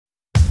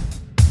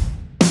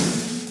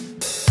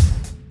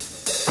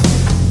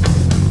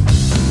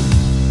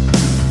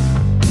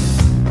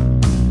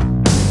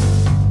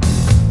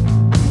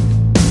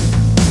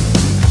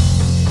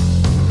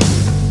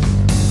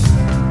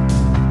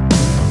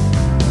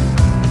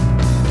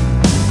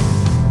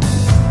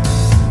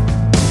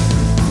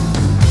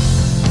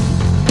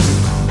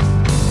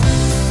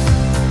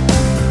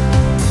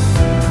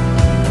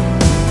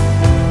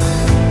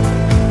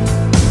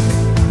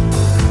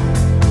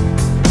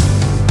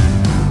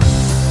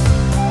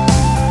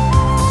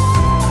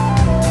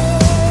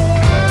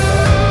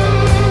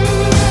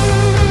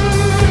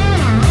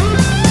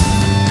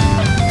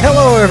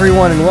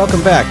everyone, and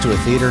welcome back to A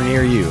Theater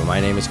Near You.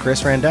 My name is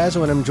Chris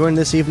Randazzo, and I'm joined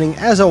this evening,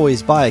 as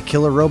always, by a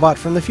killer robot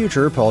from the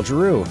future, Paul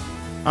Giroux.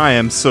 I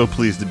am so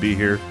pleased to be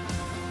here.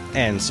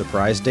 And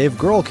surprise Dave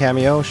Grohl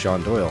cameo,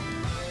 Sean Doyle.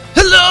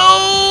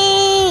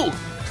 Hello!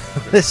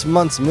 This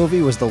month's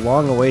movie was the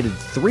long-awaited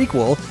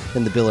threequel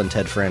in the Bill and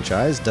Ted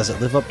franchise. Does it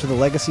live up to the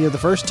legacy of the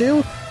first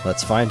two?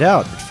 Let's find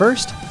out. But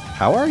first,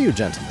 how are you,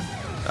 gentlemen?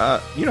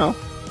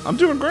 I'm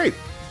doing great.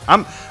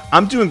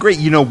 I'm doing great.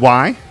 You know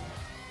why?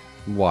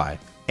 Why?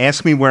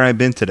 Ask me where I've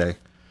been today.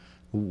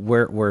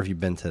 Where have you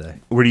been today?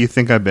 Where do you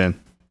think I've been?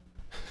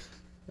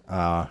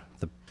 The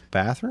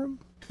bathroom?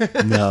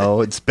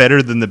 No, it's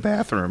better than the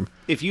bathroom.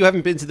 If you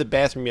haven't been to the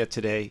bathroom yet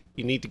today,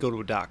 you need to go to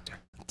a doctor.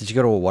 Did you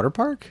go to a water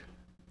park?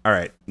 All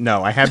right.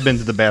 No, I have been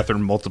to the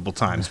bathroom multiple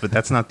times, but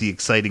that's not the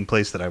exciting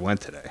place that I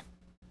went today.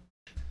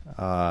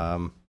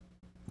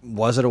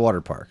 Was it a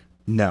water park?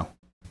 No.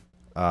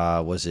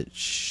 Was it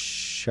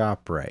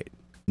ShopRite?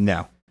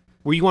 No.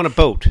 Were you on a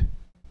boat?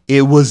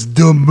 It was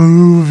the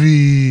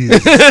movies.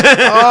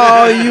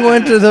 Oh, you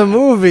went to the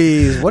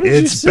movies. What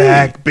did you see? It's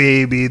back,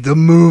 baby. The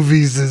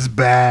movies is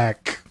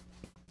back.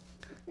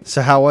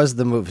 So how was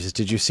the movies?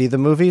 Did you see the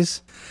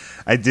movies?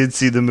 I did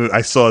see the movie.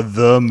 I saw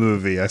the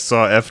movie. I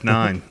saw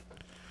F9.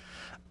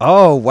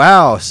 Oh,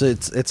 wow. So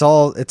it's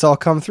all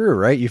come through,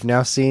 right? You've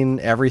now seen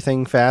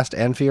everything Fast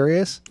and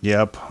Furious?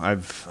 Yep.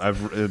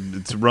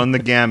 It's run the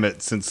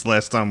gamut since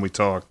last time we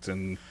talked,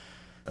 and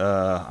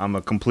I'm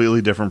a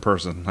completely different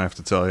person, I have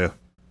to tell you.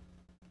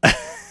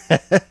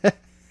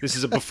 This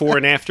is a before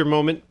and after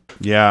moment.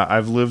 Yeah,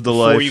 I've lived a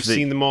Before life you've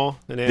seen them all,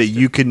 and that after.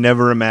 you could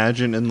never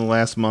imagine in the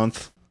last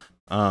month.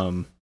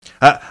 I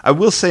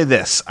will say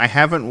this: I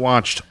haven't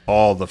watched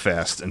all the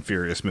Fast and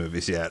Furious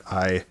movies yet.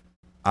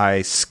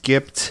 I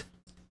skipped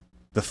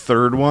the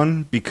third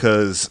one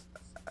because,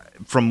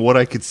 from what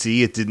I could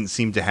see, it didn't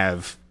seem to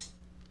have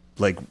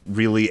like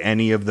really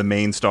any of the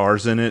main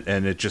stars in it,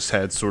 and it just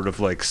had sort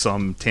of like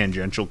some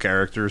tangential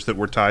characters that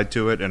were tied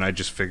to it, and I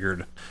just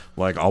figured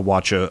like I'll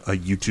watch a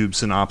YouTube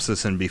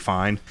synopsis and be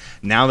fine.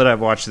 Now that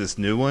I've watched this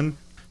new one,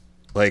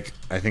 like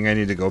I think I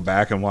need to go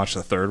back and watch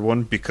the third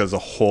one because a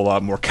whole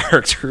lot more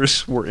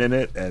characters were in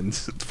it and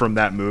from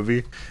that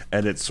movie,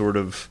 and it's sort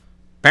of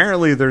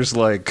apparently that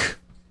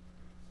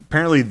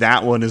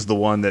one is the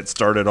one that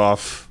started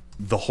off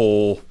the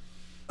whole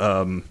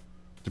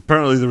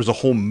apparently there was a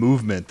whole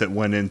movement that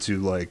went into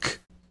like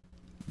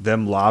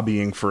them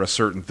lobbying for a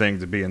certain thing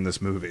to be in this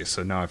movie.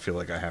 So now I feel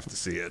like I have to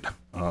see it.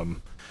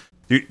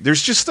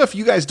 There's just stuff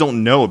you guys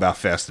don't know about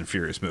Fast and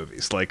Furious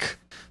movies, like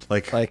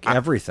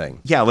everything.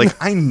 Yeah, like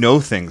I know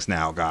things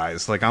now,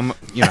 guys. Like I'm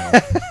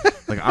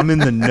in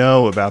the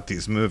know about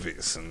these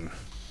movies, and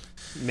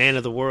Man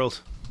of the world.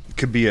 it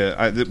could be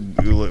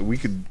we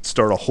could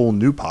start a whole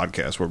new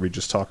podcast where we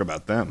just talk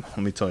about them. Let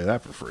me tell you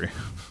that for free.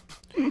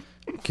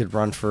 Could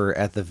run for,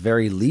 at the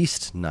very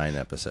least, 9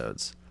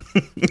 episodes.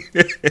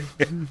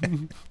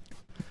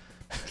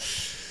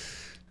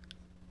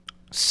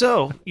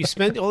 So, you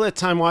spent all that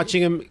time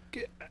watching them.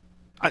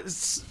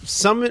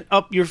 Sum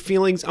up your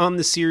feelings on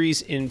the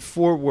series in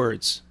 4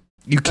 words.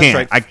 You That's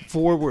can't. right,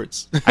 4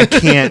 words. I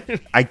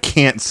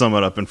can't sum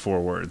it up in 4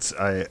 words.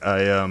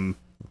 I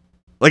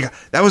like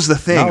that was the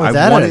thing. Not with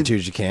that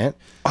attitude, you can't.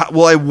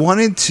 Well, I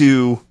wanted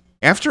to,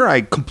 after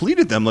I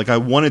completed them, like I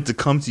wanted to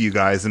come to you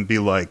guys and be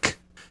like,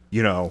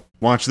 you know,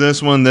 watch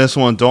this one,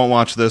 don't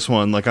watch this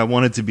one. Like I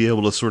wanted to be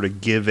able to sort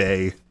of give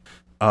a,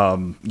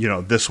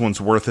 this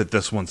one's worth it,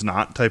 this one's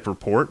not type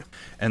report.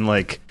 And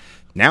like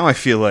now I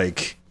feel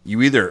like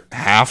you either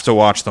have to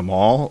watch them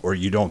all or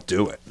you don't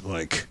do it.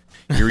 Like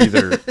you're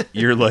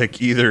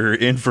either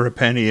in for a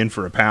penny, in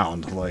for a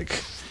pound.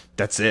 Like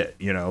that's it.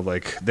 You know,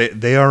 like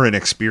they are an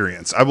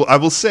experience. I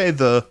will say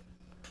the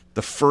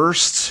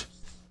first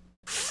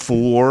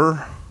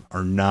 4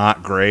 are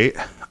not great.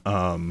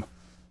 I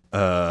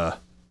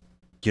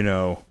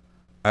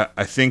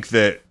think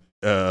that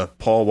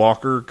Paul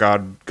Walker,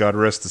 God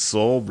rest his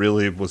soul,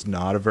 really was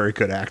not a very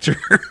good actor.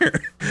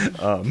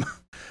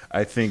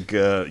 I think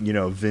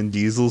Vin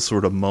Diesel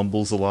sort of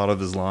mumbles a lot of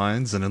his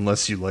lines, and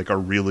unless you like are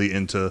really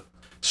into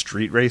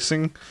street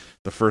racing,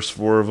 the first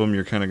 4 of them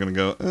you're kind of gonna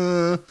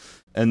go,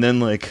 and then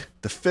like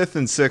the 5th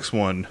and 6th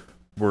one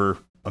were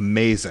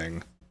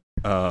amazing.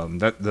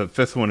 That the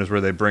 5th one is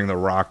where they bring The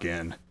Rock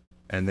in,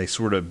 and they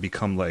sort of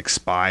become like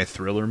spy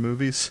thriller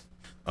movies.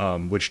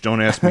 Which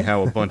don't ask me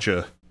how a bunch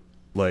of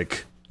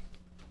like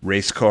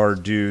race car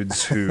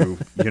dudes who,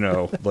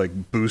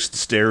 like boost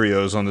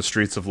stereos on the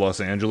streets of Los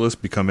Angeles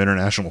become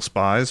international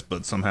spies,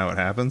 but somehow it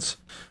happens.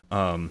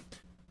 And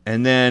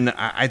then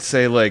I'd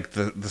say like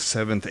the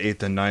 7th,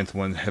 8th, and 9th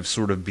one have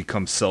sort of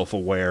become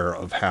self-aware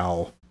of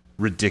how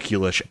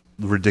ridiculous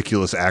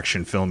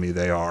action filmy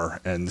they are,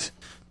 and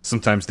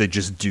sometimes they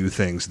just do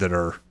things that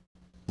are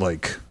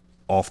like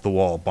off the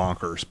wall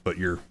bonkers, but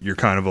you're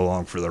kind of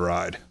along for the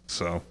ride.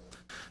 So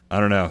I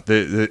don't know.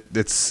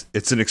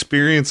 It's an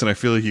experience, and I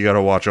feel like you got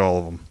to watch all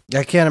of them.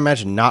 I can't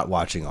imagine not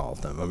watching all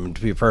of them. I mean,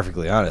 to be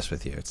perfectly honest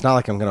with you, it's not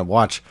like I'm going to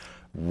watch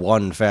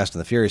one Fast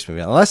and the Furious movie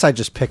unless I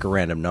just pick a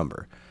random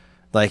number.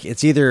 Like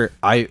it's either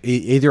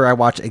I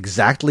watch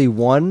exactly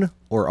one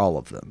or all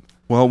of them.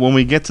 Well, when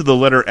we get to the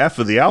letter F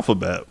of the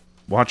alphabet,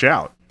 watch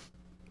out.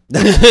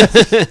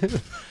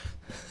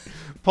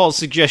 Paul's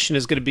suggestion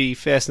is going to be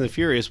Fast and the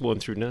Furious 1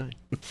 through 9.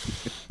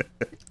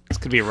 It's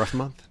going to be a rough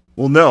month.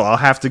 Well, no, I'll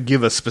have to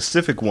give a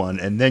specific one,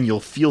 and then you'll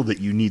feel that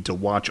you need to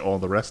watch all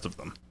the rest of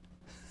them.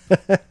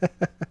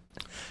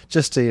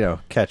 Just to,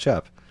 catch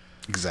up.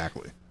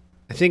 Exactly.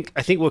 I think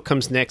what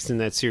comes next in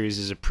that series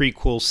is a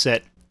prequel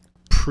set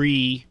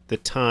pre the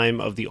time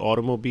of the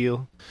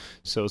automobile.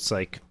 So it's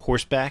like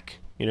horseback,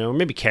 or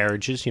maybe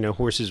carriages,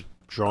 horses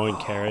drawing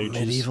carriages.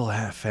 Medieval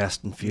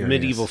Fast and Furious.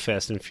 Medieval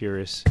Fast and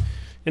Furious.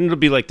 And it'll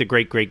be like the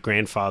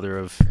great-great-grandfather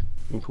of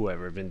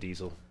whoever, Vin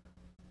Diesel.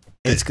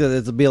 It's good.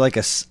 It'll be like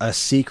a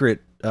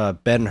secret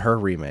Ben-Hur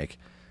remake.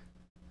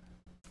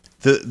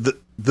 The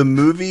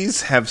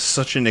movies have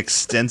such an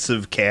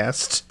extensive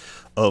cast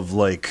of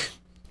like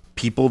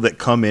people that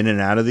come in and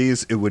out of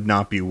these. It would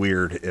not be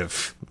weird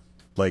if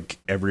like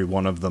every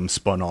one of them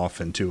spun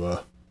off into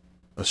a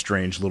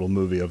strange little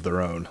movie of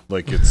their own.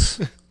 Like it's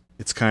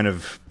kind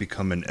of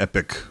become an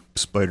epic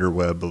spider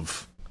web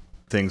of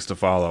things to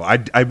follow.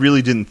 I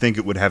really didn't think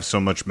it would have so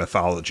much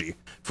mythology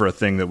for a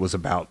thing that was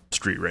about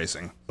street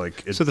racing.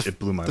 Like it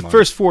blew my mind. The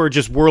first four are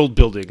just world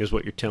building, is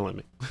what you're telling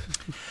me.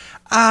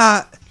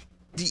 I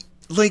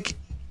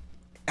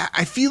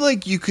feel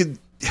like you could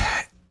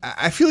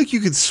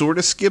sort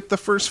of skip the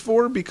first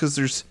four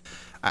because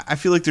I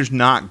feel like there's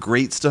not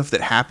great stuff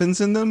that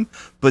happens in them,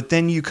 but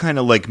then you kind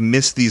of like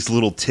miss these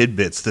little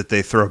tidbits that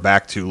they throw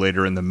back to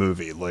later in the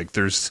movie. Like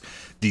there's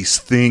these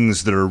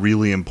things that are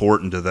really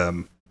important to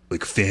them,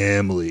 like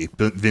family.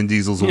 Vin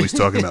Diesel's always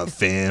talking about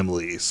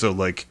family. So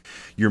like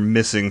you're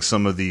missing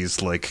some of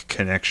these like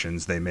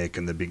connections they make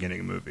in the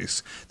beginning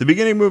movies. The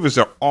beginning movies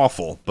are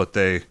awful, but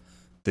they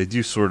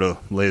do sort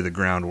of lay the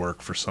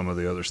groundwork for some of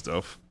the other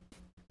stuff.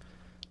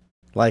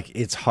 Like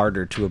it's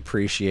harder to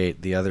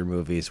appreciate the other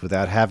movies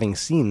without having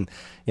seen.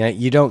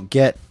 You don't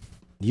get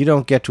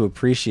to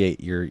appreciate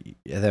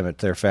them at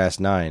their Fast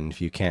 9 if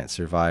you can't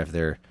survive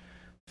their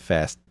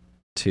Fast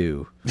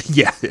 2.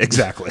 Yeah,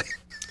 exactly.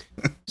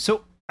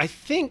 So I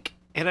think,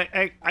 and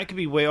I could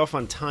be way off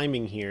on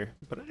timing here,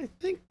 but I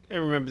think I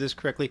remember this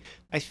correctly.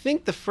 I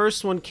think the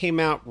first one came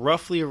out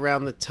roughly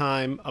around the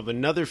time of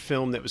another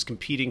film that was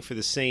competing for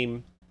the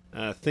same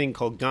thing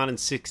called Gone in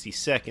 60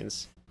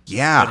 Seconds.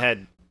 Yeah. That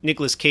had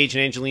Nicolas Cage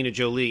and Angelina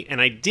Jolie. And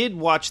I did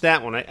watch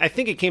that one. I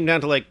think it came down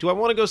to like, do I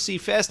want to go see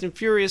Fast and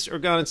Furious or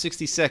Gone in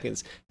 60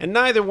 Seconds? And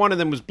neither one of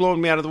them was blowing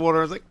me out of the water.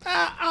 I was like,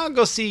 I'll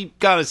go see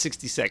Gone in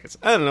 60 Seconds.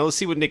 I don't know. Let's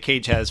see what Nick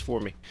Cage has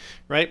for me.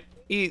 Right?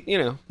 He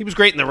was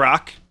great in The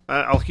Rock.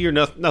 I'll hear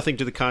nothing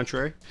to the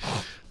contrary.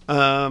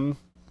 And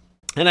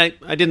I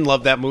didn't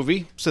love that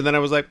movie. So then I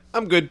was like,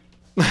 I'm good.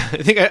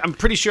 I'm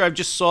pretty sure I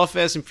just saw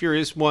Fast and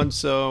Furious 1,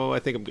 so I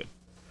think I'm good.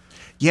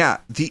 Yeah,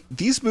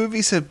 these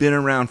movies have been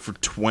around for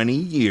 20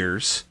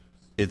 years.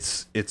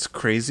 It's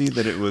crazy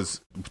that it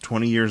was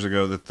 20 years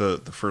ago that the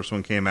first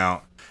one came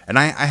out. And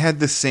I had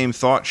this same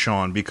thought,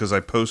 Sean, because I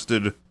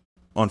posted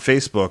on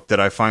Facebook that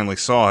I finally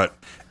saw it,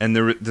 and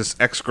this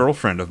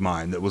ex-girlfriend of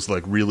mine that was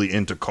like really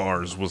into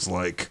cars was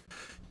like,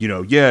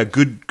 yeah,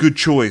 good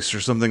choice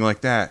or something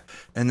like that.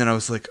 And then I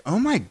was like, oh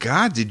my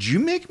God, did you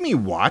make me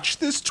watch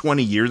this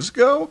 20 years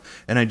ago?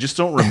 And I just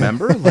don't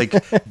remember. Like,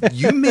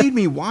 you made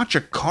me watch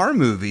a car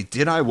movie.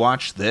 Did I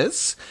watch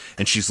this?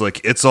 And she's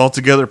like, it's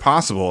altogether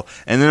possible.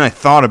 And then I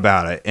thought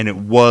about it, and it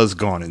was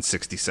Gone in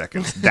 60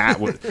 Seconds. That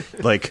was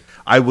like,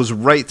 I was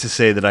right to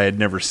say that I had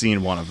never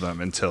seen one of them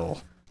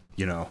until,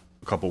 a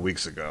couple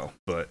weeks ago.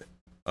 But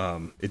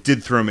it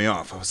did throw me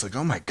off. I was like,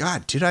 oh my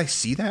God, did I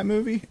see that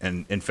movie?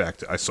 And in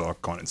fact, I saw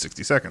Gone in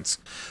 60 Seconds.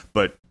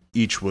 But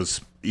each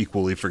was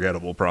equally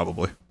forgettable,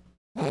 probably.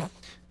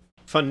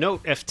 Fun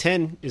note,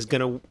 F10 is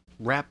going to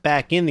wrap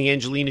back in the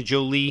Angelina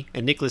Jolie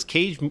and Nicolas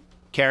Cage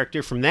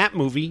character from that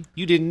movie.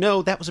 You didn't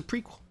know that was a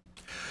prequel.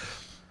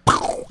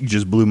 You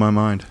just blew my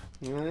mind.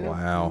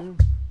 Wow.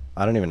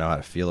 I don't even know how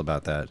to feel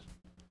about that.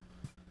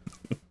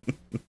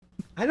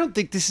 I don't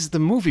think this is the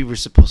movie we're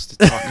supposed to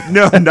talk about.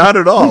 No, not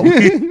at all.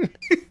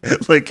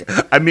 Like,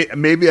 I mean,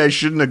 maybe I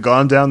shouldn't have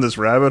gone down this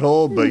rabbit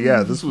hole, but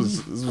yeah, this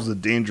was a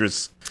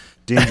dangerous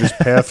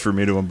path for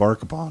me to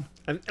embark upon.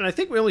 And I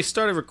think we only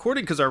started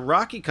recording because our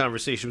Rocky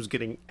conversation was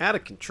getting out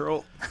of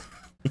control.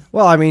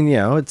 Well, I mean,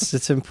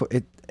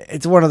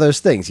 it's one of those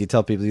things. You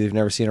tell people you've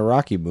never seen a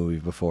Rocky movie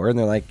before, and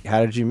they're like,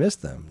 "How did you miss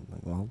them?"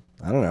 Like, well,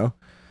 I don't know.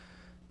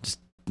 It's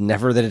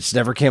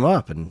never came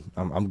up, and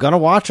I'm gonna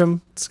watch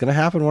them. It's gonna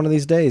happen one of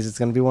these days. It's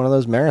gonna be one of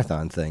those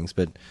marathon things.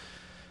 But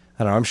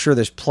I don't know. I'm sure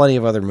there's plenty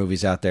of other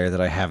movies out there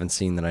that I haven't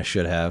seen that I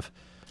should have.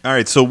 All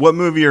right. So, what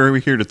movie are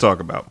we here to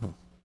talk about?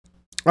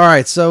 All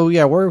right. So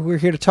yeah, we're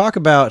here to talk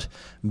about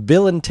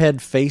Bill and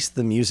Ted Face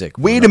the Music.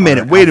 Wait a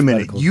minute.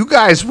 You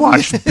guys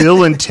watched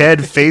Bill and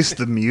Ted Face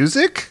the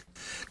Music?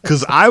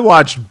 Because I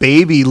watched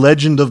Baby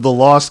Legend of the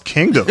Lost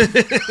Kingdom.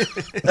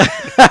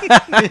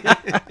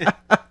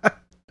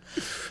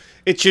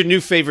 It's your new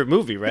favorite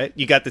movie, right?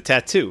 You got the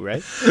tattoo,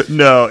 right?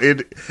 No,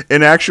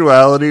 in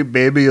actuality,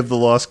 Baby of the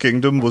Lost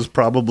Kingdom was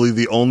probably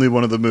the only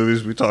one of the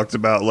movies we talked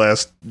about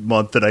last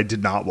month that I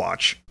did not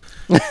watch.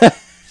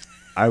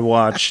 I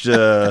watched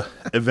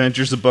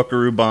Adventures of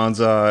Buckaroo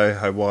Banzai.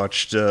 I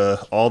watched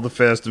all the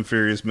Fast and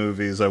Furious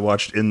movies. I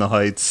watched In the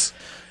Heights.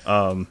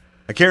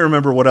 I can't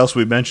remember what else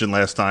we mentioned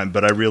last time,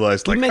 but I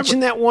realized you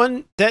mentioned that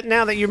one. That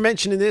now that you're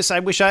mentioning this, I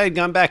wish I had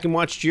gone back and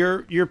watched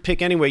your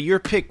pick anyway. Your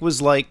pick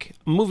was like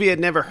a movie I'd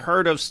never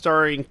heard of,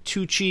 starring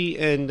Tucci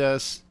and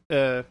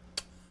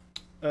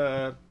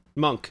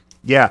Monk.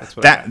 Yeah,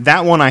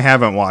 that one I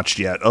haven't watched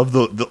yet. Of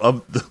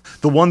the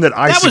one that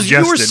I suggested. Was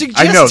your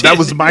suggestion. I know that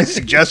was my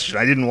suggestion.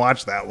 I didn't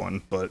watch that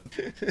one, but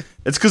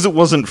it's because it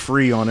wasn't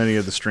free on any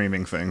of the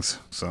streaming things.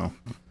 So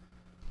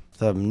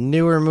the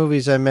newer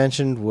movies I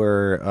mentioned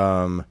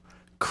were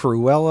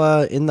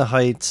Cruella, In the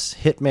Heights,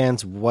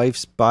 Hitman's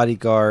Wife's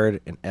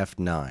Bodyguard, and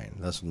F9.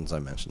 Those ones I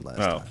mentioned last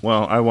time.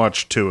 Well, I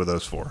watched 2 of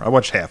those 4. I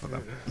watched half of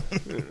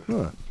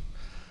them.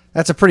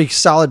 That's a pretty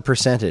solid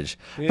percentage.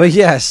 Yeah. But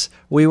yes,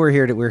 we're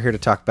here to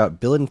talk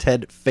about Bill and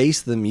Ted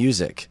Face the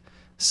Music.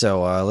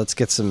 So let's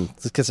get some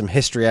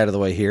history out of the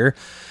way here.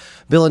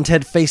 Bill and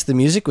Ted Face the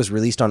Music was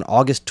released on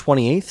August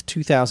 28th,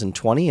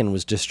 2020, and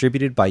was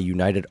distributed by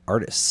United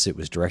Artists. It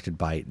was directed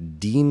by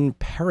Dean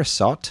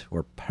Parisot,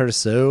 or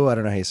Parisot, I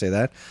don't know how you say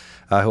that,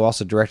 who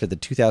also directed the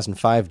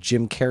 2005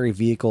 Jim Carrey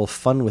vehicle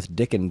Fun with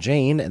Dick and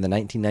Jane and the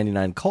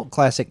 1999 cult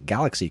classic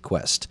Galaxy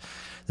Quest.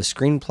 The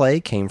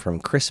screenplay came from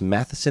Chris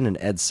Matheson and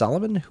Ed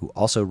Solomon, who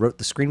also wrote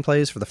the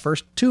screenplays for the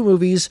first 2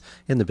 movies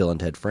in the Bill and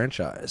Ted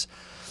franchise.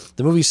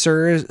 The movie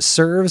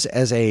serves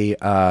as a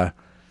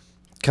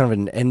kind of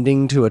an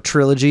ending to a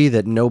trilogy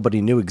that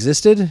nobody knew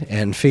existed,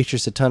 and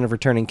features a ton of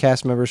returning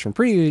cast members from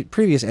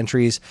previous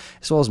entries,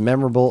 as well as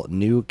memorable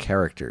new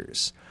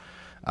characters.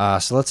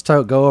 So let's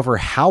go over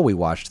how we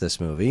watched this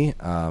movie.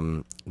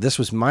 This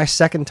was my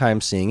second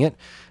time seeing it.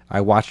 I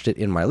watched it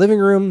in my living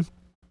room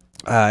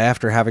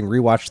after having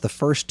rewatched the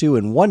first 2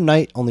 in one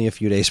night only a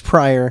few days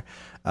prior.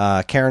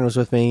 Karen was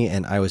with me,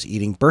 and I was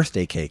eating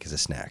birthday cake as a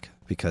snack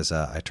because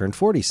I turned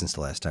 40 since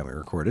the last time we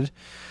recorded.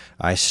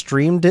 I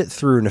streamed it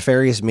through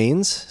nefarious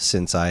means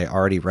since I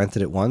already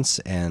rented it once,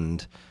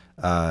 and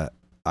I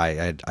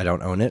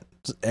don't own it,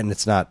 and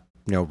it's not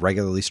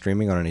regularly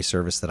streaming on any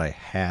service that I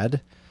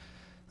had.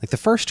 Like the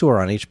first 2 are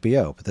on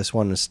HBO, but this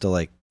one is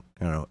still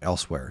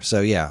elsewhere.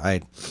 So yeah,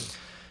 I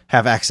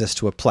have access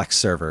to a Plex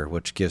server,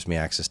 which gives me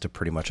access to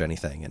pretty much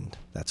anything, and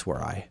that's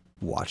where I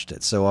watched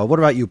it. So what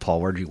about you, Paul?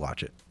 Where did you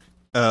watch it?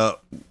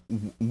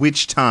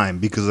 Which time?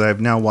 Because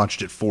I've now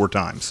watched it 4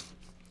 times.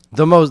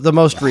 The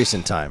most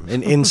recent time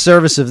in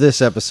service of this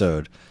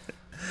episode.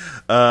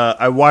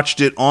 I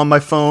watched it on my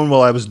phone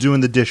while I was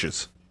doing the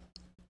dishes.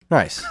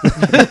 Nice.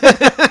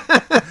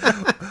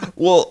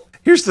 Well,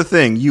 here's the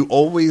thing. You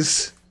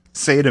always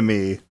say to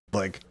me,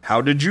 like,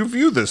 how did you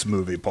view this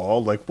movie,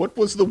 Paul? Like, what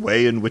was the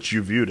way in which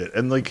you viewed it?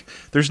 And, like,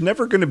 there's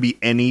never going to be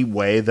any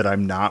way that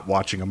I'm not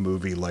watching a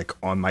movie, like,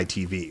 on my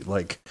TV.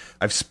 Like,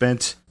 I've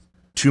spent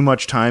too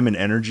much time and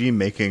energy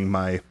making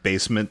my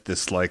basement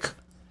this, like,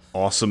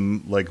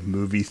 awesome, like,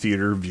 movie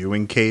theater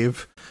viewing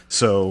cave.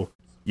 So,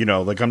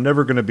 like, I'm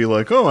never going to be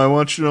like, oh, I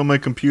watched it on my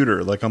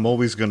computer. Like, I'm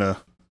always going to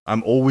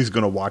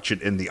watch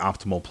it in the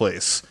optimal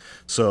place.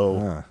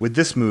 So with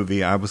this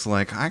movie, I was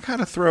like, I got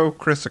to throw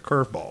Chris a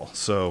curveball.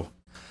 So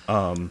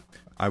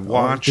I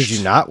watched... Did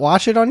you not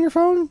watch it on your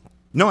phone?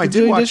 No, I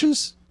did watch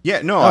dishes?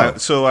 Yeah, no.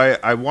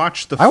 I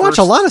watched the. I watch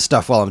a lot of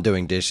stuff while I'm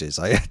doing dishes.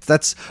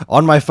 That's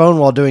on my phone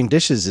while doing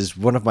dishes is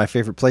one of my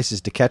favorite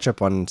places to catch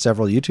up on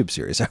several YouTube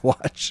series I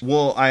watch.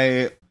 Well,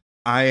 I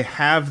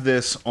have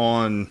this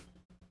on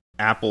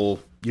Apple,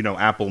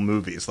 Apple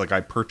Movies. Like,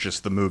 I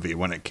purchased the movie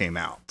when it came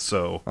out,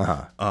 so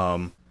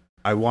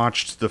I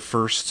watched the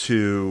first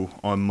 2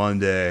 on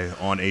Monday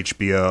on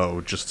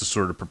HBO just to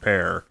sort of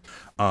prepare.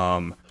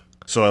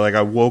 So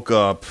I woke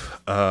up.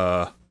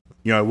 I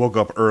woke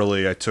up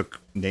early. I took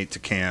Nate to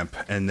camp,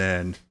 and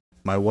then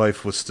my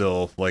wife was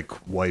still,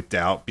 like, wiped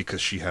out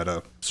because she had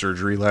a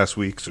surgery last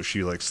week, so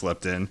she, like,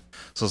 slept in.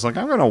 So I was like,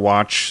 I'm going to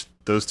watch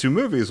those 2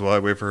 movies while I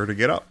wait for her to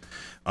get up.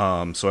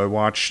 So I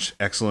watched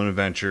Excellent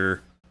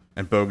Adventure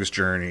and Bogus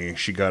Journey.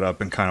 She got up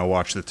and kind of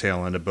watched the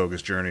tail end of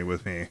Bogus Journey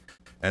with me.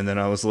 And then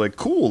I was like,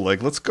 cool,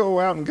 like, let's go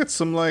out and get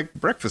some, like,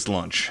 breakfast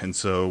lunch. And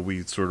so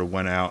we sort of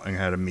went out and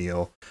had a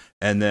meal.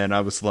 And then I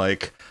was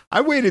like,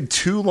 I waited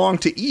too long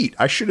to eat.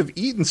 I should have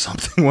eaten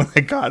something when I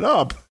got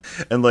up.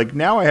 And, like,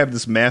 now I have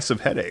this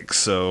massive headache.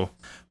 So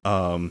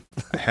I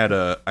had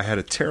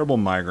a terrible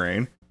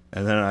migraine.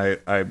 And then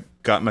I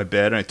got in my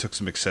bed and I took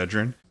some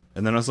Excedrin.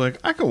 And then I was like,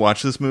 I could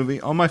watch this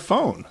movie on my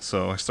phone.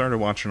 So I started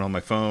watching on my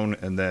phone,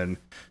 and then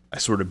I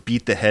sort of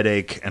beat the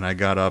headache, and I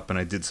got up and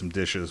I did some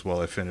dishes while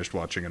I finished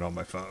watching it on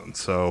my phone.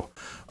 So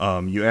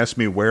you asked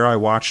me where I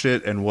watched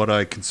it and what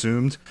I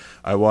consumed.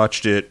 I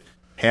watched it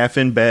half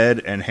in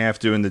bed and half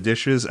doing the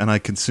dishes, and I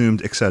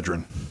consumed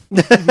Excedrin.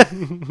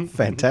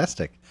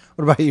 Fantastic.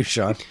 What about you,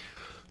 Sean?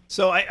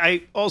 So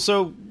I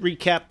also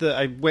recapped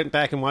I went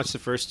back and watched the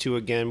first 2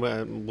 again.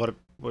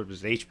 what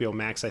was it, HBO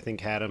Max, I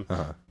think, had them.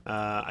 Uh-huh.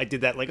 I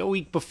did that like a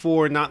week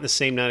before, not in the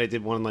same night. I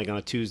did one like on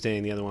a Tuesday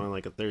and the other one on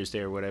like a Thursday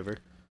or whatever.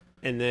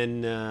 And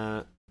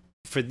then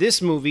for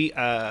this movie,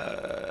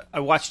 I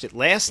watched it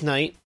last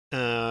night.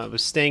 I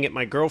was staying at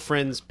my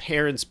girlfriend's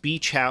parents'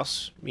 beach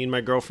house. Me and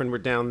my girlfriend were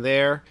down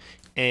there,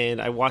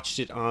 and I watched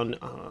it on,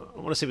 I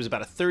want to say it was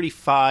about a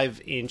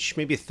 35-inch,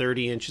 maybe a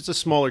 30-inch. It's a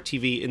smaller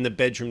TV in the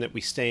bedroom that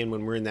we stay in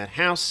when we're in that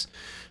house.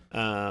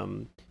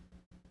 And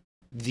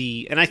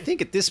I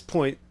think at this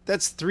point,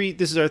 that's 3.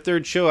 This is our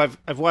third show.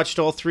 I've watched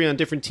all 3 on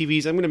different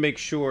TVs. I'm going to make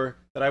sure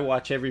that I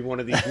watch every one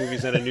of these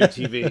movies on a new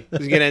TV.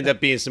 It's going to end up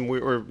being some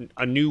weird, or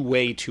a new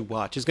way to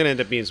watch. It's going to end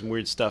up being some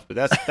weird stuff, but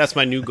that's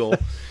my new goal.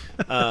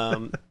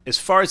 As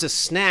far as a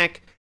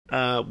snack,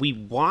 we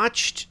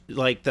watched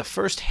like the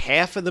first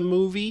half of the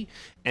movie,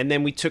 and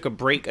then we took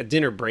a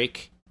dinner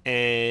break,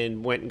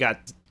 and went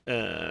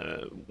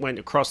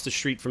across the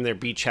street from their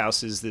beach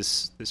house is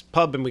this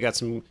pub, and we got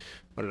some.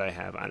 What did I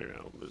have? I don't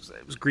know.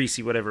 It was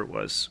greasy, whatever it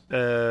was.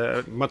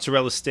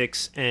 Mozzarella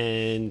sticks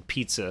and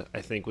pizza,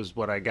 I think, was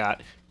what I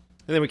got.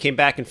 And then we came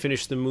back and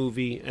finished the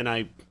movie, and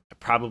I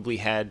probably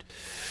had,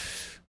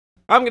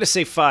 I'm going to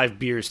say 5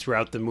 beers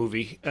throughout the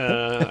movie.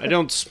 I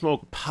don't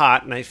smoke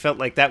pot, and I felt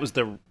like that was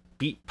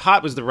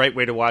pot was the right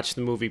way to watch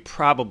the movie,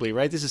 probably,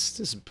 right? This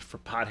is for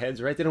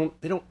potheads, right? They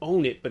don't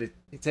own it, but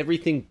it's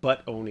everything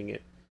but owning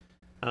it.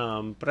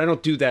 But I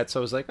don't do that, so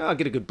I was like, I'll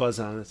get a good buzz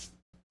on it.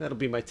 That'll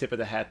be my tip of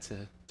the hat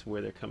to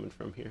where they're coming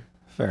from here.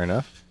 Fair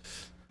enough.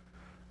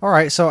 All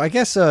right, so I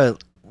guess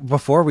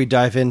before we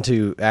dive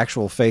into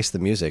actual Face the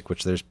Music,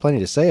 which there's plenty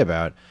to say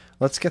about,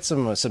 let's get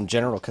some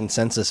general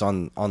consensus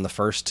on the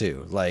first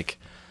 2. Like,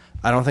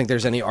 I don't think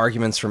there's any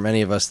arguments from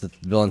any of us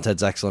that Bill and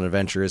Ted's Excellent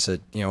Adventure is a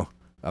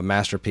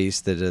masterpiece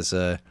that is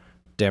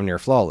damn near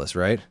flawless,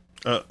 right?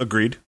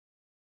 Agreed.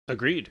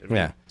 Agreed. I mean,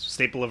 yeah. It's a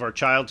staple of our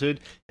childhood,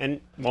 and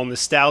while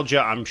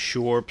nostalgia, I'm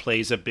sure,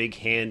 plays a big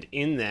hand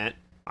in that.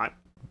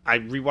 I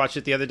rewatched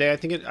it the other day. I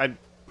think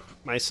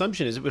my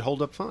assumption is it would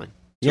hold up fine.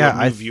 Yeah,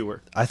 I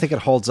think it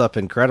holds up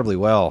incredibly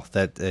well.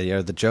 That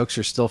the jokes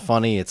are still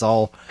funny. It's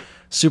all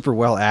super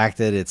well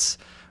acted. It's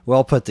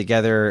well put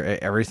together.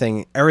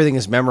 Everything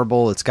is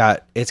memorable. It's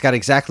got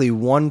exactly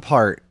one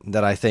part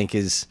that I think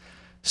is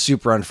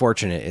super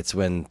unfortunate. It's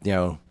when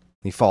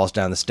he falls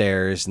down the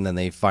stairs, and then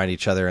they find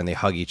each other and they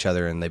hug each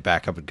other and they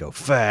back up and go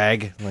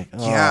fag. I'm like,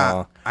 oh,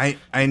 yeah,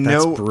 I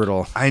know, that's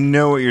brutal. I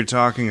know what you're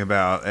talking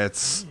about.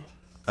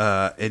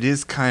 It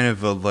is kind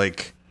of a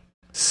like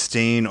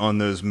stain on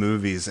those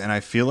movies, and I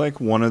feel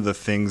like one of the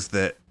things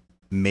that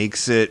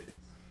makes it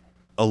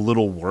a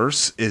little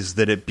worse is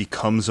that it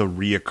becomes a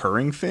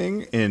reoccurring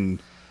thing in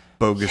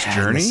Bogus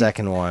Journey. The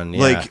second one,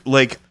 yeah.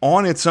 Like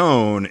on its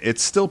own,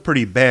 it's still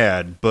pretty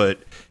bad, but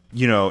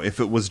if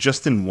it was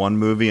just in one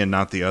movie and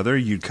not the other,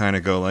 you'd kind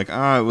of go like,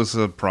 it was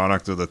a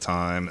product of the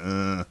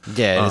time.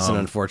 Yeah, it is an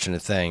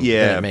unfortunate thing.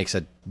 Yeah, and it makes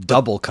a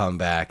double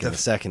comeback in the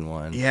second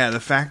one. Yeah, the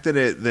fact that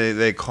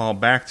they call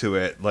back to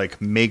it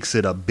like makes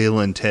it a Bill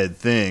and Ted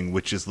thing,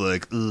 which is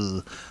like,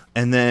 ugh.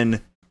 And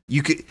then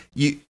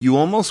you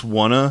almost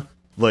wanna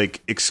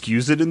like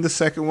excuse it in the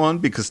second one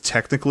because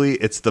technically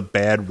it's the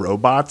bad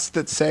robots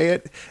that say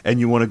it,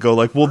 and you want to go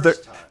like, well,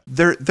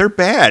 they're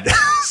bad.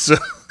 So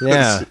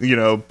yeah,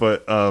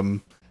 but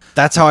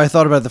that's how I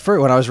thought about the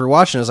first when I was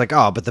rewatching. I was like,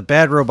 but the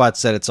bad robot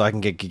said it, so I can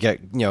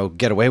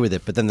get away with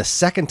it. But then the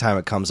second time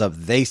it comes up,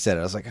 they said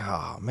it. I was like,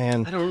 oh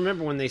man, I don't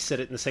remember when they said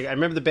it in the second. I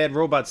remember the bad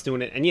robots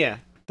doing it, and yeah,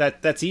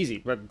 that's easy.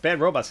 But bad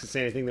robots can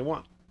say anything they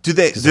want. Do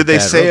they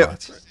say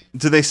robots. It?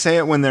 Do they say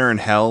it when they're in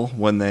hell?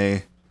 When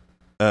they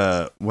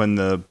when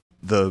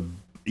the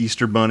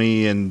Easter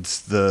Bunny and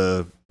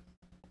the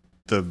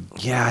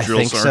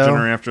drill sergeant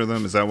are after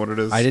them? Is that what it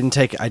is? I didn't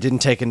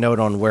take a note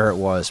on where it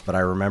was, but I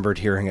remembered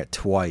hearing it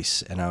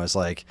twice, and I was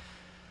like,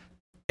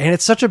 and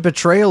it's such a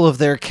betrayal of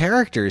their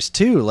characters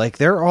too. Like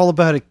they're all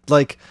about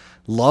like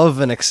love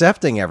and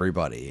accepting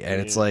everybody, and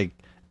it's like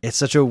it's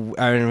such a.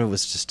 I mean, it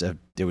was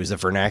the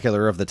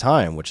vernacular of the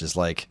time, which is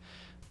like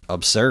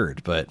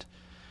absurd, but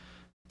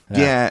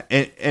yeah,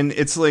 and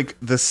it's like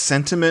the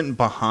sentiment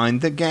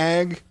behind the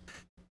gag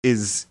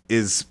is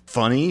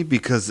funny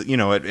because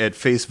at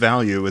face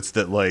value it's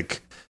that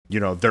like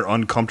they're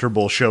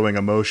uncomfortable showing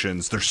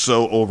emotions, they're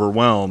so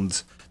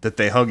overwhelmed that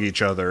they hug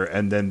each other,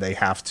 and then they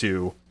have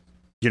to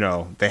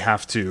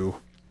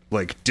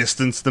like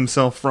distance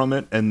themselves from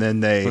it, and then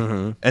they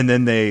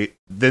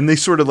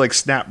sort of like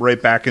snap right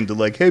back into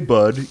like, hey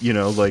bud,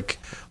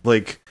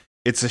 like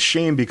it's a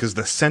shame because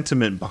the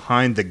sentiment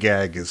behind the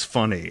gag is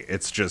funny.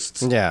 It's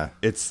just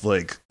it's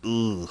like,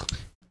 ugh.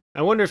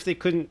 I wonder if they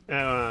couldn't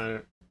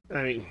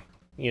I mean,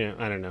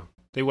 I don't know.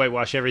 They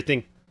whitewash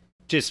everything.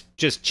 Just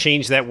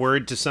change that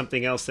word to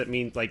something else that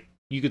means, like,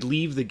 you could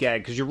leave the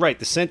gag. Because you're right,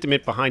 the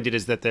sentiment behind it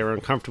is that they're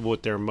uncomfortable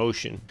with their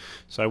emotion.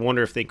 So I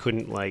wonder if they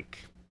couldn't, like...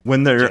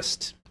 When they're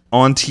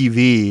on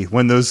TV,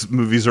 when those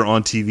movies are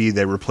on TV,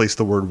 they replace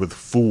the word with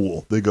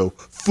fool. They go,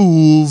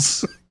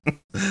 fools.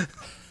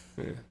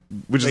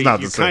 Which is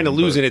not the same. You're kind of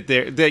losing it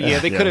there.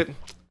 They could have...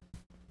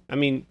 I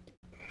mean...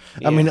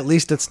 I mean, at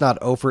least it's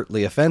not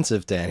overtly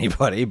offensive to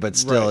anybody, but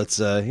still, Right. it's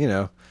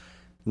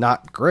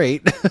not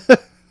great.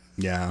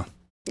 Yeah.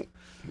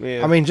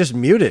 Yeah. I mean, just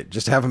mute it.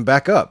 Just have him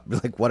back up.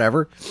 Like,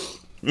 whatever.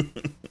 Yeah,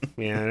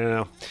 I don't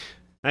know.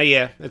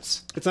 Yeah,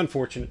 it's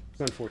unfortunate.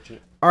 It's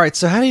unfortunate. All right,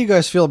 so how do you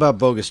guys feel about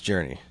Bogus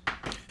Journey?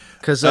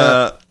 Because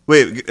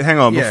Wait, hang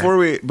on. Yeah.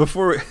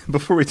 Before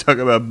we talk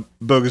about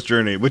Bogus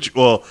Journey, which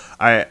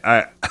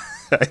I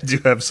I do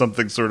have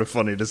something sort of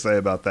funny to say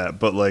about that,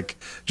 but like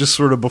just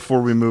sort of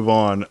before we move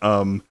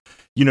on,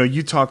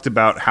 you talked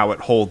about how it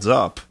holds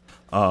up,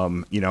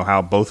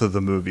 how both of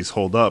the movies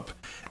hold up,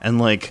 and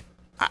like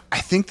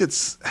I think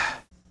that's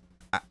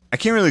I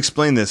can't really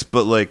explain this,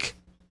 but like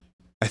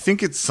I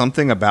think it's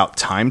something about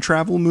time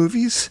travel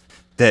movies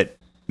that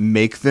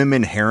make them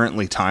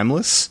inherently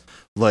timeless.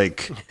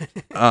 Like,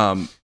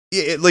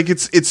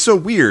 it's so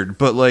weird,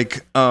 but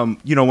like, when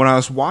I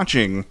was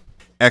watching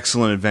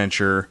Excellent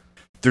Adventure,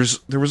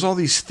 there was all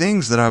these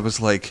things that I was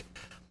like,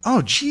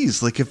 oh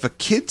geez, like if a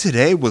kid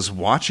today was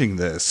watching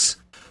this,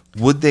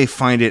 would they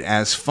find it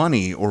as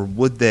funny, or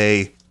would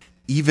they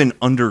even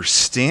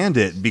understand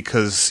it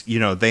because,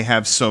 they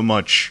have so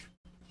much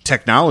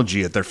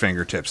technology at their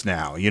fingertips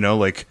now,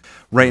 like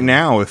right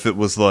now, if it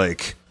was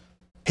like,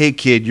 hey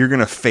kid, you're going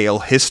to fail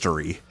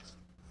history,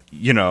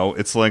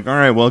 it's like, all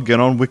right, well, get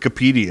on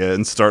Wikipedia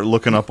and start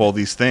looking up all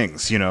these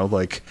things,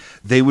 like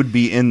they would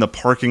be in the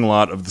parking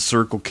lot of the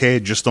Circle K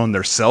just on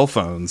their cell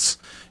phones,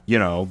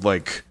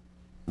 like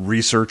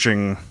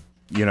researching,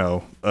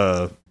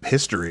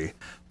 history.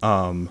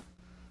 Yeah,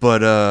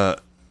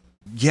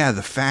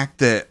 the fact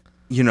that,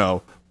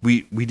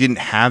 we didn't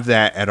have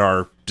that at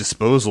our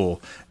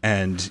disposal,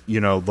 and,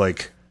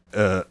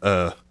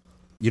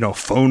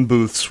 phone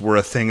booths were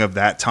a thing of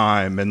that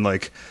time. And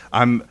like,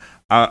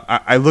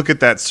 I look at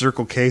that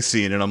Circle K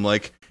scene and I'm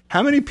like,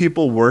 how many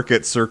people work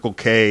at Circle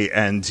K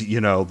and,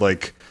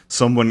 like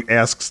someone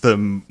asks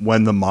them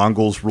when the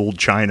Mongols ruled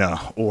China,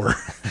 or,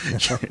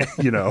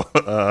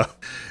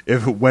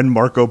 when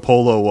Marco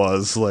Polo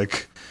was,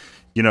 like,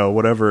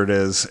 whatever it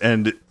is.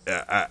 And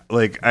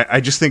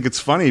I just think it's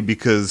funny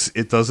because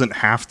it doesn't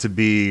have to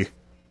be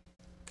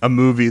a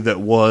movie that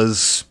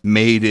was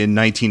made in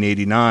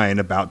 1989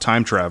 about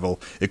time travel.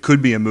 It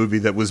could be a movie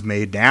that was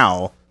made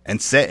now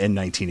and set in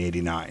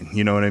 1989.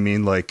 You know what I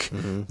mean? Like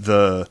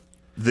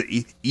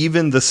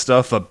even the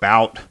stuff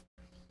about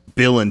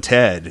Bill and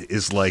Ted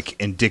is like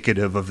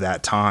indicative of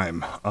that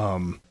time.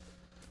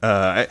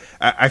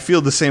 I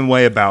feel the same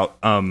way about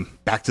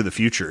Back to the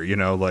Future.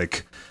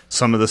 Like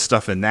some of the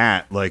stuff in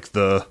that, like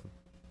the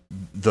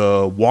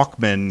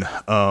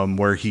Walkman,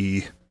 where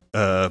he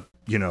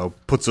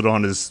puts it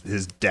on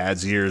his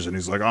dad's ears, and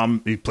he's like,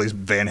 he plays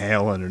Van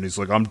Halen, and he's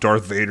like, I'm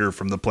Darth Vader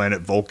from the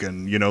planet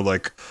Vulcan.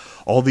 Like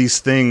all these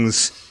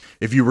things.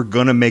 If you were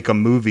going to make a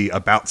movie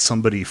about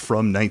somebody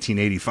from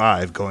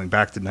 1985 going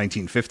back to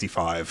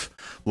 1955,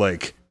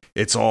 like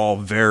it's all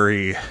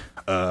very,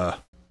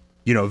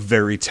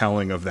 very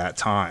telling of that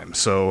time.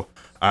 So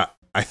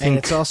I think, and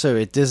it's also,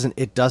 it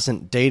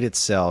doesn't date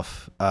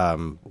itself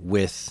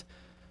with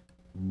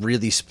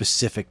really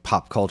specific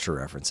pop culture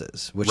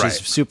references, which is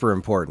super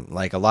important.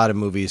 Like a lot of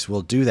movies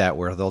will do that,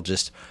 where they'll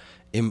just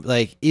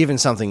like, even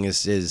something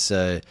is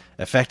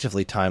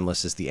effectively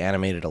timeless as the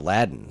animated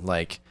Aladdin.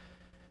 Like,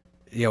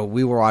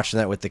 we were watching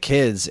that with the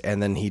kids,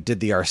 and then he did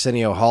the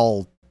Arsenio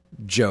Hall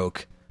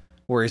joke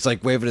where he's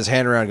like waving his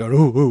hand around going,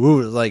 ooh, ooh,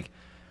 ooh. Like,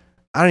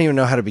 I don't even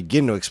know how to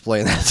begin to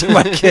explain that to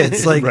my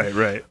kids. Like,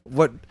 right.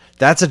 What,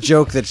 that's a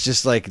joke that's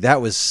just like,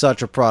 that was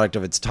such a product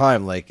of its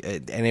time. Like,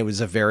 and it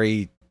was a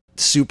very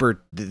super,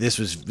 this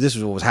was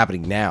what was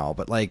happening now.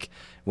 But like,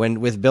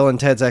 when with Bill and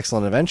Ted's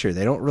Excellent Adventure,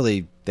 they didn't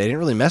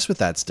really mess with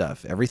that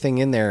stuff. Everything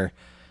in there,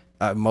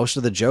 most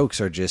of the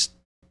jokes are just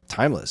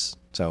timeless.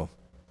 So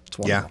it's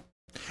wonderful. Yeah.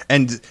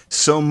 And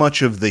so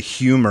much of the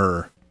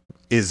humor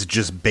is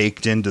just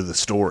baked into the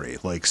story.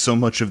 Like, so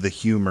much of the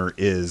humor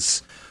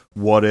is,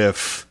 what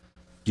if,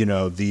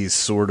 these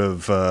sort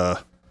of,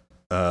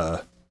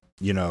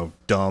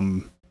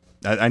 dumb,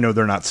 I know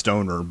they're not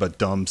stoner, but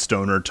dumb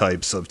stoner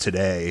types of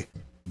today,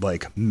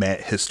 like,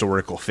 met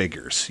historical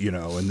figures,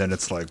 and then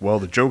it's like, well,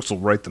 the jokes will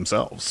write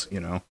themselves,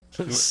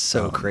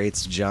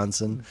 Socrates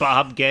Johnson,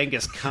 Bob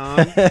Genghis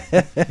Khan.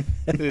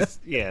 There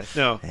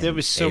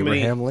was so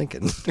Abraham many.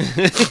 Lincoln.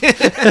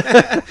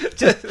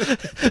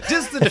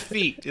 just the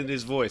defeat in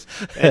his voice,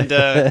 and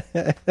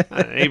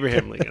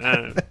Abraham Lincoln. I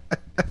don't know.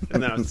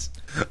 No, it's,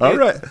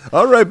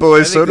 all right,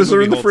 boys. I think Sodas the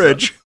are in the movie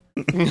fridge.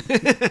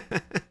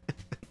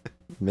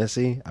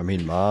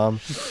 Mom.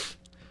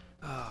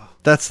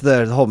 That's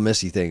the whole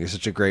Missy thing. It's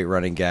such a great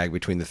running gag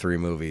between the three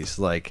movies.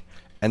 Like,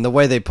 and the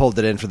way they pulled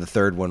it in for the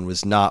third one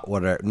was not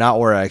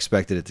where I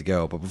expected it to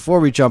go. But before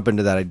we jump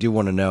into that, I do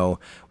want to know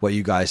what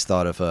you guys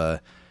thought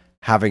of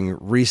having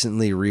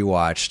recently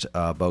rewatched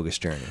Bogus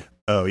Journey.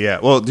 Oh yeah.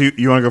 Well, do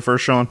you want to go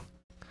first, Sean?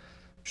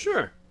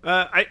 Sure.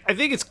 I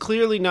think it's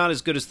clearly not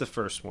as good as the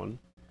first one.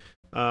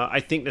 I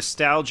think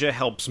nostalgia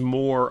helps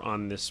more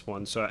on this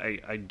one, so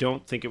I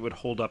don't think it would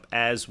hold up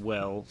as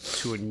well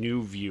to a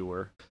new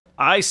viewer.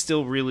 I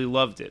still really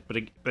loved it,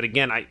 but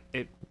again,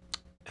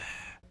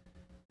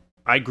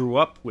 I grew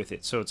up with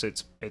it, so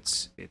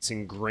it's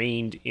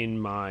ingrained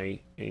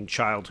in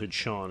childhood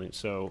Sean, and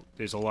so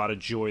there's a lot of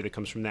joy that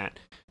comes from that.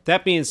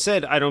 That being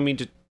said, I don't mean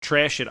to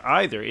trash it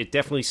either. It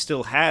definitely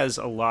still has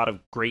a lot of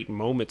great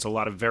moments, a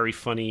lot of very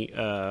funny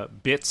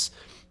bits,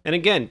 and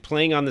again,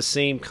 playing on the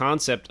same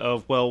concept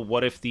of, well,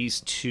 what if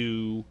these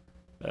two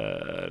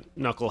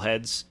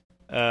knuckleheads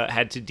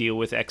had to deal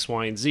with X,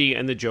 Y, and Z,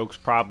 and the jokes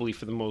probably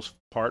for the most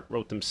part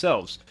wrote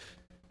themselves.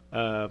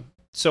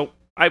 So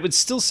I would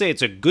still say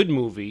it's a good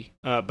movie,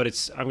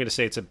 but I'm going to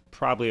say it's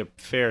probably a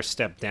fair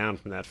step down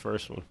from that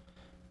first one.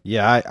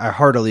 Yeah, I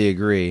heartily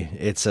agree.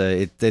 It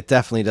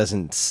definitely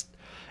doesn't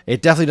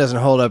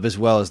hold up as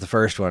well as the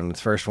first one. The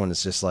first one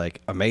is just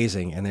like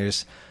amazing, and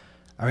it's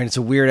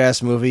a weird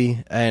ass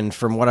movie, and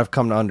from what I've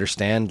come to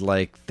understand,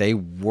 like they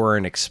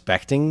weren't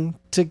expecting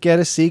to get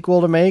a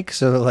sequel to make,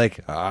 so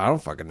like I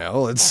don't fucking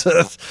know.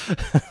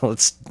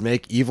 Let's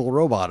make evil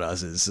robot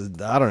us's.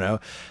 I don't know,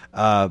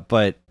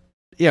 but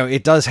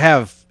it does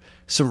have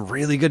some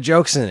really good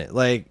jokes in it.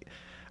 Like,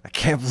 I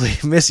can't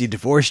believe Missy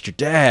divorced your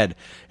dad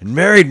and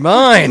married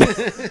mine.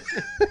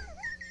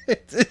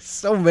 There's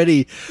so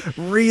many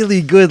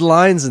really good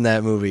lines in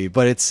that movie,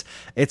 but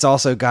it's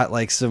also got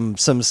like some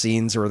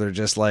scenes where they're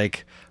just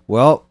like,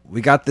 well,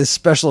 we got this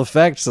special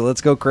effect, so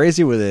let's go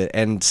crazy with it.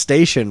 And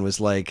Station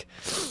was like,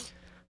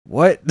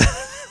 what?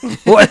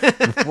 what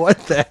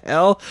the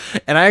hell?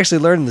 And I actually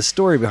learned the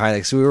story behind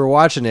it. So we were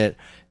watching it,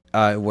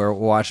 we're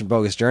watching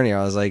Bogus Journey.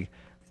 I was like,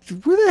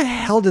 where the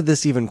hell did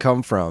this even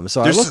come from?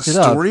 So There's I looked it up.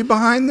 There's a story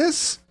behind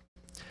this?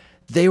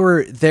 There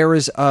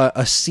was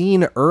a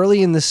scene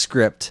early in the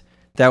script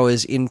that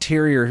was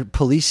interior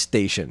police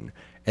station,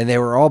 and they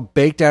were all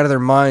baked out of their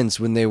minds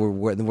when they were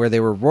where they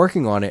were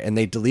working on it, and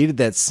they deleted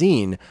that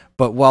scene.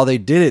 But while they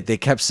did it, they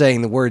kept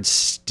saying the word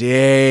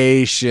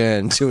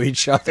station to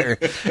each other,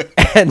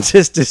 and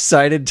just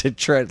decided to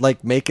try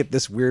make it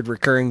this weird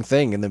recurring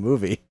thing in the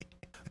movie.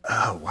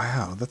 Oh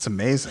wow, that's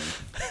amazing.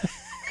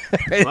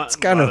 It's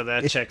kind a lot of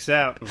that checks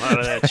out. A lot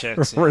of that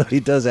checks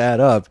really does add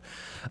up.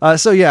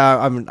 So yeah,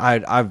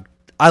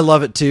 I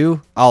love it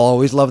too. I'll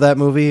always love that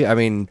movie. I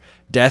mean,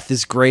 Death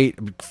is great.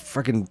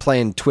 Freaking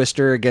playing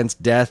Twister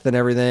against Death and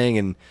everything,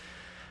 and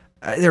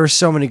there were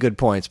so many good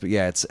points. But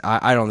yeah,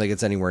 I don't think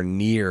it's anywhere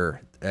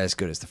near as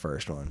good as the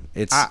first one.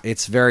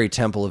 It's very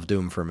Temple of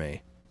Doom for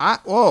me. I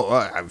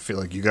feel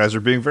like you guys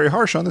are being very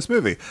harsh on this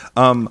movie.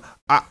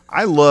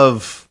 I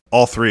love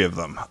all three of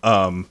them.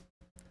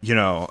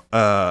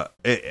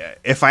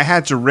 If I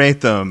had to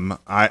rate them,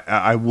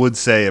 I would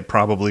say it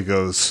probably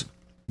goes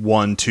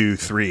 1, 2,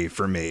 3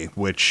 for me,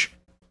 which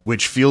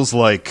feels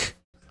like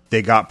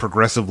they got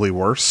progressively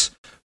worse,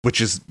 which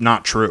is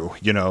not true.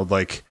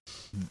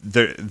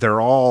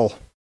 They're all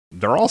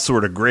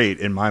sort of great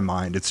in my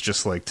mind. It's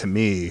just like, to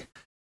me,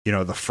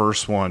 the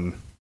first one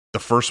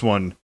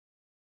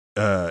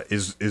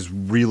is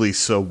really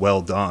so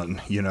well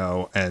done,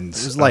 and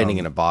it was lightning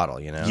in a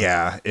bottle,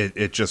 Yeah,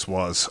 it just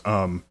was.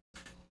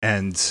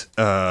 And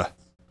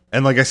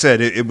like I said,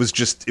 it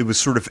was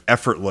sort of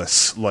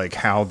effortless, like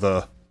how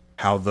the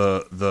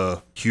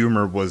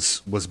humor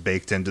was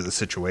baked into the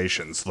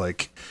situations.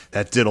 Like,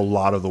 that did a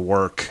lot of the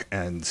work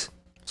and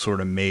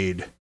sort of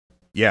made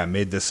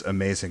this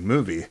amazing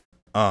movie.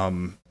 I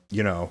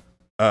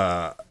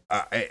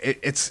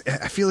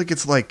feel like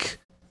it's like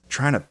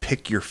trying to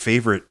pick your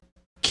favorite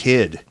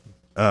kid,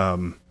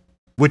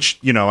 which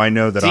I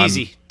know that it's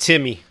easy.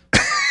 Timmy.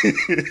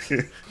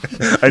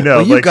 I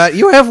know. Well,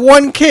 you have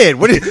one kid.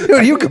 What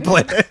do you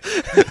complain?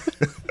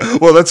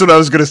 Well, that's what I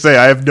was going to say.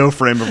 I have no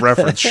frame of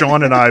reference.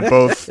 Sean and I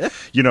both,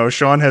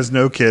 Sean has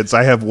no kids.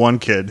 I have one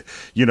kid.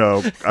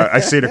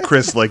 I say to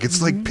Chris, like,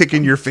 it's like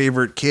picking your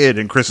favorite kid,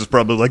 and Chris is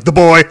probably like, the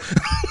boy.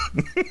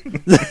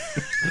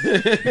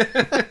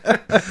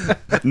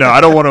 No,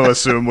 I don't want to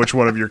assume which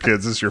one of your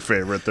kids is your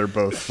favorite. They're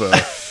both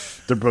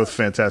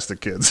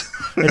fantastic kids.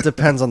 It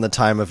depends on the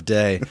time of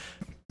day.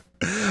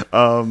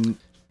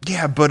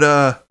 Yeah,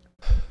 but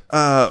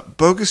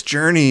Bogus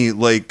Journey,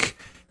 like,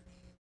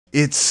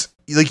 it's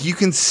like you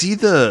can see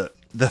the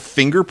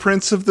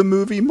fingerprints of the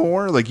movie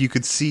more. Like, you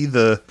could see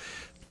them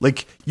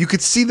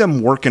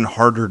working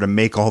harder to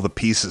make all the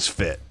pieces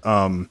fit.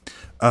 And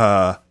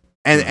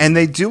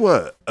they do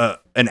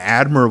an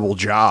admirable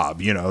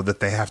job, that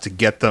they have to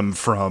get them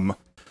from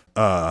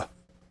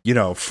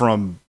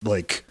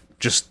like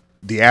just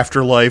the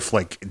afterlife,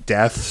 like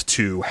death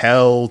to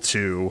hell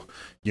to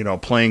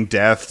playing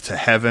death to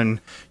heaven,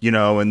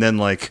 and then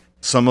like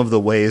some of the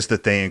ways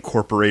that they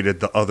incorporated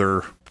the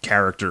other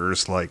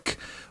characters, like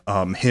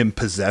him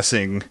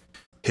possessing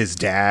his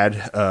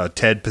dad,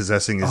 Ted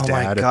possessing his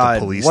dad at the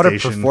police station.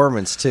 What a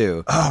performance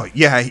too. Oh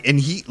yeah, and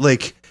he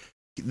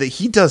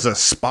does a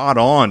spot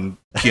on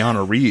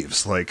Keanu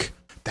Reeves. Like,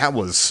 that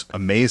was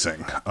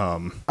amazing.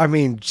 I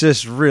mean,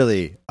 just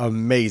really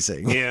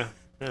amazing. Yeah.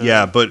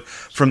 Yeah, but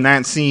from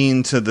that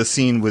scene to the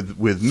scene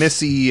with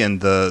Missy and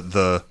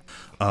the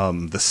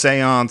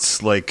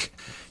seance, like,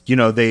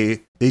 they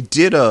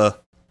did a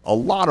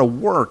lot of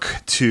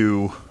work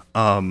to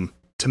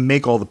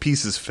make all the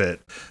pieces fit,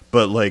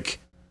 but like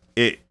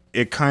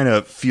it kind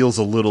of feels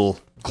a little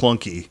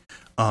clunky.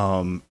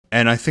 And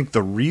I think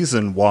the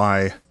reason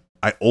why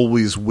I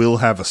always will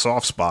have a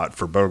soft spot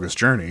for Bogus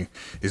Journey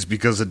is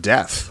because of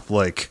Death.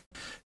 Like,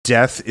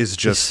 Death is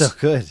just so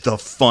good. The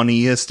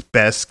funniest,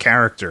 best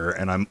character,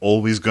 and I'm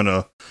always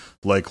gonna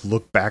like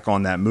look back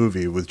on that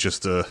movie with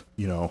just a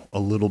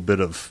little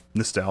bit of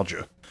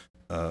nostalgia.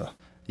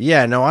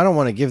 Yeah, no, I don't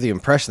want to give the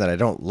impression that I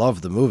don't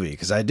love the movie,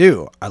 because I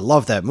do. I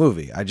love that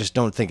movie. I just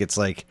don't think it's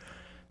like,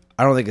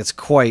 I don't think it's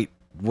quite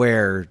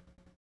where,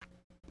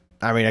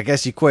 I mean, I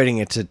guess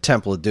equating it to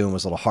Temple of Doom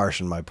was a little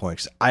harsh in my point,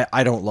 'cause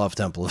I don't love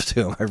Temple of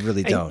Doom. I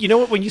really don't. And you know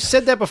what? When you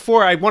said that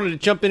before, I wanted to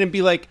jump in and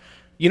be like,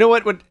 you know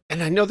what?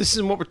 And I know this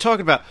isn't what we're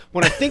talking about.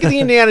 When I think of the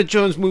Indiana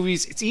Jones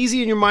movies, it's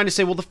easy in your mind to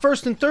say, well, the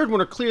first and third one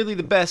are clearly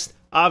the best.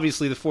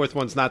 Obviously, the fourth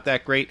one's not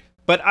that great.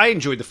 But I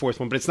enjoyed the fourth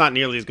one, but it's not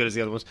nearly as good as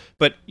the other ones.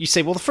 But you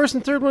say, well, the first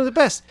and third one are the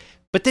best.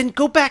 But then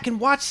go back and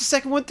watch the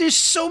second one. There's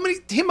so many,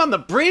 him on the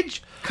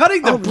bridge,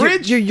 cutting the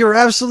bridge. You're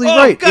absolutely Oh,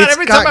 right. God, It's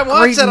every got time I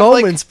watch great that, I'm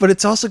like- moments, but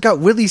it's also got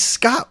Willie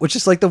Scott, which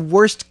is like the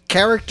worst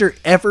character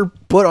ever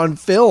put on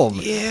film.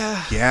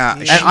 Yeah. Yeah,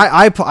 And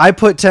I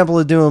put Temple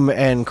of Doom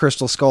and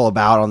Crystal Skull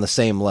about on the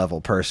same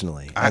level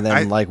personally, and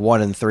then like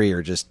 1 and 3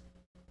 are just.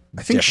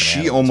 I think different she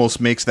animals.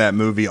 almost makes that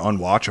movie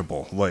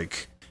unwatchable.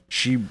 Like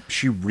she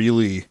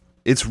really,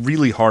 it's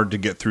really hard to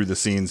get through the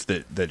scenes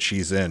that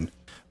she's in.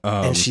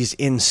 And she's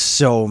in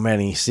so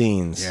many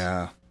scenes.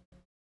 Yeah.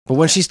 But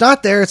when she's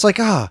not there, it's like,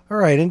 all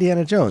right,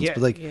 Indiana Jones. Yeah,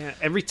 But like, yeah.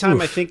 Every time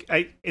oof. I think,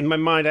 in my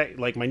mind,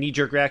 like my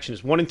knee-jerk reaction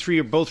is 1 and 3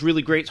 are both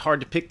really great. It's hard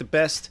to pick the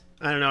best.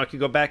 I don't know. I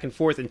could go back and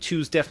forth, and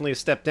 2's definitely a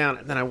step down.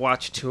 And then I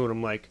watch 2, and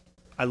I'm like,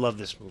 I love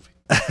this movie.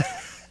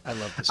 I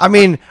love this. I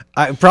mean,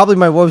 probably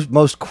my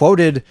most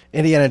quoted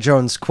Indiana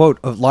Jones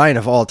line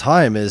of all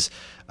time is,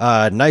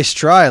 "Nice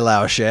try,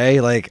 Lao She."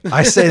 Like,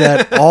 I say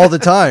that all the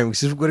time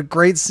because what a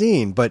great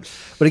scene. But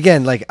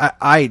again, like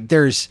I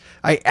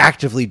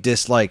actively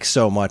dislike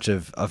so much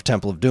of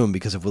Temple of Doom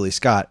because of Willie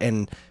Scott,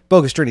 and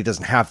Bogus Journey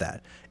doesn't have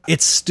that.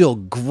 It's still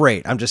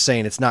great. I'm just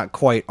saying it's not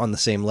quite on the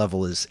same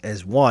level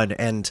as 1,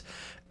 and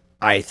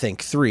I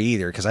think 3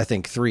 either, because I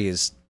think 3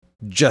 is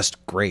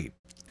just great.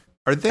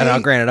 Are they? And now,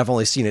 granted, I've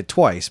only seen it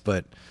twice,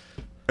 but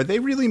Are they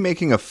really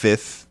making a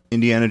 5th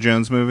Indiana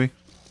Jones movie?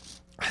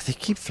 they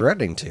keep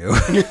threatening to.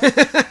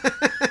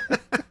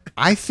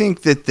 I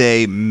think that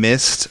they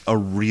missed a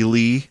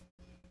really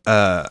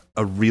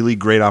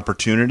great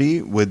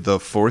opportunity with the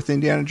 4th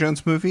Indiana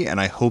Jones movie, and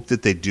I hope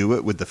that they do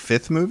it with the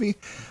 5th movie.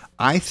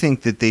 I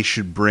think that they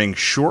should bring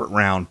Short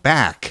Round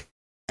back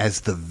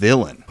as the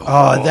villain.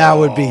 Oh, that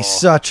would be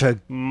such a...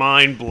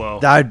 mind blow.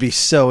 I'd be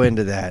so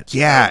into that.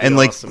 Yeah, That'd be and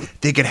like awesome.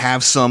 they could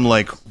have some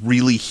like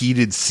really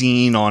heated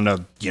scene on a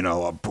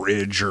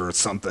bridge or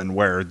something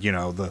where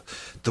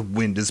the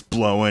wind is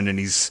blowing and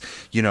he's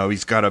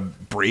got to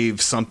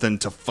brave something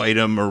to fight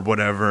him or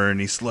whatever, and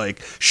he's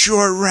like,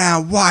 "Short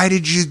Round, why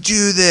did you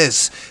do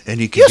this?" And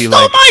he could be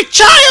like, my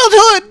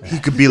childhood! he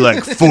could be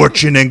like,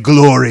 "Fortune and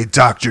glory,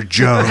 Dr.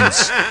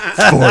 Jones.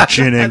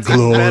 Fortune and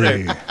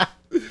glory."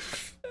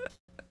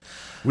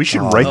 We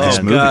should write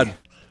this movie. God.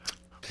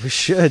 We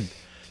should.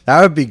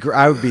 That would be.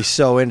 I would be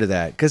so into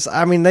that, because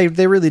I mean, they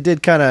really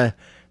did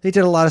they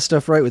did a lot of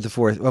stuff right with the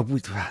 4th. Well,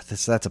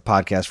 that's a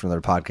podcast for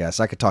another podcast.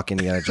 I could talk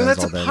Indiana So Jones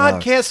that's all a day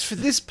long. podcast for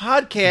this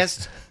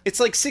podcast.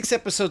 It's like 6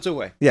 episodes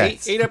away. Yeah.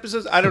 8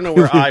 episodes? I don't know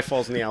where I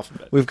falls in the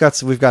alphabet. We've got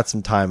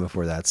some time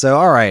before that. So,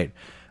 all right,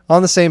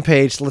 on the same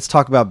page. Let's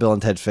talk about Bill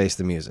and Ted Face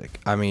the Music.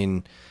 I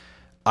mean,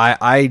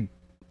 I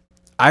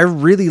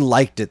really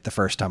liked it the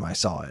first time I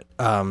saw it.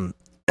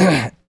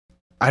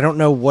 I don't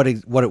know what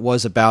it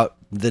was about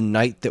the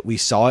night that we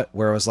saw it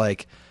where I was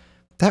like,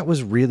 that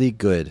was really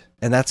good.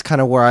 And that's kind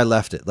of where I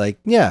left it. Like,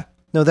 yeah,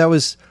 no, that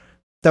was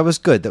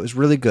good. That was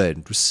really good.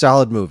 It was a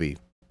solid movie.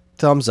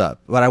 Thumbs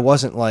up. But I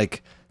wasn't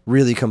like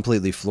really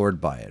completely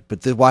floored by it.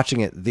 But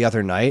watching it the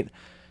other night,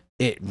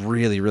 it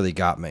really, really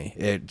got me.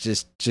 It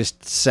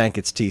just sank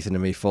its teeth into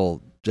me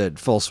full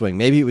swing.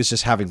 Maybe it was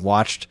just having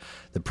watched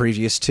the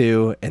previous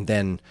 2 and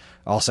then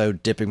also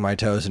dipping my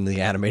toes into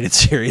the animated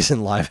series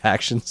and live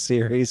action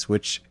series,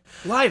 which...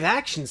 Live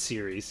action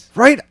series?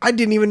 Right? I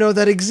didn't even know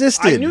that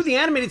existed. I knew the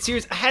animated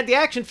series. I had the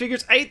action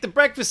figures. I ate the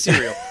breakfast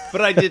cereal.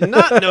 But I did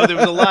not know there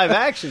was a live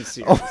action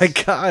series. Oh my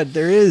God,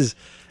 there is.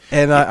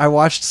 And I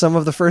watched some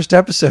of the first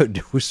episode.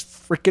 It was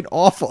freaking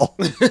awful.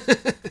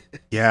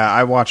 Yeah,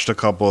 I watched a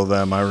couple of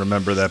them. I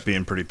remember that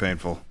being pretty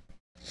painful.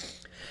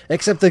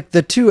 Except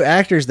the 2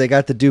 actors they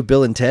got to do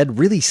Bill and Ted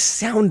really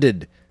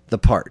sounded the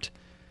part.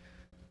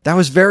 That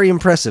was very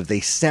impressive. They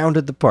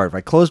sounded the part. If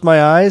I closed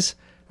my eyes,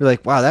 you're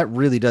like, wow, that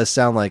really does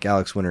sound like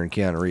Alex Winter and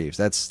Keanu Reeves.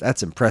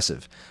 That's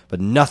impressive. But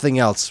nothing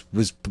else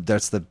was.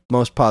 That's the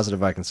most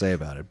positive I can say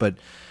about it. But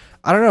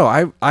I don't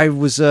know. I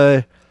was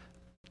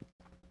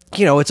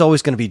it's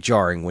always going to be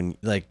jarring when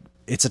like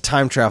it's a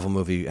time travel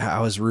movie.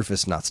 How is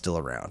Rufus not still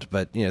around?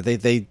 But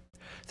they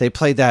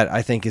played that,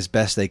 I think, as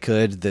best they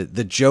could.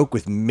 The joke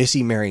with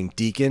Missy marrying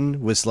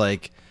Deacon was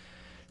like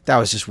That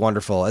was just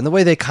wonderful. And the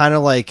way they kind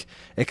of like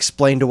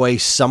explained away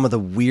some of the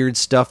weird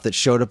stuff that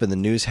showed up in the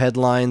news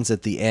headlines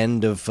at the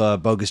end of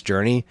Bogus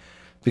Journey.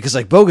 Because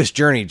like Bogus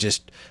Journey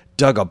just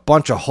dug a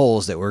bunch of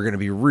holes that were going to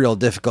be real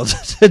difficult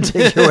to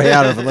dig your way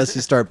out of unless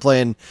you start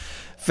playing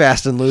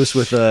fast and loose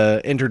with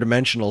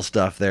interdimensional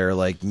stuff there.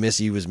 Like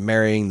Missy was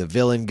marrying the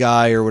villain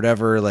guy or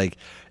whatever. Like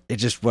it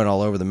just went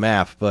all over the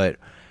map. But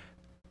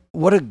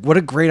what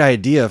a great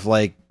idea of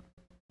like,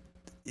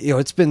 you know,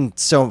 it's been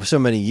so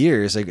many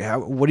years. Like,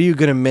 what are you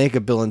going to make a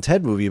Bill and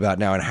Ted movie about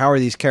now? And how are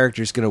these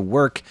characters going to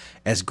work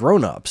as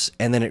grown-ups?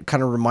 And then it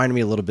kind of reminded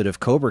me a little bit of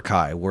Cobra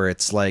Kai, where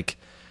it's like,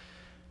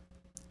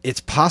 it's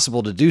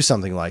possible to do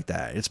something like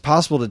that. It's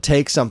possible to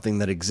take something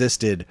that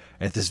existed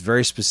at this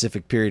very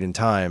specific period in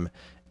time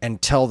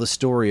and tell the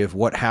story of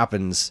what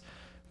happens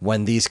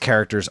when these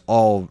characters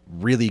all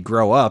really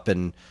grow up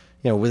and,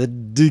 you know, with a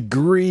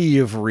degree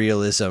of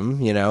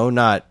realism, you know,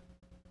 not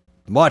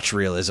much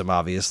realism,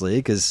 obviously,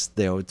 because,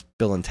 you know, it's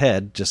Bill and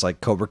Ted, just like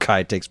Cobra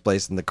Kai takes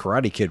place in the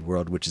Karate Kid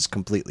world, which is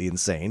completely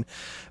insane.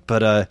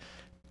 But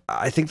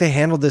I think they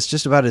handled this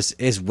just about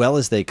as well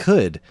as they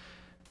could.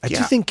 I do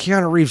think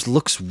Keanu Reeves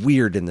looks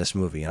weird in this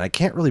movie, and I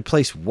can't really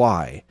place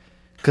why.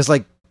 Because,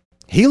 like,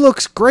 he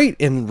looks great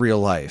in real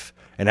life.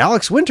 And I think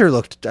Alex Winter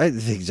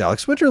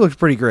looked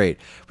pretty great.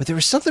 But there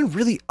was something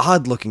really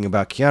odd looking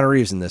about Keanu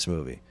Reeves in this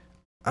movie.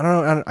 I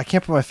don't know. I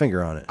can't put my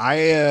finger on it.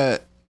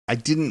 I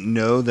didn't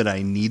know that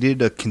I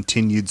needed a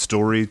continued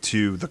story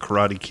to The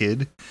Karate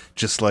Kid,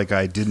 just like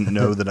I didn't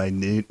know that I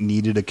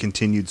needed a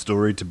continued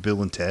story to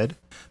Bill and Ted.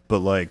 But,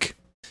 like,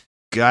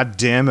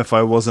 goddamn if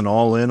I wasn't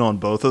all in on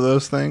both of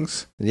those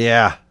things.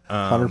 Yeah,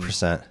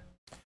 100%.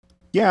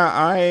 Yeah,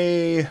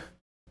 I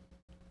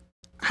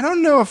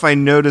don't know if I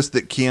noticed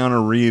that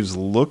Keanu Reeves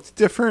looked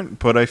different,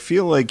 but I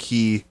feel like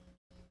he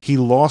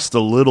lost a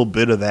little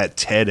bit of that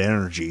Ted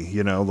energy,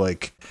 you know,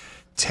 like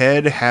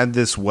Ted had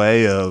this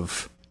way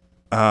of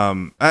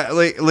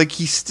like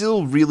he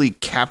still really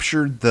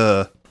captured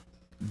the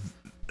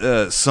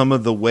some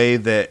of the way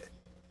that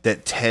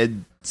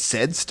Ted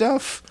said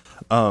stuff,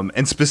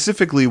 and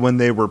specifically when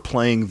they were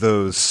playing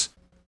those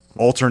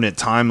alternate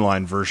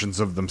timeline versions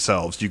of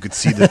themselves, you could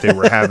see that they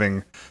were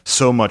having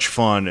so much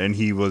fun, and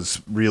he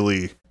was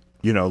really,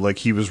 you know, like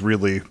he was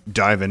really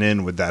diving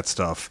in with that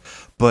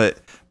stuff. But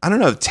I don't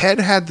know, Ted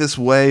had this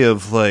way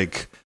of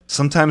like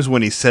sometimes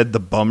when he said the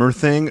bummer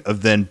thing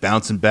of then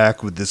bouncing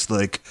back with this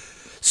like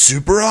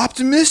super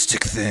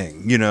optimistic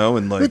thing, you know,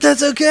 and like, but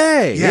that's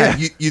okay. Yeah.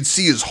 You'd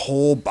see his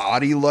whole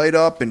body light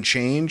up and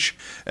change.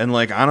 And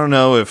like, I don't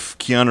know if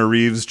Keanu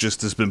Reeves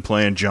just has been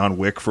playing John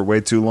Wick for way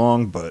too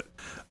long, but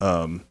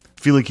I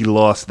feel like he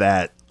lost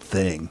that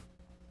thing.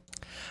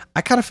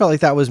 I kind of felt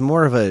like that was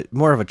more of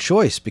a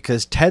choice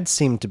because Ted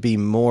seemed to be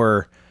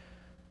more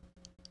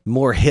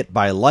hit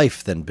by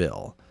life than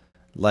Bill.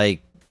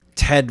 Like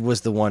Ted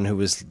was the one who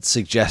was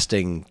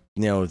suggesting,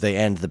 you know, they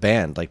end the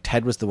band. Like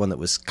Ted was the one that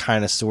was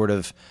kind of sort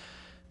of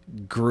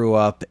grew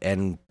up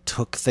and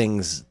took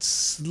things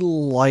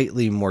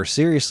slightly more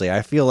seriously.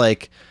 I feel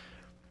like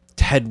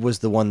Ted was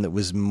the one that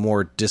was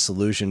more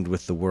disillusioned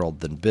with the world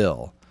than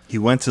Bill. He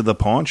went to the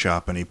pawn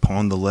shop and he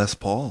pawned the Les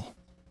Paul.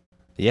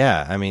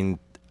 Yeah, I mean,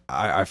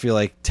 I feel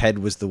like Ted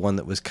was the one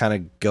that was kind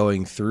of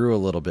going through a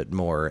little bit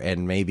more,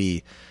 and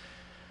maybe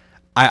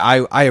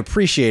I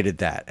appreciated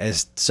that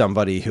as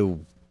somebody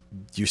who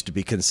used to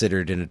be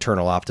considered an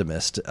eternal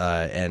optimist,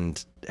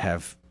 and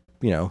have,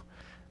 you know,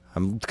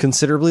 I'm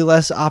considerably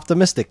less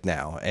optimistic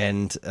now,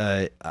 and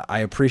I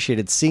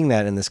appreciated seeing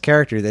that in this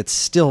character that's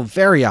still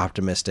very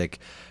optimistic,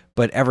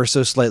 but ever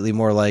so slightly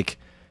more like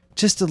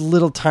just a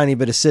little tiny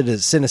bit of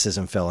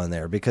cynicism fell in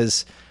there.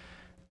 Because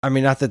I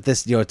mean, not that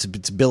this, you know,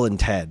 it's Bill and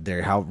Ted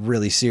there, how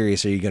really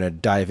serious are you going to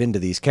dive into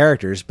these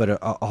characters, but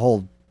a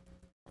whole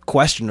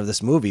question of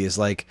this movie is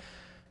like,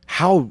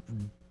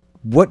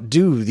 what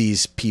do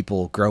these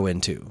people grow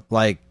into?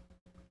 Like,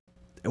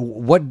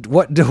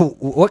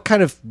 what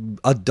kind of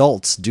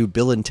adults do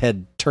Bill and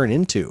Ted turn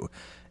into?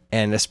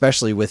 And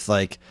especially with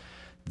like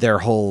their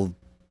whole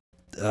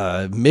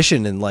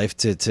mission in life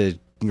to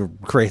you know,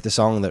 create the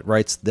song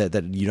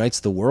that unites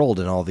the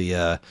world, and all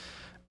the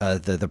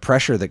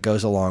pressure that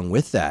goes along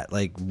with that.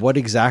 Like, what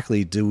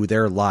exactly do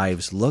their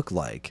lives look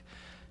like?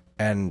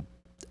 And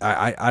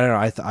I don't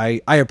know.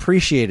 I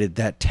appreciated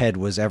that Ted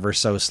was ever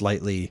so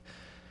slightly,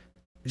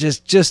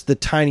 just the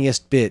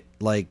tiniest bit,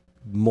 like,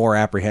 more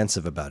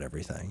apprehensive about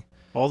everything.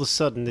 All of a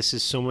sudden, this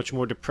is so much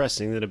more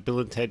depressing than a Bill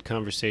and Ted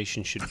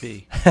conversation should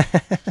be.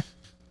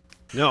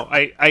 No,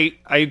 I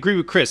agree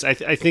with Chris.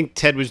 I think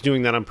Ted was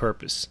doing that on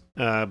purpose,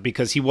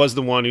 because he was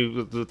the one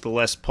who, the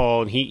Les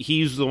Paul, and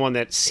he's the one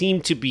that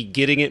seemed to be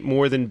getting it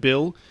more than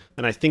Bill,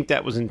 and I think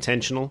that was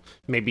intentional.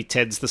 Maybe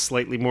Ted's the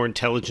slightly more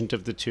intelligent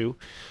of the two.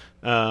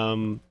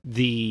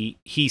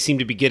 He seemed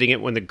to be getting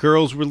it when the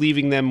girls were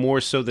leaving them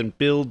more so than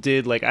Bill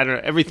did. Like, I don't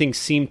know, everything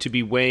seemed to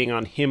be weighing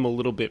on him a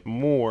little bit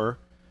more.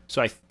 So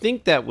I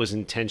think that was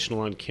intentional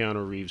on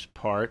Keanu Reeves'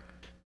 part.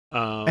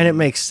 And it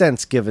makes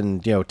sense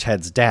given, you know,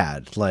 Ted's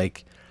dad.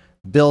 Like,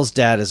 Bill's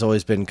dad has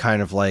always been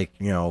kind of like,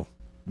 you know,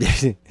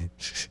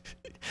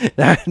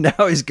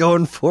 now he's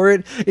going for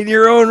it in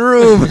your own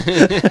room.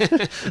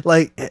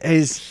 Like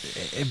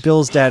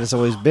Bill's dad has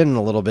always been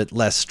a little bit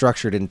less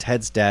structured, and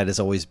Ted's dad has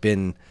always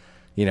been,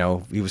 he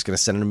was going to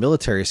send him to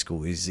military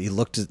school. He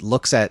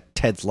looks at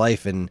Ted's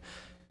life and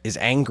is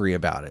angry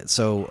about it.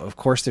 So of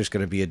course there's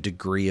going to be a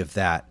degree of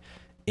that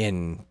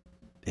in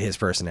his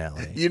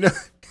personality.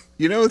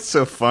 It's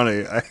so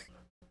funny.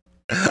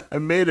 I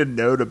made a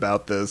note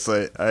about this.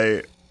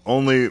 I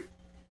only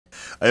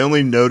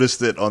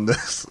noticed it on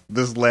this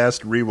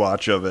last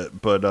rewatch of it,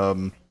 but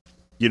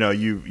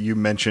you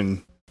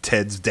mentioned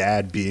Ted's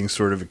dad being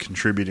sort of a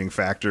contributing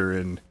factor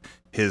in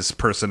his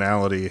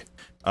personality,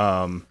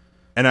 and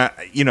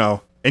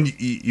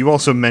you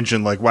also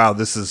mentioned like, wow,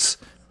 this is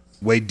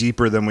way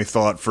deeper than we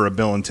thought for a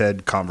Bill and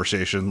Ted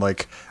conversation.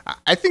 Like,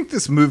 I think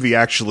this movie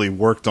actually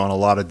worked on a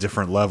lot of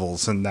different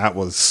levels, and that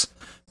was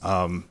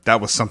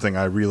something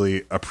I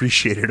really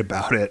appreciated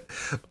about it.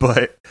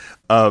 But,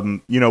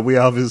 we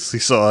obviously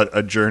saw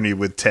a journey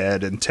with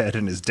Ted and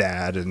his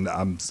dad, and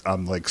I'm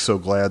like so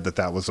glad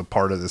that was a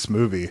part of this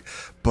movie.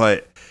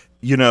 But,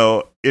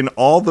 in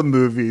all the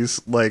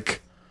movies,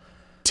 like,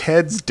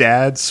 Ted's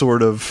dad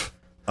sort of,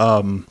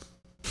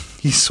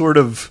 he's sort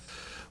of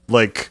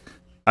like,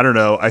 I don't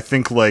know, I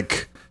think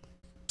like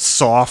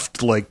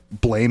soft, like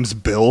blames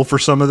Bill for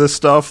some of this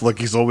stuff. Like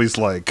he's always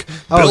like,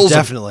 Bill's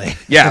definitely.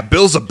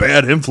 Bill's a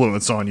bad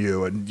influence on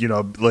you. And,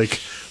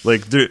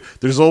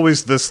 there's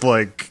always this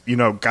like,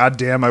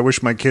 goddamn, I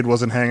wish my kid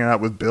wasn't hanging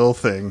out with Bill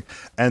thing.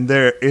 And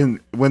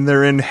when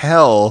they're in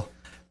hell,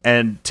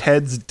 and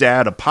Ted's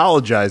dad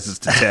apologizes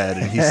to Ted,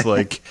 and he's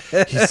like,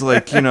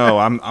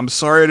 I'm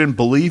sorry I didn't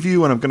believe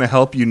you, and I'm going to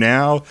help you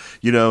now,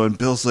 and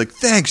Bill's like,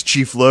 thanks,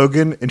 Chief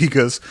Logan, and he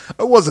goes,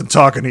 I wasn't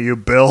talking to you,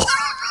 Bill.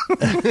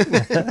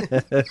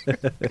 It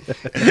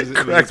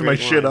cracked my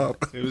shit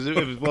up. It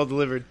was well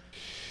delivered.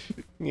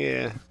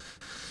 Yeah.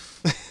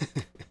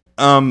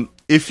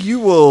 If you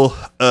will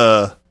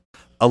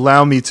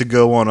allow me to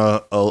go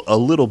on a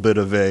little bit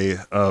of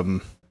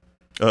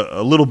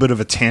a little bit of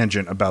a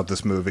tangent about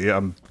this movie.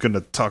 I'm going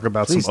to talk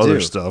about Please some other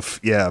do.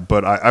 stuff. Yeah,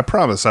 but I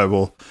promise I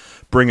will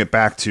bring it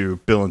back to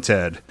Bill and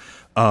Ted.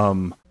 I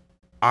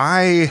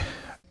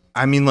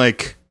mean,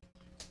 like,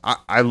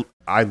 I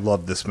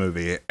love this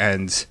movie,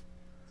 and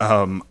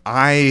what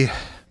I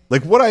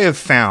have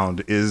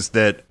found is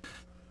that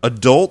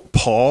adult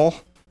Paul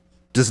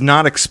does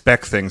not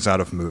expect things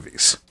out of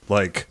movies.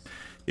 Like,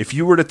 if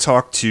you were to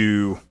talk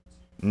to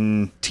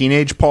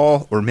teenage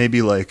Paul, or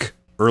maybe like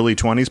early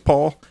 20s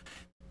Paul,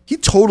 he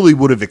totally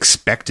would have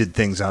expected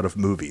things out of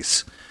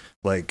movies,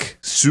 like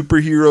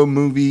superhero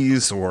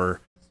movies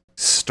or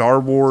Star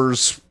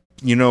Wars,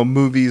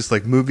 movies,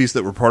 like movies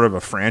that were part of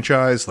a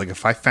franchise. Like,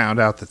 if I found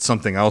out that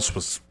something else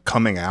was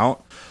coming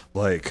out,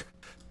 like,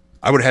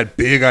 I would have had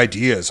big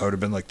ideas. I would have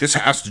been like, this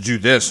has to do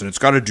this, and it's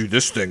got to do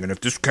this thing, and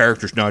if this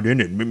character's not in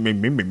it,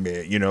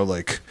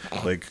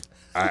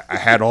 I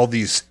had all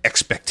these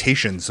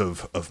expectations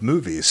of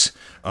movies.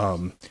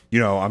 I'm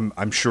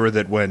sure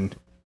that when,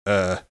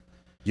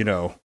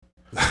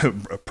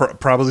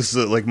 probably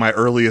like my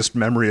earliest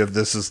memory of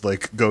this is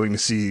like going to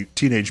see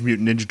Teenage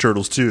Mutant Ninja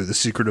Turtles 2, The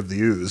Secret of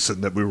the Ooze,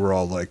 and that we were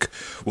all like,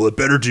 well, it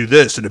better do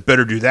this and it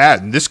better do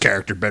that, and this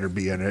character better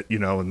be in it,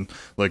 and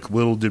like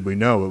little did we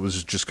know it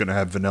was just going to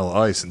have Vanilla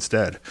Ice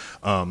instead.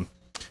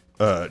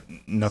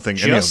 Nothing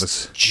any of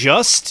us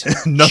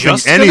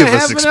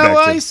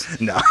expected.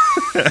 No.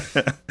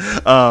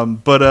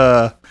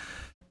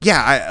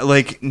 Yeah,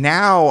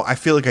 now I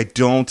feel like I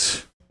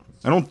don't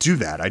do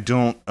that.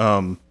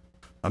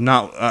 I'm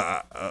not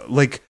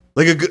like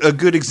a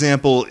good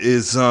example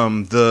is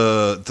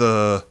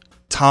the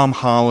Tom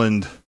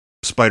Holland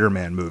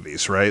Spider-Man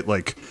movies, right?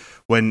 Like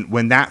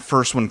when that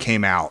first one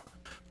came out,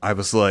 I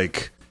was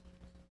like,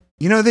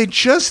 they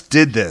just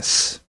did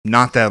this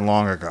not that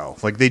long ago.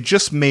 Like, they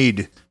just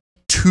made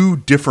 2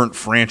 different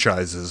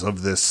franchises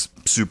of this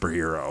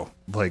superhero.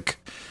 Like,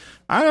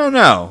 I don't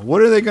know,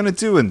 what are they going to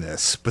do in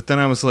this? But then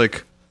I was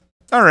like,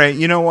 all right,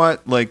 you know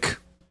what? Like,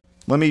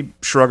 let me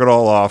shrug it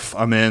all off.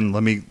 I'm in.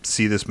 Let me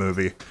see this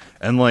movie.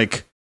 And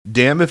like,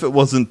 damn if it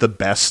wasn't the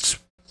best,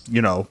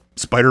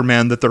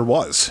 Spider-Man that there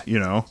was,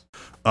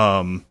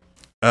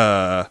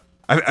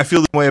 I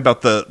feel the way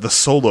about the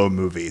Solo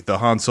movie, the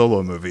Han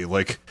Solo movie.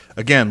 Like,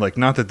 again, like,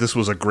 not that this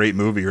was a great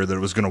movie or that it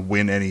was going to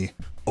win any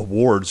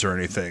awards or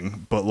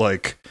anything, but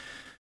like,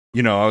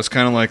 I was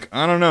kind of like,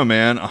 I don't know,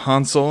 man, a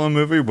Han Solo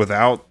movie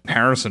without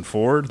Harrison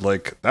Ford,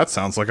 like, that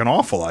sounds like an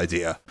awful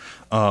idea.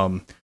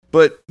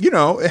 But,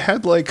 it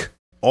had like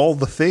all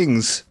the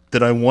things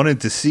that I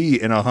wanted to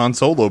see in a Han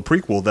Solo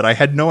prequel that I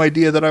had no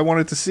idea that I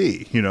wanted to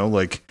see,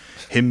 like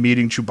him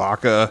meeting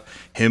Chewbacca,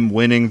 him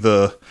winning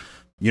the,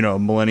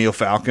 Millennial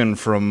Falcon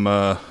from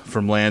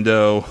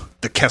Lando,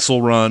 the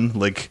Kessel Run,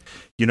 like,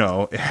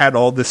 it had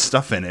all this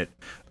stuff in it.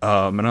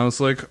 And I was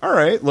like, all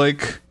right,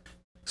 like,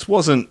 this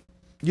wasn't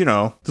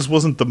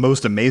the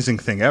most amazing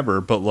thing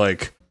ever, but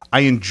like,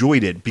 I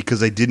enjoyed it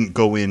because I didn't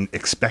go in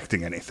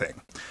expecting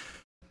anything.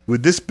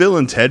 With this Bill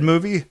and Ted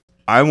movie,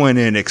 I went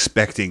in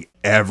expecting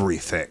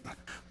everything.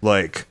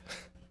 Like,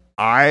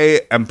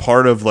 I am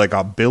part of like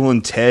a Bill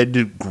and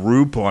Ted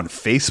group on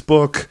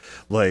Facebook.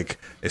 Like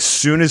as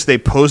soon as they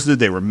posted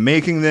they were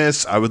making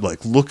this, I would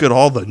like look at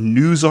all the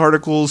news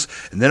articles,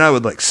 and then I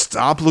would like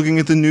stop looking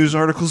at the news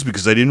articles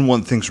because I didn't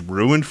want things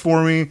ruined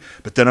for me.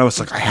 But then I was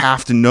like, I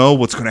have to know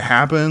what's going to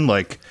happen.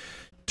 Like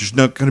there's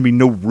not going to be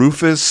no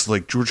Rufus.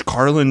 Like George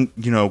Carlin,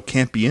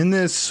 can't be in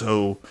this.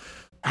 So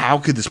how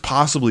could this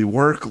possibly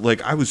work?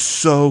 Like I was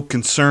so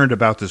concerned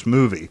about this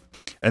movie,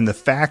 and the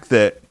fact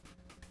that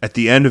at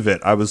the end of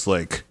it, I was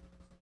like,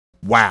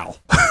 wow.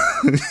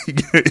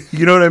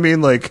 You know what I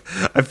mean? Like,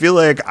 I feel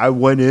like I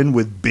went in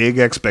with big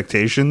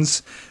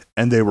expectations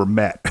and they were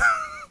met.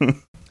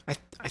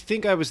 I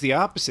think I was the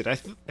opposite. I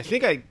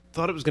think I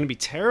thought it was going to be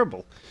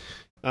terrible.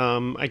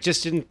 I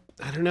just didn't,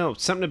 I don't know,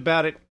 something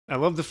about it. I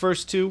love the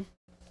first two.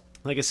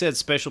 Like I said,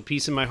 special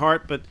piece in my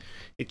heart, but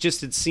it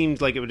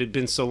seemed like it would have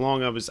been so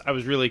long. I was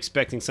really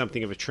expecting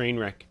something of a train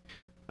wreck.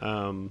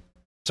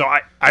 So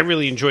I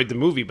really enjoyed the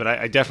movie, but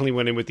I definitely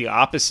went in with the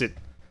opposite,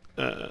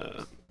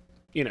 the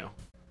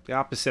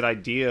opposite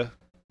idea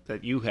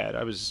that you had.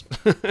 I was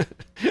I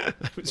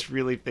was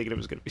really thinking it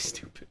was going to be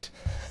stupid.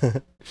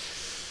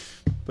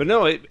 But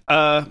no,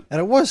 and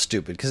it was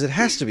stupid because it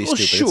has to be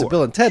stupid. Sure. It's a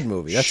Bill and Ted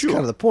movie. That's kind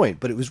of the point,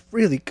 but it was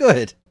really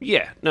good.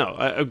 Yeah, no,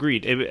 I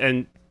agreed.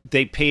 And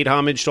they paid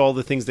homage to all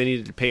the things they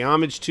needed to pay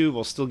homage to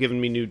while still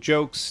giving me new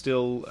jokes,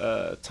 still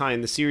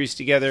tying the series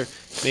together,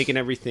 making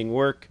everything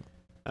work.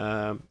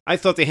 I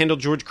thought they handled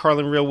George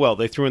Carlin real well.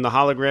 They threw in the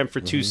hologram for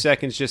 2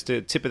 seconds, just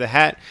a tip of the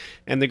hat.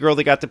 And the girl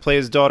that got to play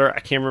his daughter, I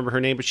can't remember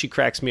her name, but she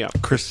cracks me up.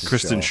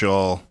 Kristen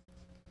Shaw.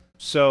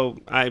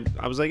 So I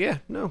was like, yeah,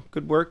 no,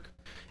 good work.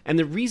 And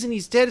the reason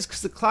he's dead is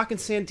because the clock in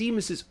San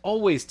Dimas is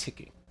always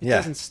ticking. It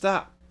doesn't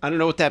stop. I don't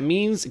know what that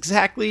means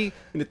exactly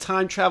in a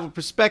time travel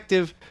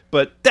perspective,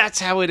 but that's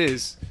how it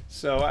is.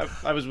 So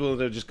I was willing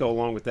to just go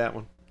along with that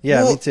one.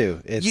 Yeah, me too.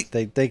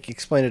 They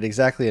explained it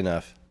exactly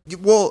enough.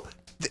 Well,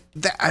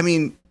 I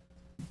mean,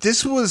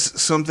 this was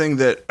something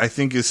that I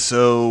think is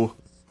so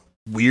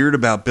weird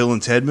about Bill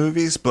and Ted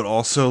movies, but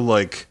also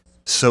like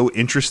so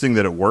interesting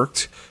that it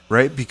worked,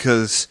 right?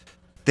 Because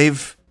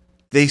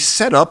they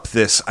set up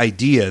this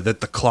idea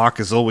that the clock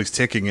is always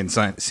ticking in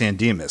San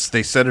Dimas.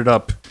 They set it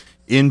up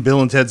in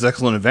Bill and Ted's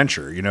Excellent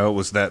Adventure. It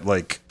was that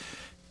like,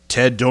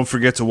 Ted, don't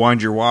forget to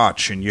wind your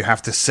watch, and you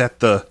have to set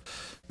the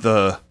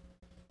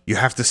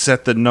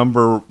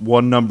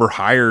one number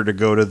higher to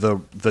go to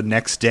the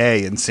next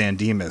day in San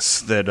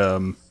Dimas.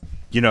 That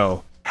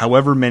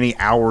however many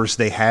hours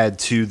they had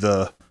to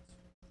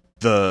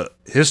the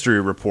history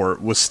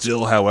report was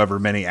still however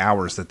many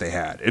hours that they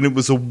had. And it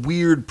was a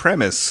weird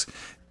premise,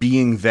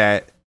 being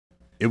that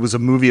it was a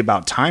movie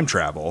about time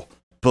travel,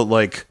 but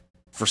like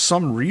for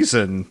some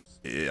reason,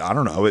 I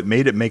don't know, it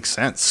made it make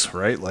sense,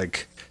 right?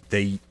 Like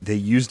they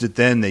used it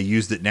then, they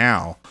used it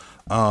now.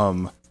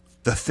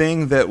 The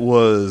thing that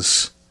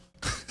was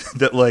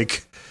that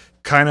like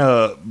kind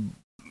of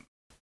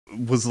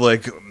was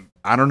like,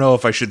 I don't know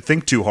if I should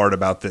think too hard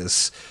about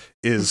this,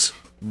 is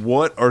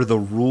what are the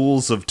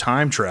rules of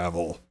time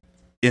travel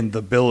in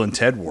the Bill and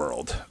Ted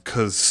world?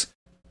 Because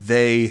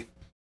they,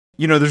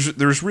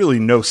 there's really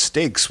no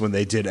stakes when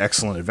they did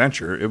Excellent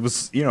Adventure. It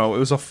was, it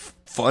was a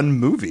fun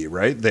movie,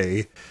 right?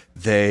 They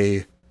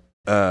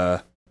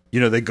go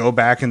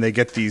back and they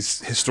get these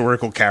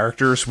historical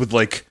characters with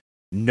like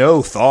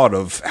no thought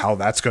of how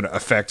that's going to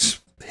affect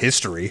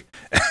history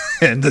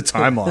and the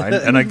timeline.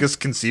 And I guess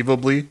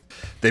conceivably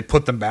they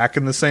put them back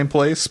in the same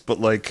place, but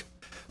like,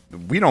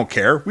 we don't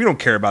care. We don't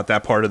care about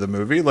that part of the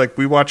movie. Like,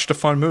 we watched a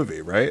fun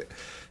movie, right?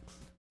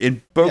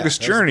 In Bogus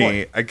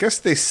Journey, I guess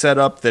they set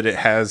up that it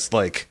has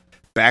like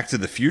Back to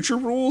the Future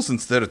rules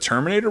instead of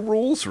Terminator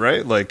rules,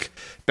 right? Like,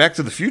 Back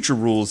to the Future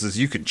rules is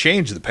you can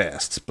change the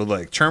past, but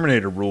like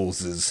Terminator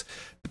rules is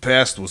the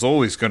past was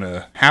always going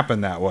to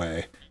happen that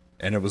way,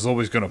 and it was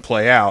always going to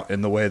play out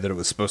in the way that it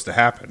was supposed to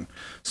happen.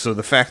 So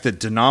the fact that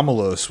De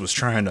Nomolos was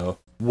trying to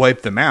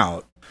wipe them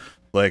out,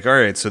 like, all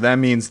right, so that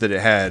means that it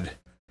had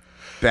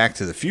Back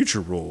to the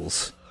Future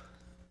rules.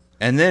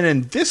 And then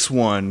in this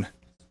one,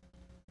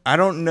 I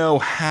don't know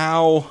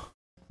how,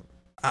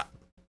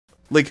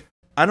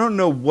 I don't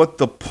know what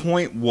the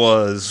point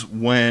was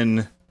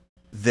when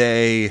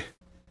they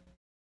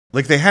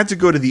had to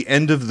go to the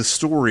end of the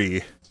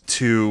story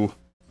to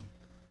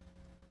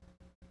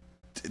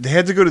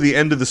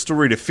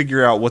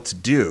figure out what to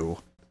do.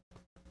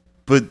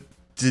 But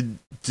did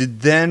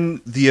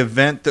then the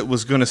event that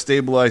was going to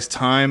stabilize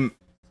time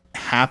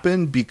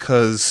happen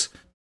because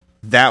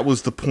that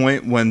was the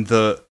point when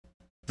the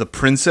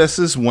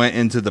princesses went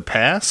into the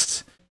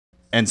past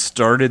and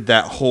started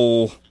that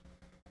whole,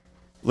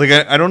 like,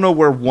 I don't know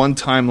where one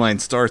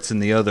timeline starts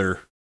and the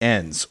other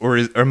ends, or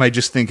am I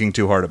just thinking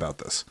too hard about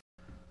this?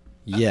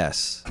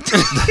 Yes.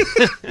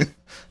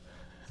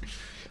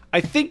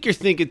 I think you're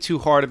thinking too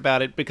hard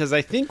about it, because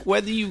I think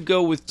whether you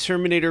go with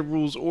Terminator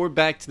rules or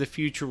Back to the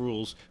Future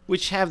rules,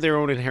 which have their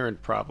own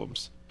inherent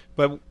problems,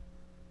 but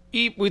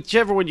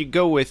whichever one you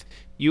go with,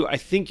 I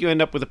think you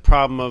end up with a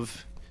problem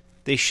of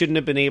they shouldn't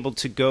have been able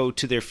to go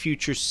to their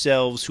future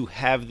selves who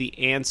have the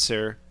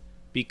answer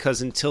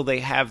because until they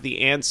have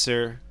the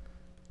answer,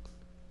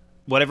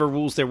 whatever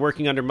rules they're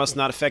working under must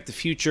not affect the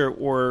future.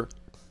 Or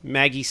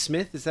Maggie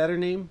Smith, is that her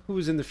name? Who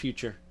was in the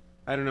future?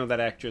 I don't know that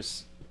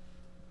actress.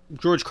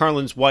 George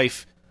Carlin's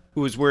wife,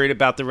 who was worried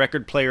about the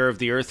record player of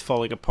the Earth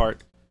falling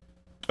apart.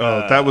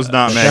 Oh, that was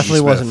not Maggie Definitely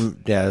Smith. wasn't.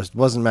 Yeah, it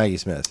wasn't Maggie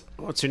Smith.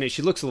 What's her name?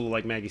 She looks a little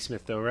like Maggie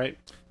Smith, though, right?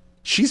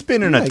 She's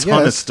been in Yeah, a I ton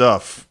of guess.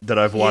 stuff that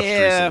I've watched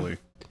Yeah. recently.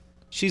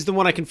 She's the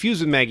one I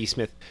confused with Maggie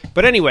Smith.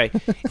 But anyway,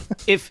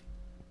 if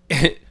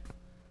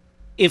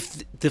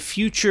the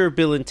future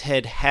Bill and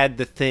Ted had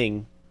the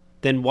thing,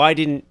 then why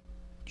didn't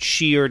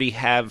she already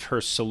have her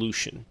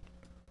solution?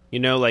 You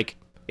know, like,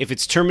 if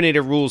it's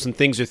Terminator rules and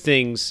things are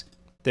things,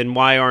 then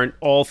why aren't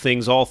all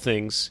things all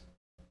things?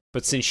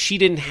 But since she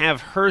didn't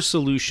have her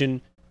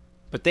solution,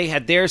 but they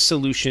had their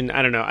solution,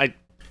 I don't know.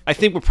 I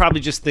think we're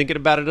probably just thinking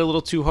about it a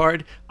little too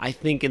hard. I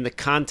think in the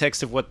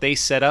context of what they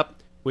set up,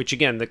 which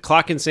again, the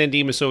clock in San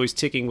Dimas always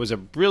ticking was a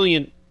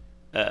brilliant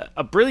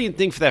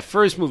thing for that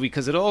first movie,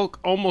 because it all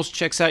almost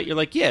checks out. You're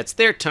like, yeah, it's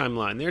their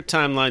timeline. Their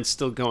timeline's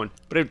still going.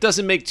 But it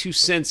doesn't make too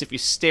sense if you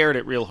stare at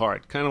it real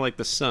hard, kind of like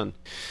the sun.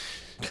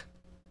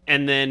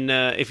 And then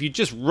if you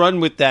just run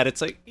with that,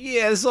 it's like,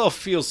 yeah, this all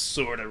feels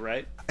sort of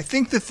right. I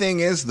think the thing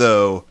is,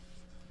 though,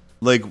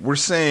 like, we're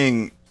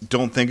saying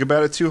don't think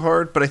about it too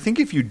hard, but I think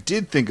if you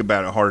did think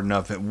about it hard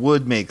enough, it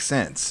would make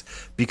sense,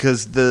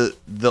 because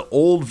the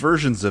old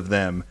versions of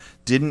them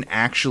didn't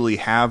actually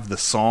have the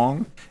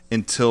song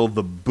until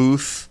the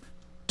booth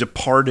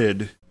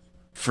departed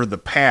for the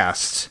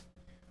past,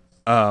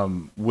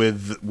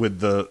 with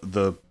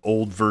the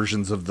old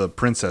versions of the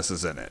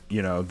princesses in it.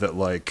 You know, that,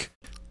 like,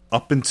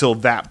 up until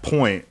that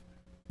point,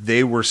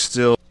 they were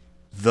still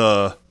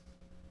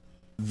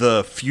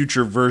the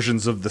future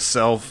versions of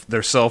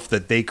their self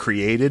that they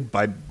created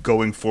by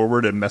going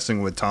forward and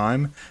messing with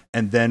time.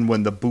 And then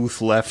when the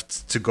booth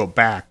left to go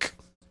back,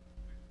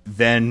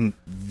 then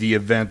the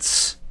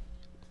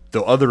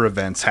other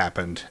events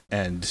happened.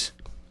 And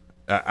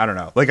I don't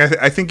know. Like,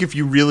 I think if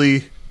you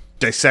really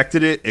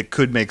dissected it, it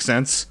could make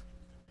sense,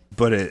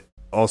 but it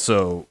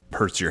also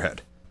hurts your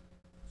head.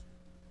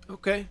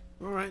 Okay,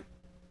 all right.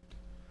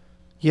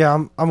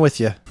 Yeah, I'm with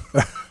you.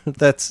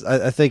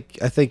 I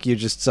think you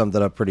just summed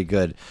it up pretty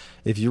good.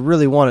 If you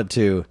really want it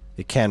to,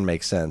 it can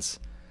make sense.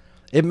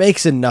 It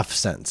makes enough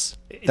sense.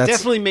 It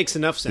definitely makes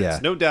enough sense. Yeah.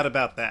 No doubt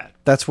about that.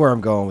 That's where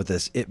I'm going with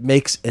this. It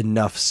makes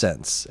enough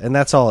sense, and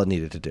that's all it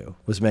needed to do,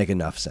 was make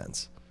enough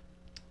sense.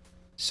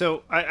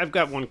 So I've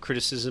got one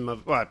criticism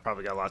of. Well, I've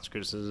probably got lots of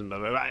criticism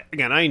of it.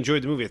 Again, I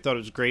enjoyed the movie. I thought it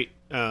was great.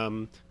 I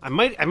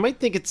might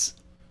think it's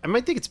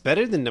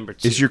better than number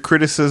 2. Is your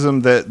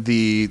criticism that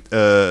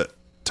the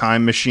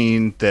time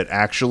machine that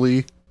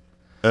actually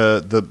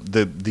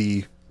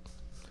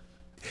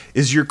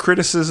is your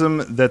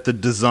criticism that the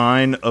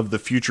design of the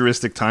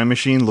futuristic time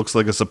machine looks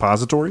like a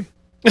suppository?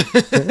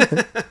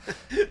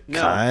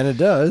 No, Kind of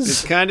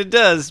does. it kind of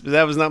does, but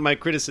that was not my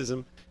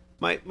criticism.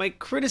 My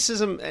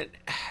criticism. It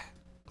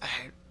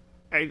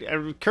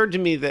occurred to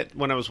me that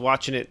when I was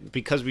watching it,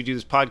 because we do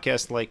this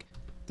podcast, like,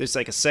 there's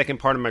like a second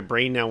part of my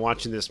brain now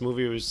watching this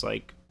movie. It was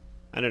like,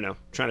 I don't know,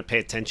 trying to pay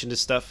attention to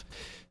stuff.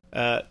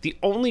 The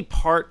only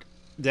part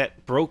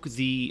that broke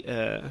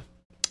the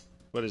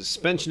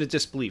suspension of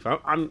disbelief.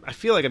 I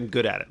feel like I'm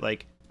good at it.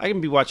 Like, I can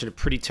be watching a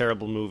pretty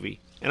terrible movie,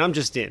 and I'm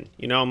just in.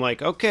 You know, I'm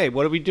like, okay,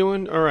 what are we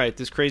doing? All right,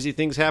 this crazy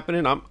thing's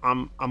happening.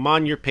 I'm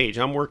on your page.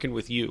 I'm working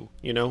with you.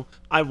 You know,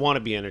 I want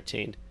to be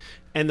entertained.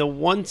 And the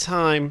one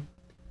time,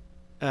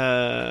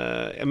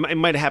 it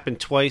might have happened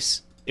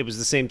twice. It was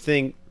the same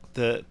thing.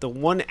 The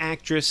one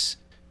actress,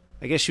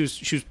 I guess she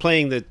was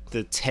playing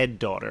the Ted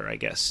daughter, I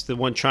guess. The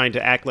one trying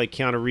to act like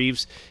Keanu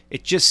Reeves.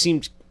 It just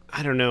seemed,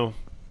 I don't know.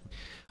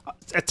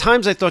 At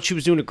times I thought she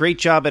was doing a great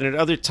job, and at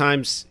other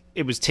times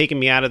it was taking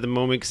me out of the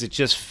moment because it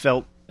just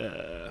felt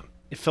a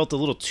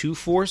little too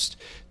forced.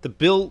 The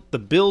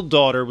Bill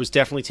daughter was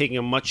definitely taking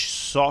a much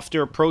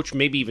softer approach,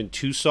 maybe even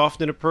too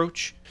soft an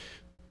approach.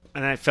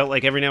 And I felt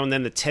like every now and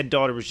then the Ted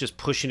daughter was just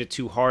pushing it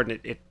too hard,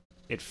 and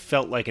it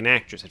felt like an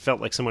actress. It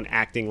felt like someone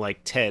acting like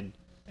Ted,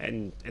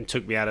 and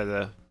took me out of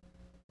the.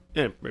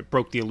 It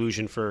broke the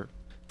illusion for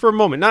a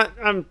moment.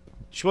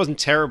 She wasn't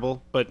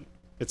terrible, but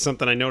it's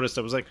something I noticed.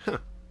 I was like, huh,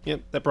 yeah,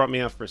 that brought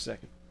me out for a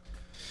second.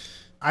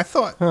 I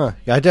thought,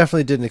 Yeah, I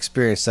definitely didn't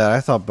experience that.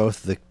 I thought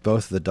both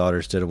of the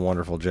daughters did a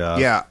wonderful job.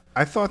 yeah,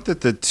 I thought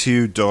that the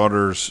two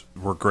daughters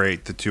were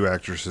great. The two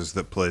actresses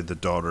that played the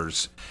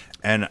daughters,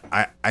 and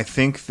I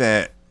think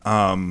that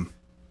what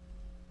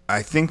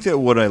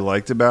I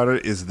liked about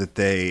it is that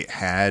they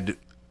had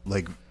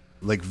like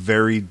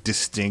very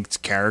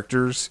distinct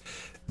characters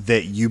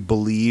that you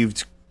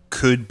believed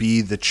could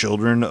be the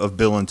children of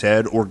Bill and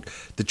Ted, or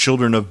the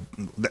children of.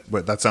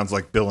 That sounds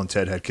like Bill and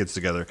Ted had kids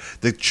together.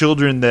 The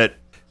children that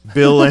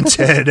Bill and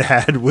Ted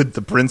had with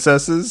the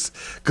princesses,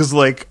 because,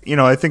 like, you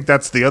know, I think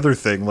that's the other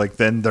thing. Like,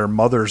 then their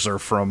mothers are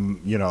from,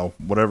 you know,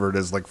 whatever it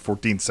is, like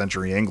 14th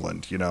century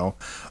England. You know,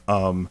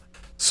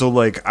 so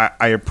like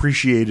I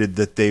appreciated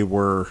that they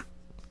weren't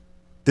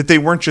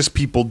just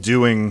people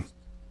doing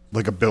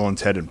a Bill and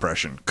Ted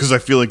impression, because I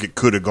feel like it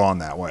could have gone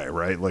that way,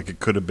 right? Like it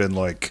could have been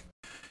like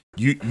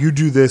you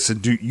do this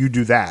and you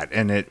do that,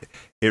 and it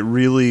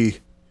really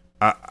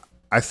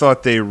I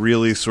thought they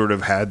really sort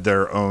of had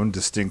their own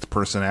distinct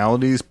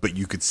personalities, but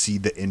you could see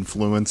the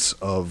influence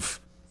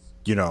of,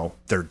 you know,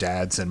 their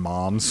dads and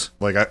moms.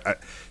 Like I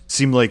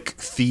seemed like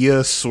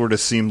Thea sort of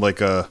seemed like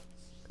a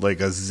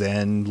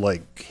Zen,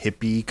 like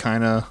hippie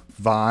kind of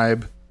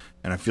vibe,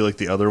 and I feel like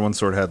the other one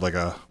sort of had like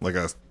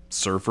a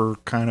surfer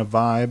kind of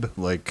vibe.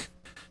 Like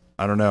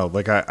I don't know,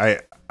 like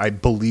I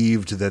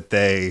believed that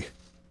they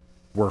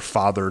were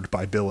fathered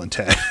by Bill and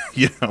Ted,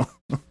 you know.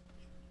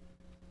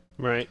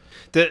 Right.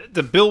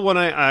 The Bill one,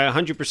 I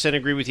 100%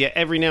 agree with you.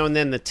 Every now and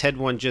then the Ted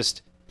one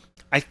just,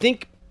 I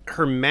think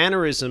her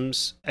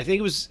mannerisms, I think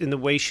it was in the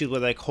way she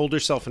would like hold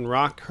herself and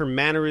rock. Her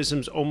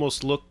mannerisms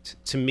almost looked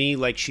to me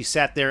like she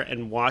sat there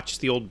and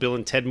watched the old Bill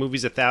and Ted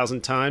movies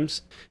 1,000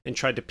 times and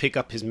tried to pick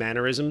up his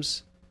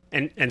mannerisms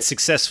and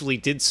successfully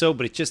did so.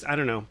 But it just, I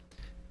don't know,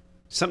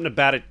 something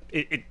about it,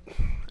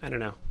 I don't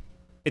know.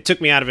 It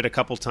took me out of it a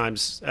couple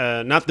times.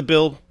 Not the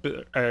Bill,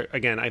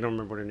 again, I don't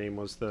remember what her name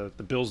was, the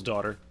Bill's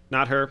daughter.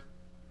 Not her.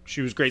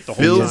 She was great the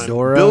whole time.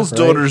 Bill's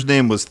daughter's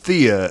name was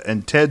Thea,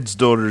 and Ted's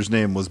daughter's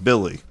name was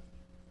Billy.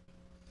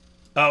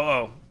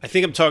 Oh, I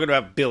think I'm talking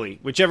about Billy.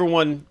 Whichever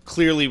one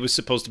clearly was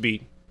supposed to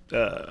be,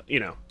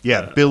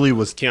 Billy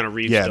was Keanu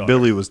Reeves' Yeah, daughter.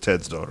 Billy was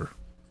Ted's daughter.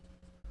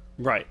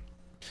 Right.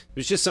 It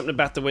was just something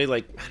about the way,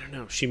 like, I don't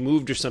know, she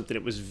moved or something.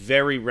 It was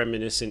very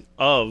reminiscent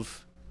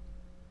of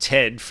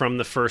Ted from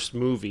the first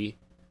movie.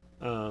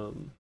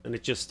 And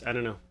it just, I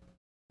don't know.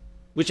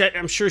 Which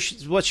I'm sure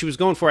what she was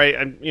going for.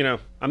 I'm being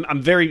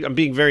very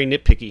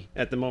nitpicky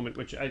at the moment,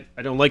 which I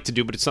don't like to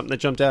do, but it's something that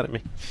jumped out at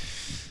me.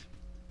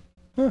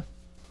 Huh.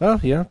 Well,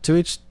 you know, to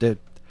each,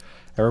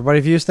 everybody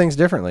views things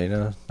differently.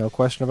 No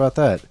question about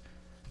that.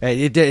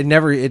 It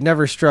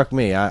never struck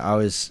me. I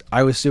was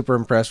super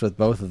impressed with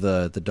both of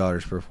the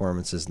daughters'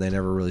 performances, and they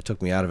never really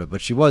took me out of it. But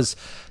she was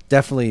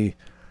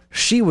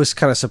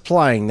kind of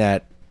supplying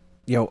that,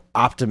 you know,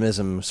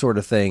 optimism sort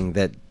of thing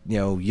that, you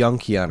know, young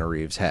Keanu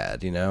Reeves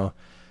had. You know,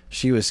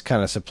 she was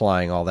kind of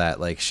supplying all that.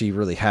 Like she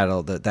really had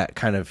all that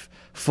kind of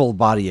full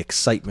body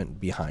excitement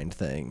behind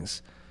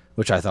things,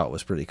 which I thought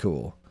was pretty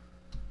cool.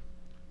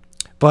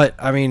 But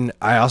I mean,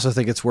 I also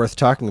think it's worth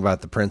talking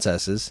about the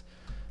princesses,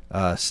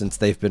 since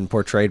they've been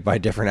portrayed by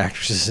different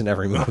actresses in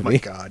every movie. Oh my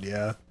god,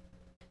 yeah.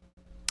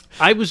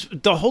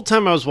 The whole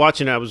time I was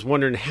watching, I was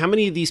wondering how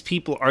many of these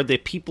people are the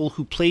people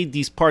who played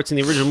these parts in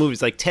the original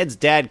movies. Like Ted's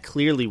dad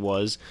clearly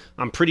was.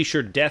 I'm pretty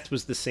sure Death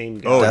was the same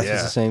guy. Oh, Death yeah.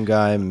 was the same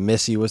guy.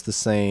 Missy was the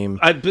same.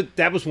 But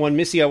that was one.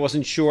 Missy, I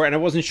wasn't sure, and I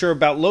wasn't sure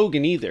about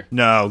Logan either.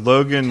 No,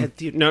 Logan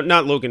No,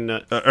 not Logan.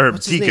 or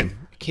what's his Deacon. name?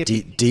 Can't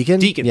be- Deacon?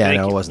 Deacon, Yeah, thank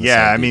no, you. it wasn't. Yeah,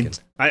 the same I mean,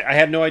 Deacon. I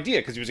had no idea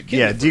because he was a kid.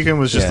 Yeah, in the first Deacon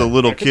was just Yeah. a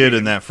little I could kid be-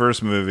 in that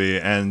first movie,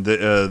 and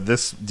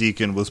this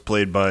Deacon was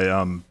played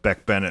by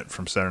Beck Bennett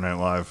from Saturday Night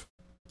Live.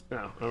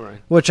 Oh, all right.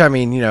 Which, I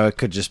mean, you know, it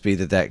could just be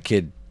that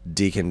kid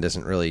Deacon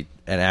isn't really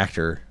an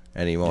actor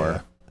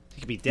anymore. He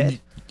could be dead.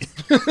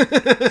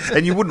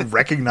 And you wouldn't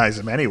recognize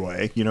him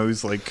anyway. You know,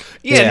 he's like 10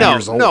 Yeah,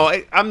 years old.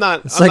 I'm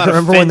not. It's I'm like, not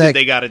remember when offended that-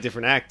 they got a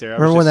different actor. I was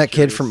Remember when just that kid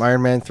curious. from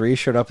Iron Man 3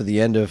 showed up at the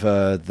end of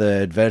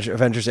the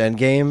Avengers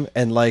Endgame,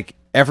 and like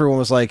everyone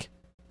was like,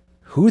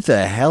 "Who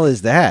the hell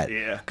is that?"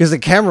 Yeah. Because the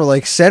camera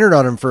like centered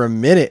on him for a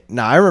minute.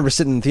 Now I remember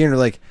sitting in the theater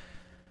like,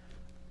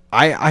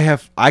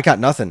 I got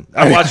nothing.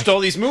 I watched all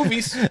these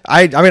movies.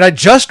 I mean, I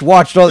just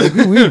watched all. We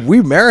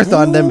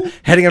marathoned them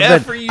heading up to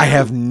F bed. are you? I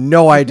have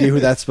no idea who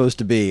that's supposed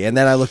to be, and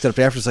then I looked it up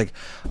after. It's like,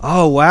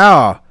 oh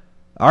wow,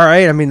 all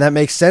right. I mean, that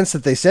makes sense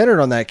that they centered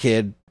on that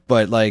kid,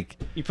 but like,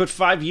 You put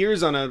 5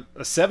 years on a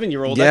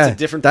 7-year-old. yeah, That's a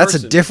different That's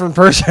person. a different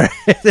person.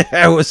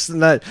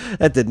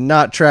 That did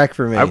not track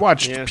for me. I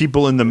watched Yeah.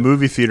 people in the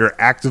movie theater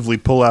actively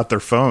pull out their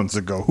phones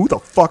and go, "Who the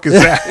fuck is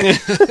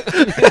that?"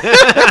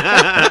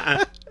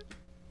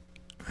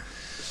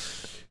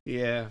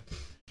 Yeah.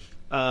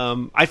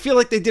 I feel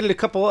like they did it a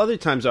couple other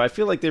times though. I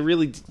feel like they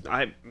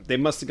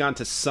must have gone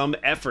to some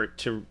effort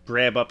to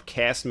grab up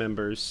cast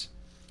members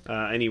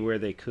anywhere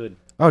they could.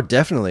 Oh,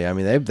 definitely. I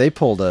mean, they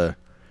pulled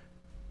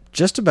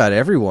just about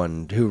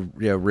everyone who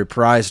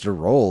reprised a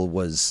role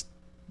was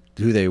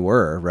who they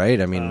were, right?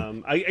 I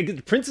mean,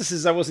 The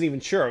princesses, I wasn't even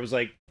sure. I was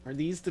like, are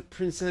these the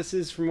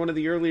princesses from one of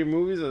the earlier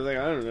movies? I was like,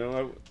 I don't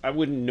know. I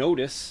wouldn't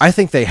notice. I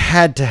think they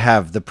had to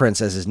have the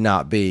princesses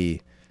not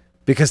be,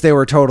 because they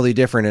were totally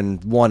different in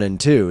 1 and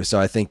 2. So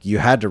I think you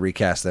had to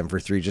recast them for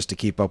 3 just to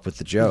keep up with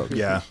the joke.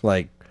 Yeah.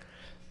 Like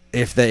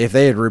if they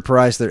had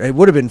reprised it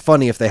would have been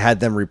funny if they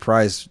had them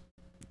reprise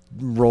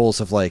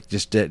roles of like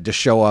just to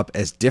show up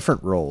as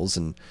different roles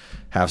and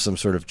have some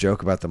sort of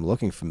joke about them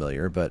looking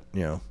familiar, but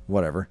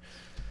whatever.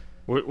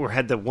 We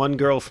had the one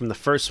girl from the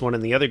first one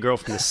and the other girl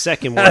from the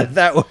second one,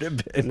 That would have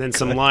been, and then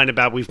some line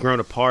about we've grown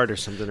apart or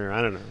something, or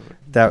I don't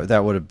know.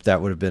 that would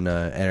have been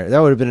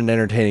an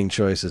entertaining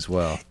choice as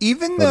well.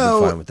 even Would've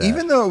been fine with though that.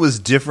 even though it was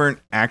different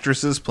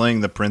actresses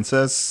playing the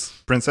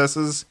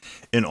princesses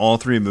in all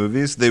 3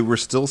 movies, they were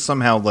still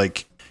somehow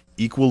like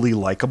equally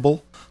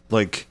likable.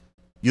 Like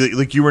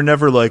You were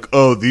never like,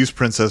 oh, these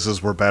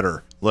princesses were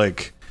better.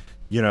 Like,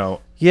 you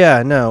know.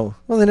 Yeah, no.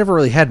 Well, they never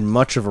really had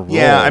much of a role.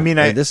 Yeah, I mean,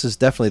 this is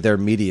definitely their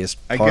meatiest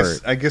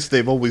part. I guess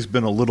they've always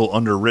been a little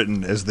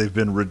underwritten as they've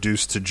been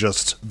reduced to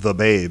just the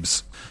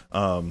babes.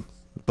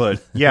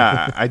 But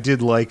yeah, I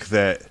did like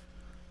that.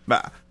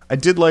 I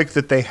did like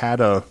that they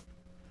had a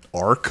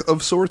arc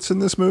of sorts in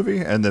this movie,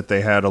 and that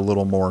they had a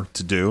little more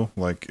to do.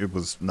 Like, it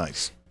was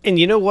nice. And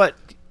you know what?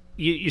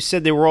 You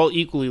said they were all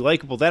equally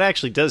likable. That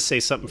actually does say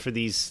something for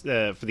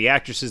the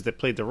actresses that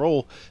played the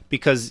role,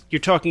 because you're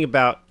talking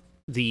about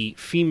the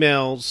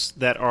females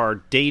that are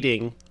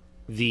dating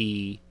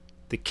the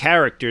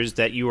characters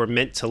that you are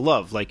meant to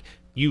love. Like,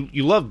 you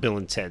love Bill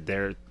and Ted.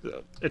 They're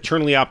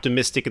eternally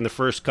optimistic in the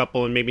first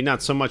couple, and maybe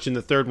not so much in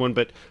the third one,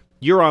 but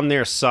you're on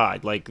their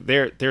side. Like,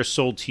 they're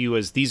sold to you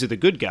as these are the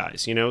good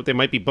guys. You know, they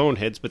might be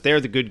boneheads, but they're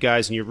the good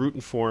guys, and you're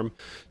rooting for them.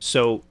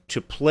 So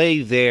to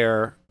play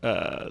their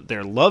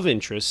love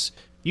interests,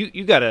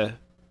 you gotta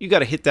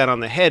hit that on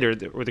the head, or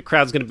the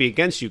crowd's gonna be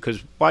against you.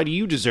 Because why do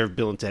you deserve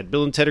Bill and Ted?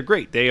 Bill and Ted are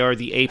great. They are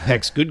the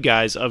apex good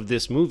guys of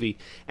this movie.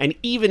 And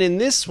even in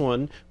this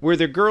one, where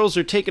their girls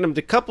are taking them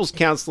to couples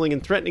counseling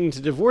and threatening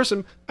to divorce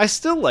them, I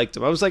still liked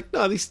them. I was like,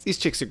 no, these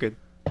chicks are good.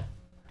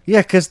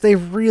 Yeah, because they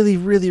really,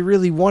 really,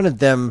 really wanted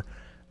them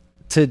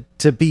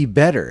to be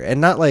better, and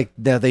not like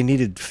they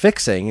needed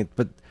fixing,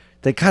 but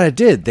they kind of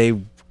did. They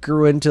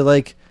grew into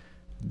like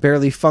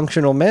barely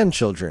functional man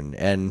children,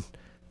 and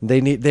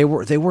they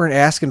weren't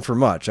asking for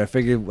much. I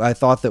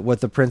thought that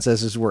what the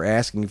princesses were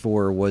asking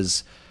for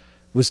was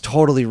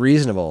totally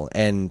reasonable,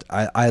 and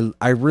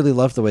I really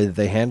loved the way that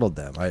they handled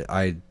them.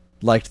 I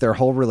liked their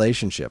whole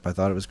relationship. I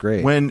thought it was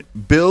great. When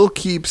Bill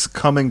keeps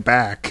coming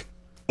back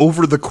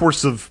over the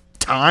course of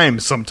time,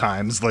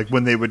 sometimes, like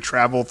when they would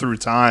travel through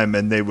time,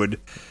 and they would,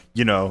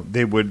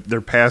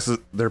 their paths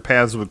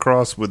would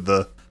cross with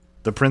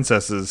the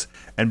princesses,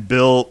 and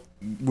Bill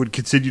would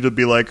continue to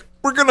be like,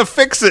 "We're gonna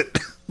fix it."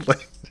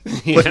 like,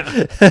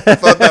 I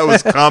thought that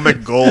was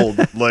comic gold.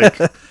 Like,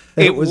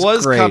 it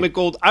was great. comic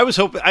gold. I was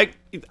hoping.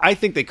 I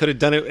think they could have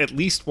done it at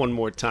least one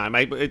more time.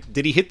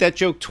 Did he hit that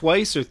joke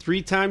twice or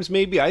three times?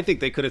 Maybe. I think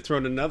they could have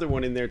thrown another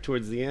one in there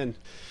towards the end.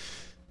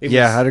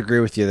 I'd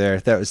agree with you there.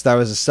 That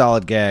was a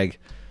solid gag.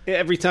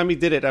 Every time he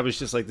did it, I was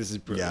just like, "This is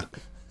brilliant."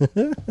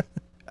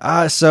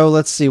 Yeah. So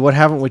let's see. What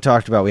haven't we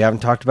talked about? We haven't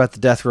talked about the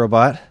death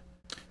robot.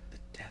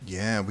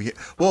 Yeah,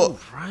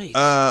 right.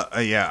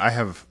 Yeah, I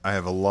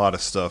have a lot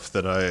of stuff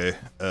that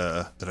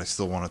I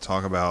still want to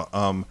talk about.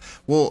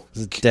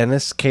 Is it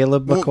Dennis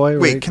Caleb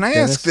McCoy? Wait, right? can I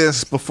Dennis? ask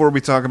this before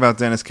we talk about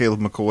Dennis Caleb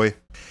McCoy?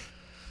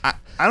 I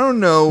don't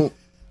know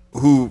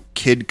who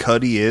Kid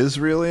Cudi is,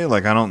 really.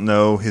 Like, I don't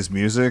know his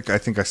music. I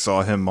think I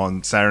saw him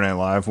on Saturday Night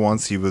Live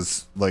once. He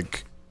was,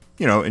 like,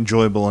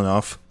 enjoyable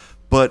enough.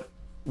 But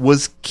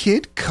was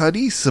Kid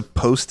Cudi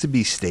supposed to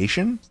be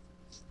Station?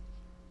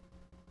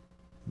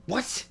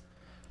 What?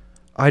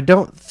 I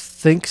don't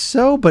think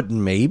so, but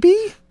maybe.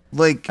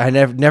 Like, I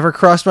never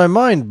crossed my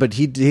mind, but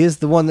he is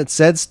the one that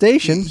said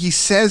Station. He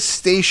says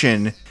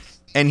Station,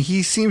 and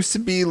he seems to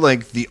be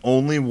like the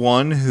only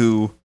one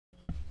who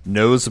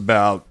knows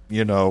about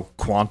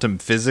quantum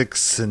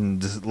physics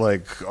and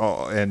like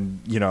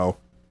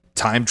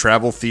time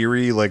travel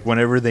theory. Like,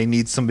 whenever they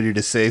need somebody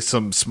to say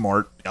some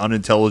smart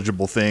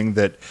unintelligible thing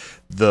that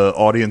the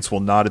audience will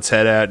nod its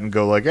head at and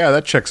go like, yeah,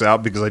 that checks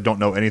out because I don't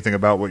know anything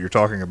about what you're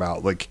talking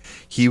about. Like,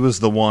 he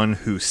was the one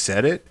who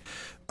said it.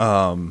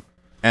 And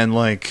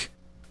like,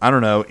 I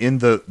don't know, in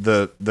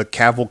the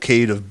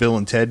cavalcade of Bill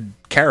and Ted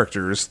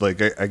characters,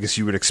 like, I guess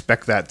you would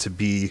expect that to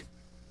be,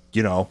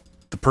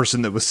 the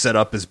person that was set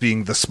up as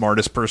being the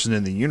smartest person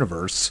in the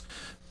universe.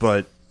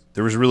 But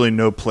there was really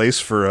no place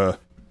for a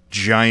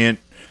giant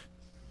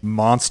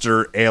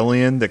monster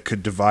alien that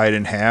could divide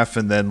in half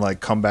and then like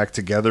come back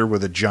together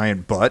with a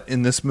giant butt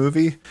in this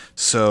movie.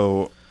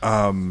 So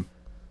I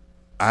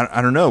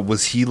don't know,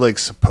 was he like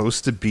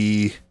supposed to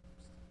be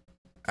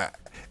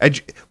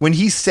when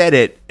he said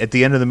it at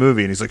the end of the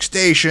movie and he's like,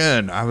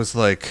 Station, I was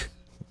like,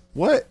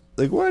 what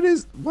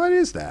is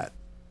that?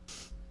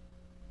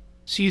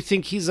 So you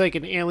think he's like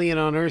an alien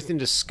on Earth in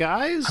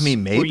disguise? I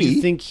mean, maybe. Or you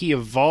think he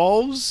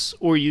evolves,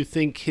 or you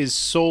think his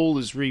soul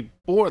is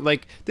reborn?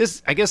 Like,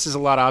 this, I guess there's a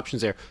lot of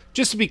options there.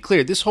 Just to be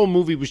clear, this whole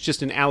movie was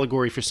just an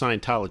allegory for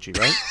Scientology,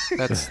 right?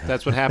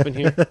 That's what happened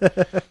here.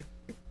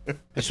 I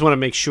just want to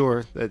make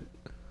sure that.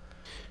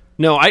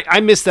 No, I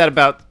missed that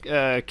about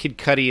Kid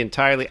Cudi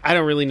entirely. I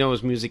don't really know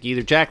his music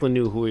either. Jacqueline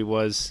knew who he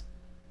was.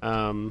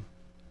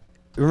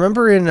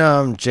 Remember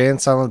in Jay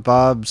and Silent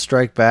Bob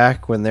Strike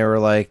Back when they were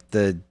like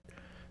the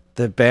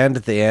band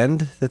at the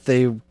end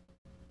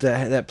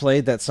that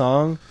played that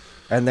song,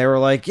 and they were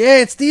like, yeah,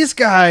 it's these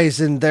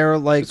guys, and they were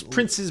like, it's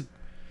Prince's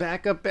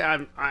backup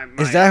band.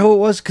 Is that who it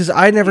was? Because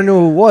I never knew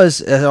who it was,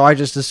 so I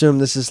just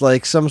assumed this is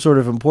like some sort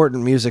of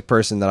important music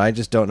person that I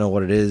just don't know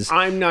what it is.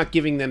 I'm not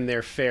giving them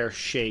their fair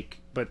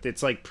shake, but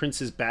it's like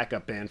Prince's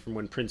backup band from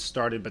when Prince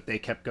started, but they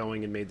kept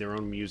going and made their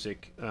own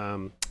music.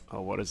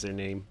 What is their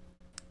name?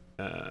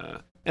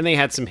 And they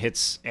had some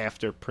hits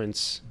after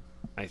Prince,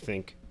 I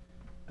think.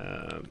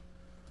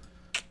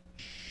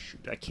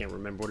 shoot, I can't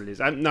remember what it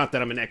is. I'm not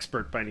that I'm an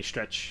expert by any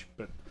stretch,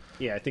 but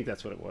yeah, I think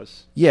that's what it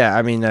was. Yeah,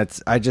 I mean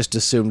I just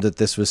assumed that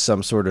this was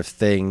some sort of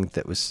thing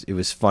it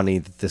was funny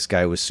that this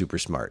guy was super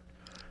smart.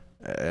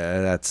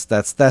 That's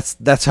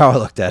how I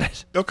looked at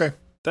it. Okay.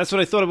 That's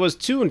what I thought it was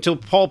too, until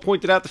Paul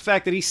pointed out the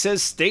fact that he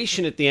says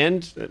station at the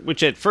end,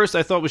 which at first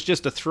I thought was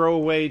just a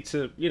throwaway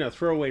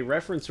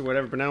reference or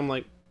whatever, but now I'm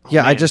like, oh,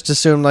 yeah, man, I just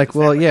assumed like,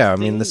 well, yeah, I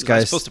mean, this Am I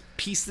guy's supposed to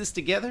piece this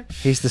together.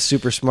 He's the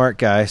super smart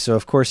guy, so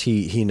of course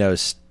he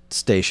knows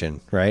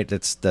station, right?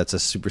 That's a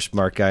super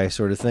smart guy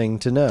sort of thing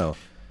to know.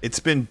 It's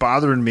been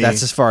bothering me.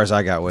 That's as far as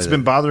I got with it. It's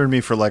been bothering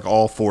me for like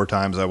all 4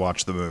 times I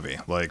watched the movie.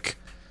 Like,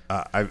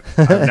 I've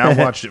now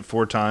watched it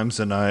 4 times,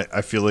 and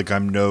I feel like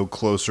I'm no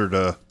closer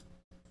to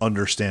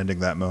understanding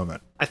that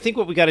moment. I think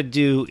what we got to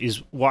do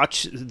is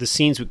watch the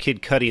scenes with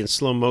Kid Cudi in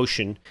slow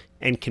motion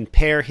and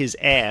compare his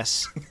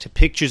ass to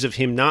pictures of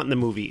him not in the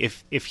movie.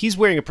 If he's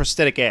wearing a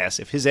prosthetic ass,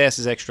 if his ass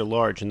is extra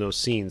large in those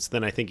scenes,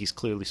 then I think he's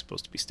clearly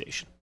supposed to be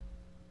Station.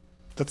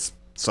 That's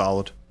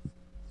solid.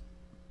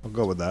 I'll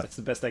go with that. That's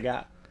the best I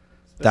got.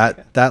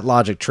 That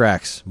logic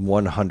tracks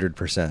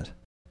 100%.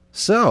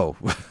 So,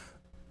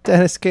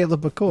 Dennis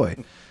Caleb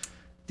McCoy.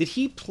 Did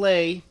he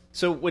play...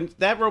 So when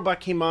that robot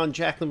came on,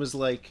 Jacqueline was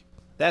like,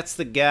 that's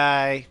the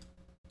guy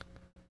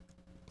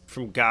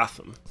from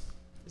Gotham.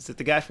 Is it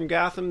the guy from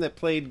Gotham that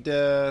played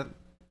Zaz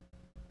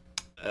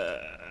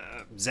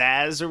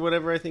or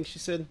whatever, I think she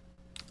said?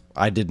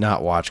 I did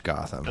not watch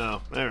Gotham.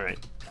 Oh, all right.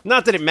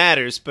 Not that it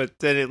matters, but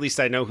then at least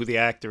I know who the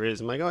actor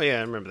is. I'm like, oh yeah,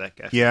 I remember that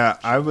guy. Yeah,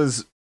 I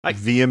was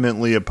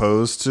vehemently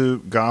opposed to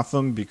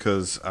Gotham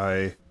because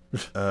I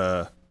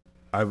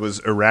was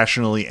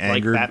irrationally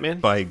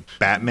angered by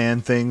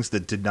Batman things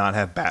that did not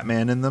have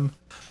Batman in them.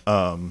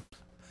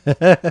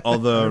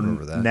 Although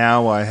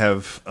now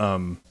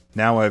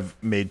I've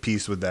made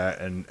peace with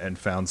that and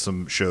found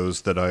some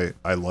shows that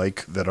I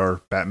like that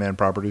are Batman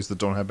properties that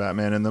don't have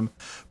Batman in them.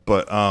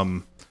 But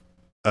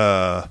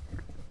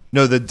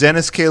no, the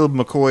Dennis Caleb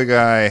McCoy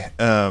guy,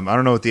 I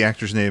don't know what the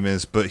actor's name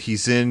is, but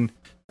he's in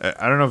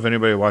I don't know if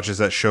anybody watches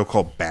that show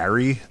called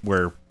Barry,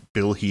 where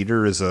Bill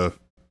Hader is a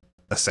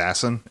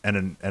assassin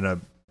and a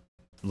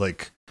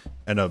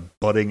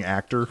budding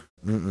actor.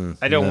 Mm-mm,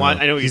 I don't want.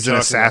 I know he's an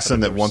assassin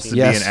that wants to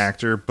be an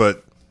actor,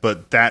 but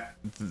that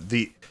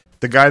the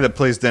guy that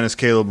plays Dennis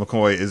Caleb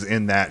McCoy is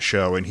in that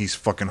show, and he's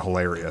fucking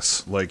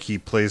hilarious. Like, he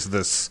plays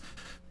this,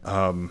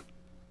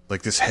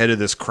 like this head of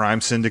this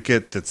crime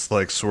syndicate that's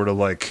like sort of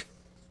like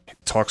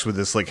talks with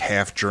this like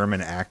half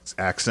German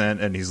accent,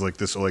 and he's like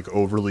this like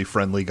overly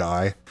friendly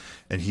guy,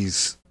 and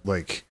he's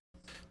like.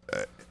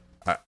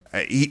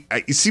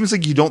 It seems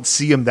like you don't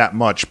see him that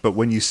much, but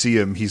when you see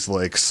him, he's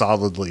like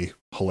solidly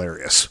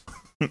hilarious.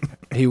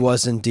 He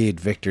was indeed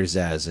Victor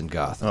Zsasz in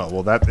Gotham. Oh,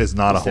 well, that is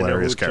not a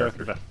hilarious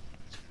character.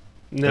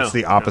 No, it's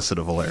the opposite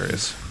of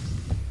hilarious.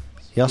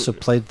 He also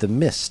played the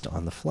Mist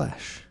on The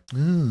Flash.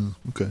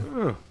 Okay.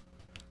 Oh,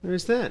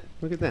 there's that.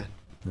 Look at that.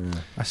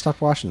 Yeah. I stopped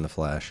watching The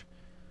Flash.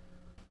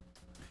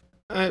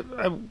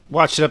 I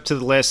watched it up to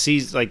the last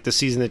season, like the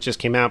season that just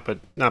came out, but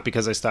not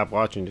because I stopped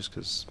watching, just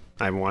because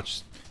I haven't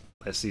watched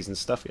last season's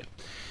stuff yet.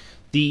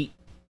 The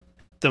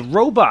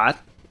robot,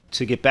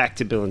 to get back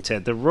to Bill and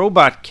Ted, the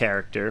robot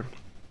character,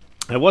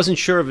 I wasn't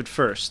sure of at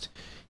first.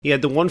 He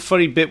had the one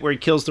funny bit where he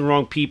kills the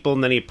wrong people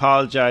and then he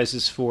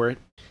apologizes for it.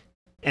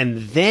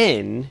 And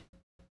then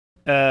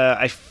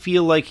I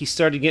feel like he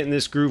started getting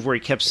this groove where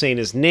he kept saying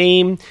his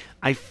name.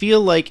 I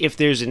feel like if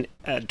there's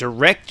a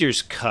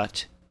director's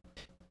cut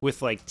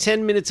with like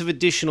 10 minutes of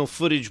additional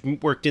footage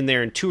worked in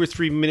there and 2 or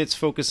 3 minutes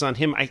focus on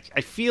him, I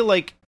feel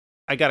like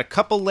I got a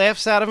couple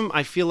laughs out of him.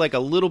 I feel like a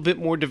little bit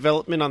more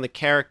development on the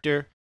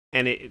character,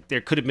 and there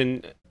could have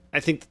been.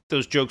 I think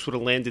those jokes would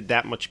have landed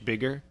that much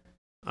bigger.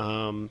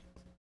 I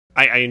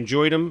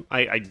enjoyed him.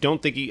 I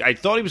don't think I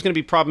thought he was going to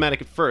be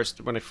problematic at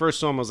first. When I first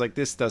saw him, I was like,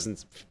 this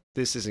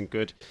isn't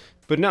good.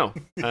 But no,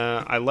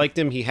 I liked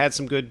him. He had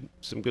some good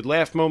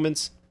laugh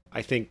moments.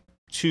 I think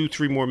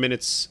 2-3 more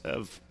minutes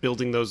of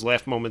building those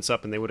laugh moments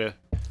up, and they would have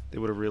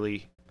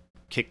really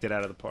kicked it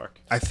out of the park.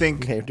 I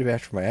think named him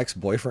after my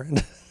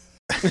ex-boyfriend.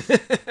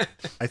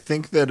 I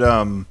think that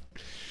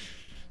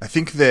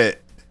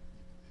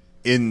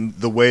in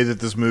the way that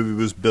this movie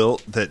was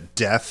built, that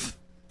death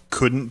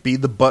couldn't be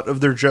the butt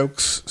of their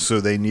jokes,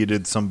 so they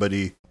needed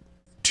somebody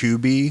to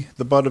be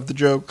the butt of the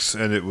jokes,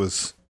 and it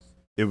was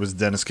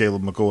Dennis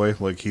Caleb McCoy.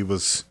 Like he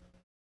was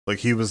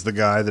the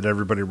guy that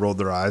everybody rolled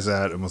their eyes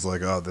at and was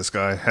like, "Oh, this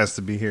guy has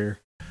to be here."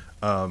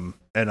 And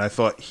I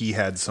thought he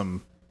had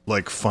some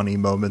like funny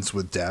moments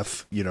with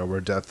death, where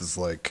death is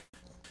like,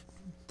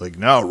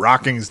 no,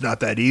 rocking is not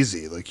that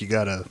easy. Like, you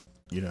gotta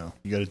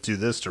do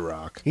this to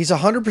rock. He's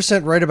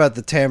 100% right about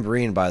the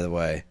tambourine, by the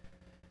way.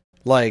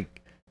 Like,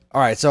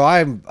 all right, so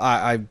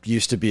I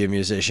used to be a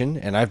musician,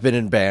 and I've been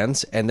in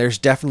bands, and there's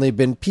definitely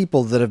been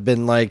people that have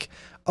been like,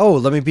 oh,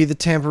 let me be the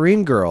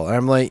tambourine girl. And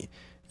I'm like,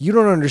 you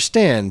don't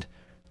understand.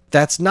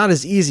 That's not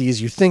as easy as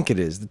you think it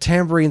is. The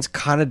tambourine's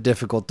kind of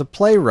difficult to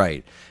play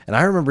right. And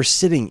I remember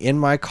sitting in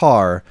my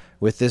car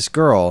with this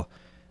girl,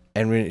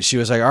 and she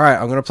was like, all right,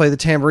 I'm going to play the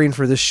tambourine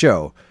for this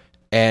show.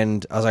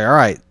 And I was like, all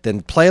right,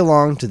 then play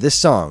along to this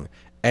song.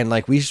 And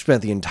like we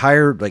spent the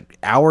entire like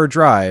hour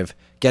drive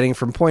getting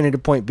from point A to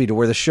point B to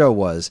where the show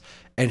was,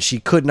 and she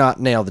could not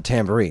nail the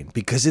tambourine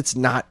because it's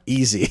not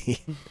easy.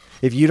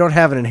 If you don't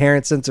have an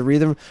inherent sense of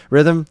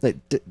rhythm,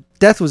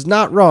 Death was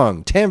not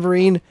wrong.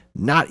 Tambourine,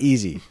 not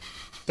easy.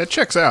 That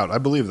checks out. I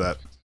believe that.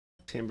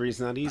 Tambourine's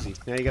not easy.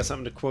 Now you got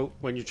something to quote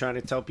when you're trying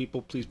to tell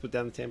people, please put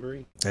down the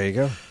tambourine. There you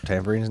go.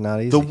 Tambourine's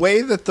not easy. The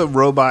way that the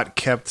robot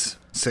kept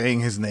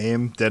saying his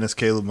name, Dennis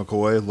Caleb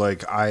McCoy,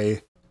 like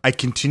I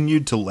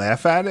continued to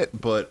laugh at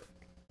it, but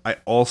I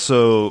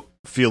also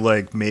feel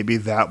like maybe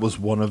that was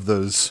one of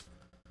those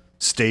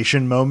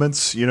station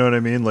moments, you know what I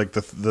mean? Like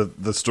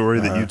the story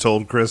that you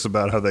told, Chris,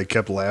 about how they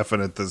kept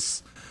laughing at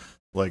this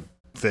like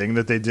thing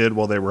that they did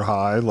while they were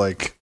high.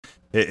 Like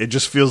it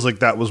just feels like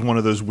that was one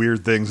of those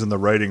weird things in the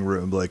writing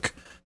room. Like,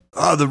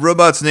 oh, the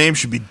robot's name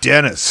should be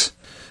Dennis.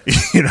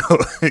 You know,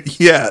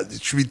 yeah,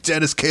 it should be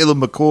Dennis Caleb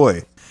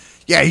McCoy.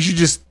 Yeah, he should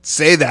just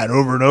say that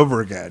over and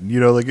over again. You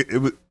know, like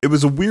it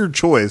was a weird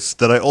choice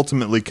that I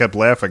ultimately kept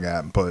laughing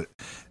at, but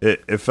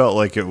it felt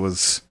like it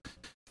was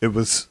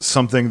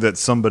something that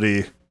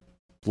somebody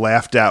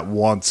laughed at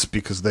once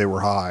because they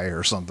were high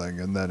or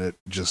something, and then it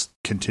just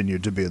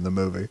continued to be in the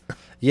movie.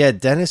 Yeah,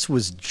 Dennis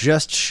was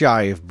just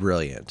shy of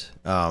brilliant.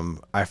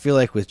 I feel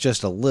like with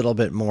just a little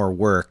bit more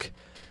work,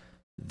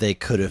 they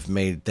could have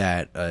made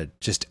that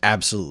just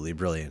absolutely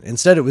brilliant.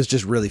 Instead, it was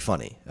just really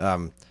funny,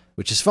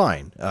 which is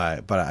fine.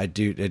 But I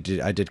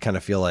did kind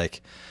of feel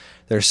like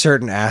there's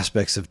certain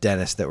aspects of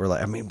Dennis that were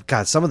like, I mean,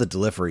 God, some of the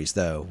deliveries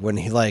though, when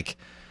he like,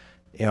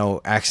 you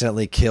know,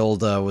 accidentally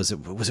killed, was it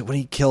when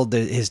he killed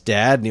his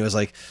dad and he was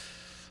like,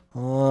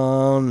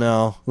 oh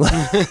no.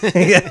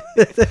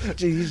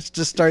 You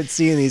just start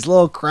seeing these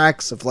little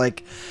cracks of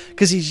like,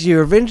 because he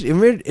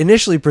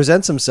initially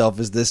presents himself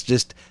as this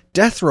just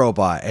death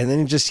robot, and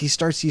then you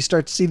start to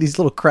see these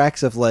little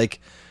cracks of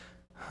like,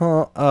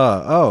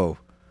 oh,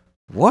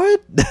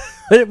 what?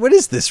 What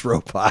is this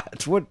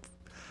robot?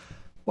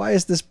 Why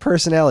is this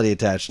personality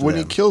attached to when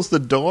them? he kills the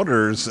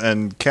daughters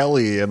and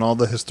Kelly and all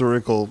the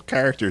historical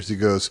characters, he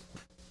goes,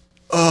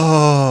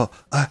 oh.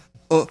 Like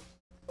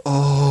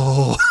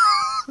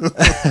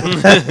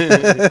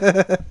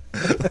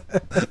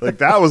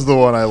that was the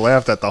one I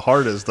laughed at the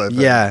hardest, I think.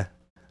 Yeah.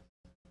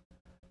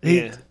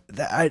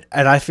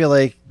 I feel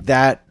like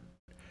that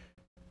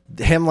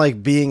him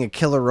like being a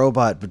killer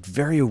robot but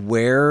very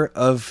aware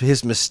of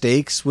his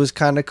mistakes was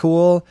kind of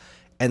cool.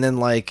 And then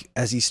like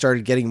as he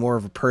started getting more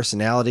of a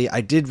personality,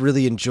 I did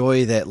really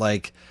enjoy that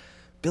like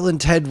Bill and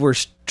Ted were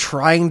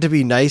trying to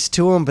be nice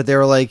to him, but they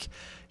were like,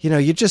 you know,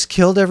 you just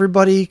killed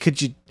everybody.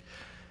 Could you?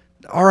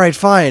 All right,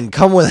 fine,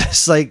 come with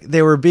us. Like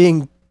they were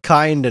being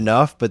kind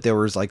enough, but they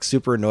were like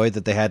super annoyed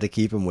that they had to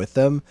keep him with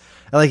them.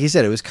 And like you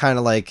said, it was kind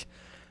of like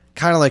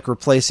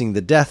replacing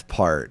the death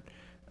part.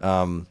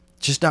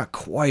 Just not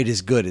quite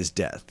as good as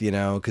Death, you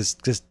know, because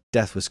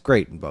Death was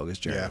great in Bogus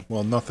Journey. Yeah,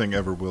 well, nothing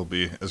ever will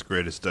be as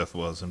great as Death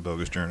was in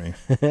Bogus Journey.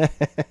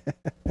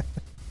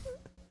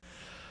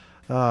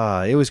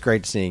 It was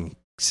great seeing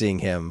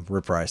him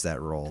reprise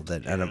that role.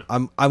 And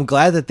I'm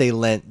glad that they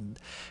lent,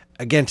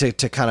 again, to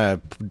kind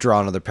of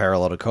draw another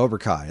parallel to Cobra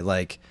Kai.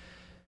 Like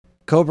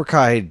Cobra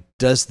Kai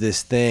does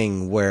this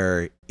thing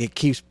where it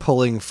keeps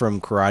pulling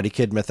from Karate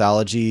Kid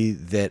mythology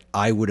that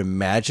I would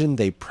imagine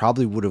they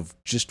probably would have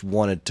just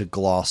wanted to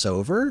gloss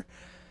over.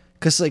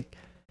 Because, like,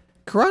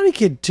 Karate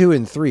Kid 2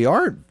 and 3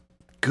 aren't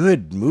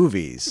good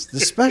movies.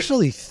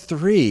 Especially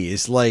 3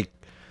 is, like,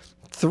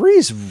 3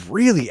 is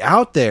really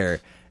out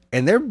there.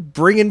 And they're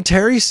bringing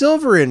Terry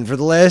Silver in for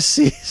the last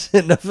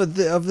season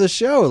of the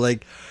show.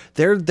 Like,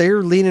 they're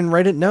leaning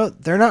right at, no,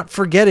 they're not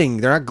forgetting.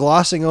 They're not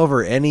glossing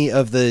over any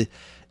of the,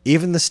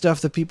 even the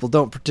stuff that people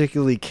don't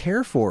particularly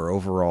care for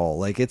overall.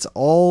 Like it's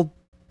all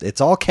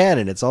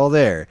canon. It's all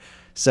there.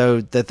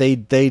 So that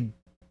they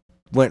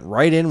went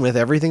right in with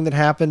everything that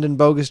happened in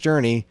Bogus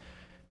Journey,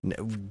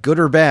 good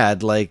or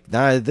bad. Like,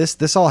 nah,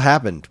 this all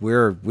happened. We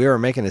are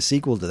making a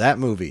sequel to that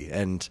movie.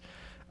 And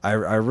I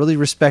really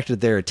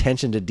respected their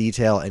attention to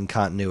detail and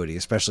continuity,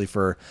 especially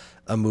for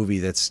a movie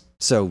that's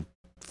so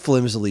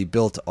flimsily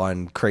built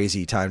on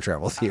crazy time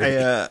travel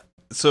theory.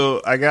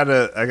 So I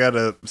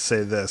gotta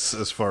say this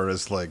as far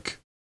as like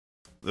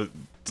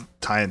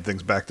tying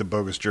things back to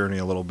Bogus Journey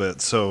a little bit.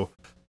 So,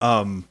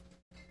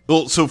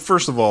 so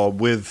first of all,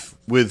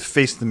 with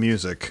Face the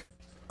Music,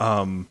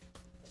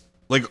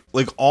 like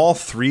all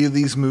three of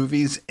these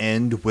movies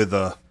end with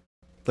a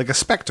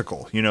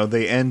spectacle. You know,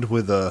 they end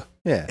with a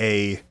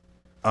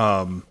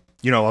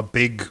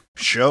big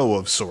show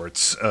of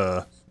sorts.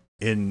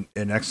 In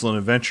Excellent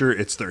Adventure,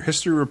 it's their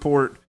history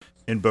report.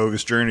 In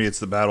Bogus Journey, it's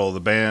the Battle of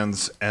the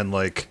Bands, and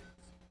like,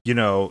 you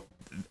know,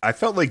 I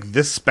felt like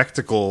this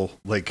spectacle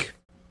like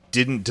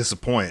didn't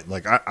disappoint.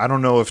 Like I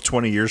don't know if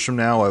 20 years from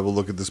now I will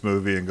look at this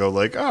movie and go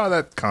like, oh,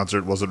 that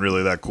concert wasn't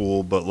really that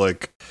cool, but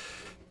like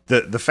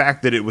the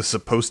fact that it was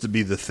supposed to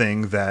be the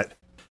thing that,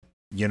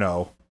 you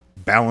know,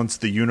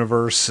 balanced the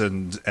universe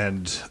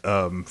and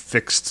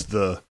fixed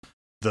the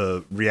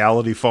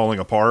reality falling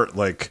apart,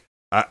 like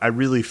I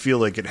really feel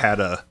like it had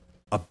a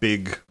a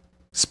big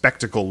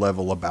spectacle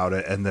level about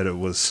it, and that it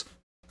was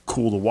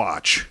cool to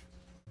watch.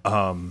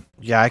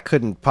 Yeah, I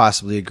couldn't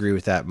possibly agree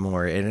with that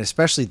more. And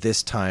especially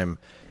this time,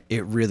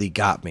 it really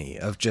got me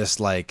of just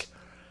like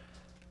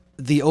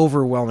the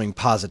overwhelming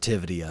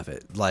positivity of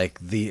it. Like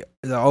the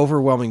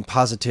overwhelming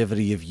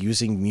positivity of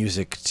using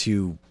music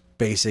to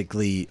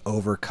basically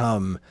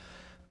overcome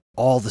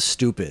all the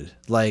stupid.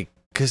 Like,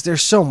 because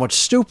there's so much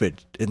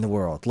stupid in the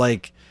world.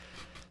 Like,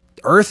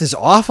 Earth is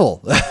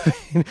awful.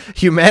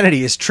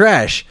 Humanity is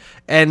trash.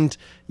 And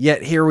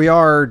yet here we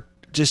are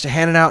just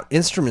handing out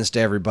instruments to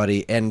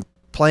everybody and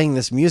playing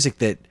this music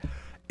that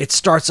it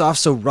starts off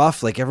so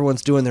rough, like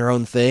everyone's doing their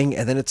own thing,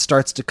 and then it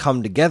starts to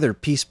come together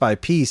piece by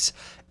piece,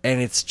 and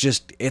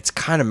it's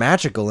kind of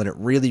magical, and it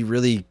really,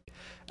 really,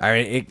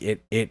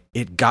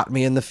 it got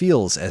me in the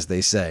feels, as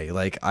they say.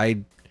 Like,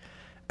 I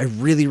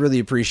really, really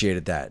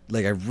appreciated that.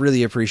 Like, I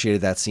really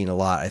appreciated that scene a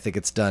lot. I think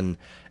it's done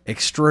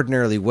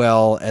extraordinarily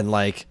well, and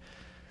like,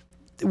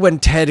 when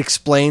Ted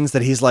explains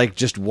that he's like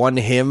just one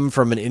hymn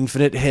from an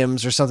infinite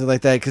hymns or something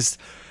like that, because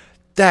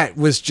that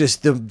was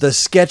just the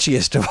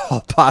sketchiest of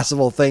all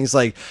possible things.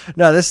 Like,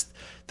 no, this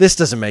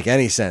doesn't make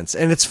any sense,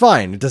 and it's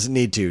fine. It doesn't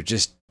need to.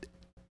 Just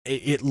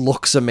it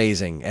looks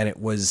amazing, and it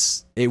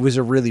was a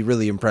really,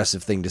 really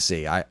impressive thing to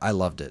see. I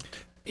loved it.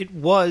 It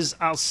was.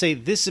 I'll say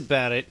this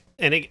about it,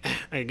 and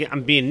again,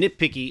 I'm being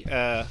nitpicky.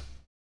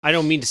 I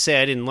don't mean to say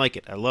I didn't like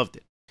it. I loved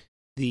it.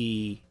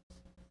 The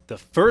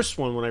first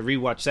one, when I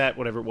rewatched that,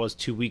 whatever it was,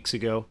 2 weeks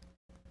ago,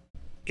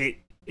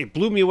 it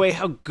blew me away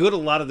how good a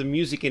lot of the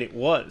music in it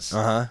was.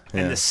 Yeah.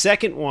 And the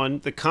second one,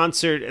 the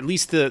concert, at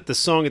least the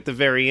song at the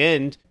very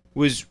end,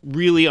 was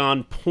really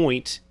on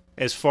point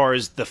as far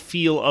as the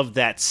feel of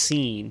that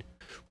scene.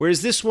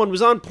 Whereas this one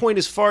was on point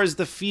as far as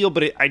the feel,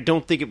 but I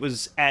don't think it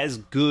was as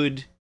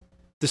good.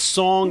 The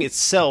song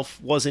itself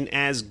wasn't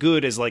as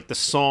good as like the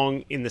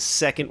song in the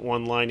second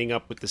one lining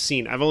up with the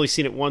scene. I've only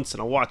seen it once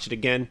and I'll watch it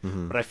again,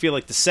 but I feel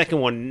like the second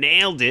one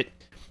nailed it.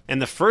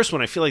 And the first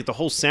one, I feel like the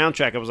whole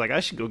soundtrack, I was like, I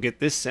should go get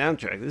this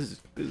soundtrack. This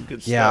is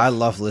good stuff. Yeah, I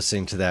love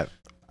listening to that.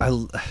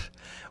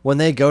 When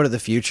they go to the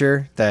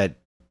future, that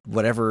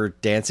whatever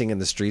Dancing in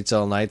the Streets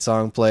All Night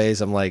song plays,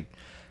 I'm like,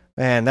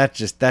 man, that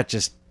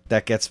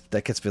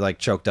gets me like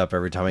choked up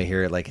every time I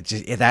hear it. Like, it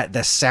just,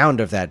 the sound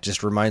of that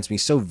just reminds me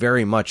so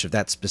very much of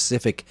that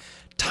specific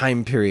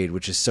time period,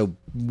 which is so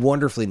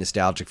wonderfully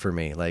nostalgic for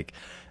me. Like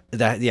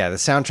that, yeah, the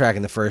soundtrack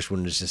in the first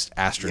one is just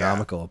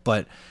astronomical,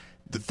 but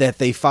that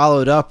they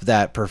followed up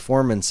that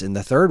performance in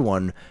the third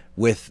one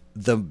with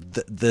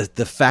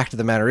the fact of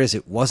the matter is,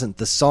 it wasn't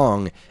the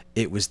song,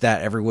 it was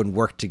that everyone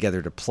worked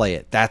together to play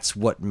it. That's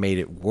what made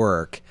it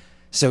work.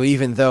 So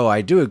even though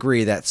I do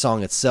agree that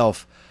song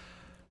itself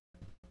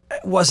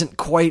wasn't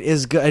quite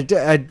as good,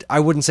 I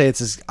wouldn't say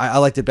it's as, I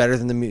liked it better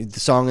than the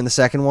song in the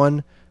second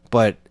one,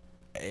 but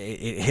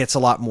it hits a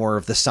lot more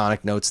of the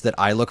sonic notes that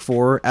I look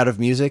for out of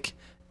music,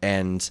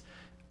 and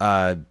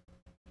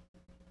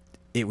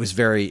it was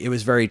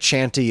very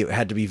chanty. It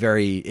had to be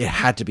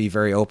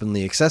very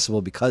openly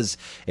accessible because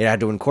it had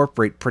to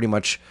incorporate pretty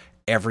much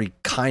every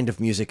kind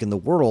of music in the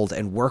world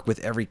and work with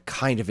every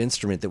kind of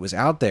instrument that was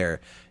out there.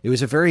 It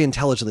was a very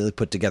intelligently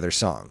put together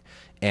song,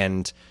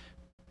 and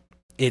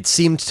it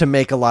seemed to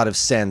make a lot of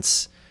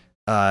sense.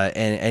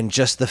 And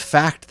just the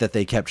fact that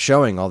they kept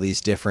showing all these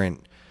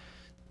different,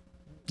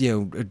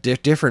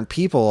 different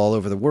people all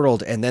over the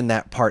world, and then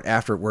that part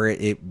after where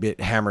it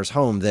hammers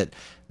home that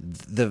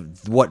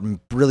what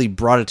really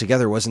brought it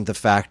together wasn't the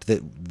fact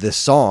that the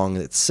song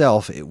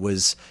itself, it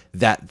was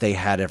that they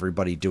had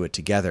everybody do it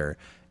together,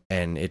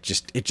 and it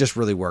just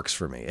really works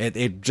for me.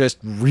 It just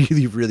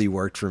really, really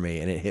worked for me,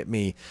 and it hit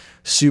me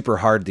super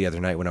hard the other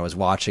night when I was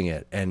watching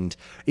it, and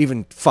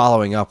even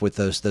following up with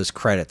those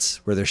credits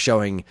where they're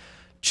showing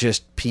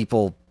just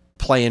people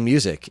playing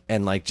music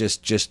and like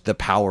just the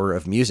power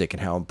of music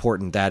and how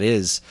important that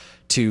is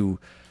to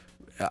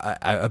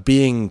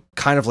being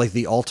kind of like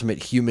the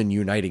ultimate human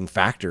uniting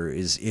factor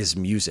is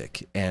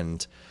music.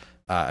 And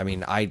I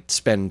mean, I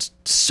spend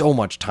so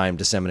much time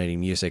disseminating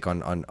music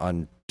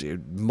on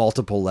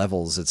multiple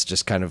levels. It's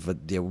just kind of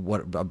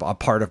a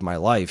part of my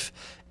life,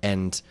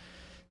 and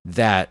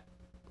that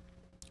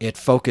it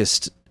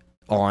focused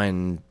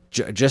on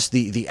just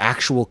the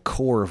actual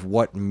core of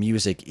what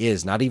music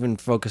is, not even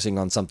focusing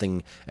on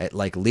something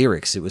like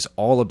lyrics. It was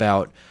all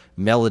about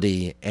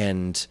melody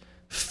and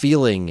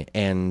feeling,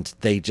 and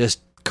they just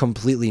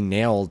completely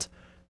nailed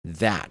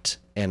that.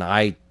 And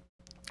I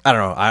don't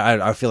know,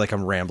 I feel like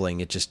I'm rambling.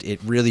 It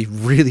really,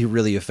 really,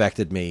 really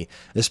affected me,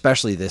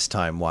 especially this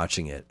time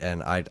watching it,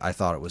 and I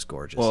thought it was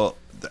gorgeous. Well,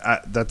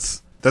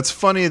 that's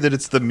funny that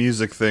it's the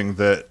music thing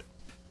that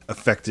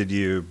affected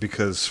you,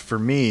 because for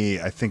me,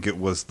 I think it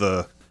was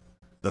the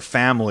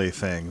family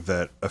thing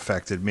that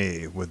affected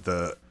me with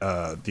the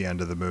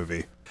end of the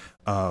movie.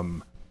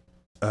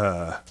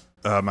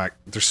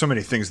 There's so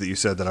many things that you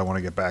said that I want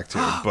to get back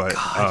to, but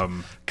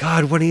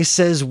God, when he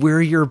says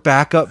we're your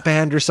backup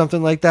band or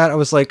something like that, I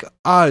was like,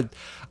 oh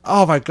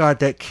my God,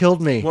 that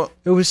killed me. Well,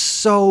 it was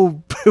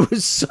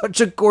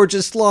such a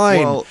gorgeous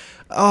line.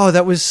 Well,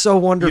 that was so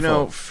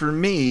wonderful. For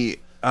me,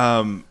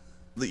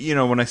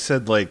 when I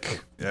said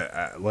like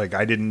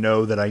I didn't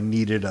know that I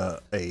needed a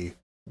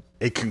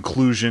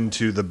conclusion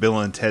to the Bill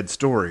and Ted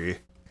story,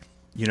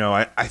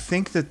 I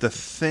think that the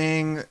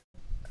thing,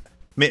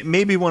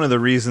 maybe one of the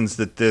reasons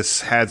that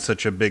this had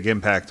such a big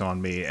impact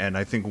on me, and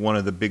I think one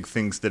of the big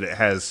things that it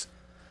has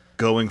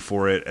going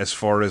for it as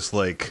far as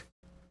like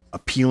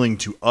appealing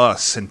to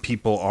us and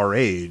people our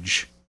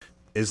age,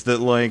 is that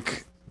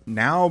like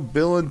now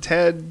Bill and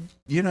Ted,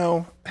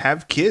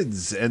 have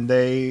kids, and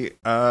they,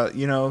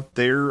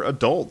 they're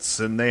adults,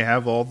 and they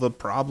have all the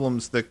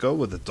problems that go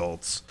with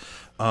adults.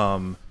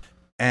 Like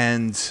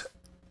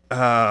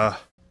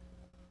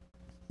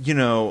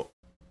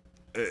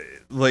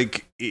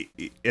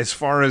as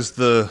far as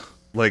the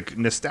like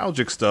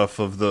nostalgic stuff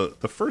of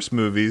the first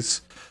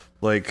movies,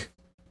 like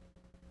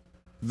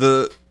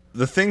the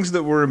things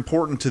that were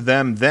important to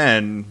them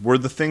then were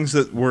the things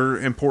that were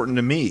important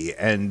to me,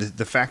 and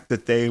the fact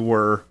that they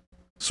were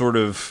sort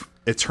of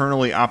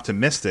eternally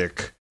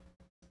optimistic.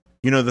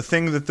 The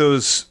thing that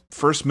those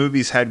first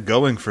movies had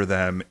going for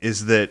them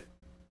is that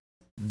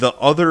the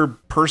other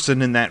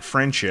person in that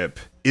friendship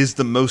is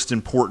the most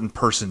important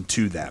person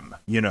to them.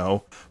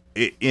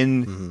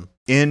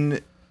 In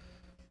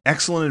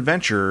Excellent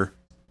Adventure,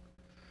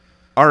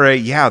 all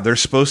right, yeah, they're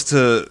supposed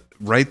to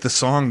write the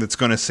song that's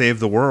going to save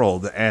the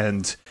world,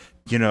 and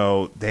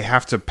they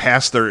have to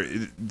pass their,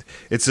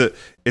 it's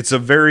a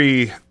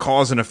very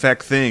cause and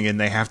effect thing, and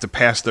they have to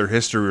pass their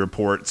history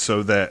report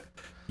so that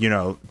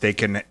they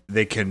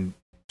can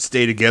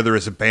stay together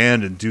as a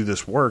band and do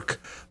this work.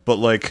 But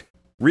like,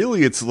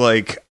 really, it's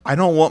like, I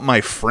don't want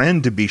my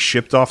friend to be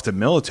shipped off to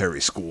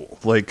military school.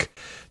 Like,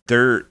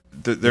 they're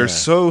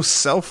so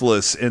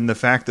selfless in the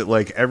fact that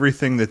like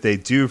everything that they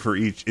do for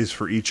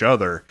each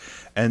other.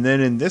 And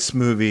then in this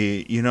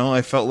movie,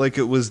 I felt like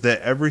it was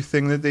that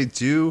everything that they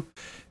do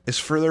is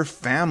for their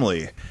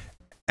family.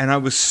 And I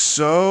was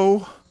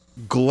so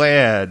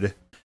glad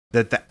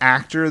that the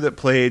actor that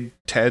played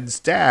Ted's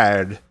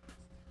dad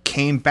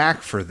came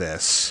back for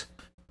this.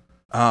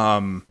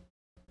 Because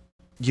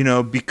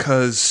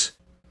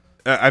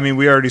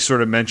we already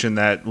sort of mentioned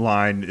that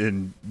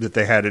line that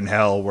they had in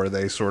Hell where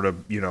they sort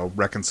of,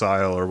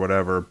 reconcile or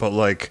whatever. But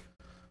like,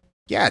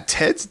 yeah,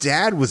 Ted's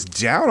dad was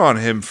down on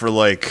him for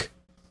like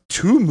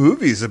 2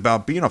 movies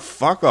about being a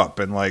fuck up,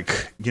 and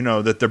like,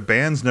 that their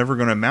band's never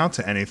going to amount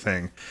to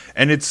anything.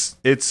 And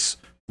it's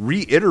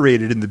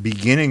reiterated in the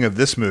beginning of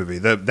this movie.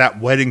 That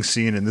wedding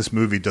scene in this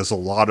movie does a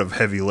lot of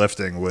heavy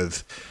lifting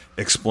with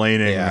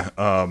explaining,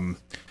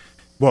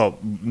 well,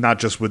 not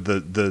just with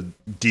the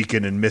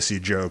Deacon and Missy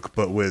joke,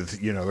 but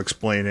with,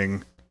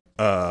 explaining,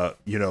 the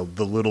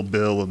little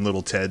Bill and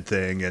little Ted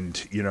thing,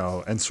 and,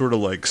 and sort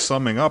of like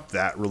summing up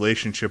that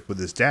relationship with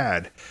his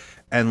dad.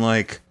 And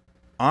like,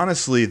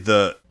 honestly,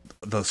 the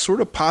sort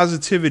of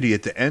positivity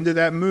at the end of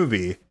that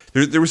movie,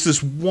 there was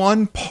this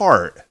one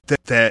part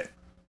that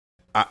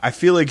I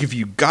feel like if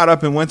you got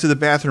up and went to the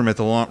bathroom at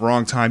the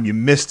wrong time, you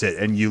missed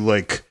it, and you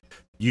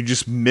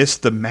just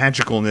missed the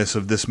magicalness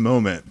of this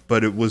moment.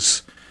 But it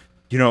was,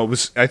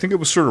 I think it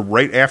was sort of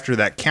right after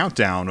that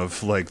countdown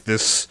of like,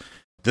 this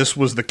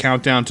was the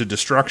countdown to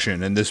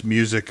destruction, and this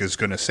music is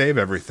going to save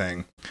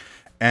everything.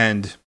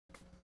 And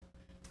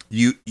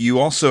you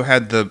also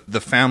had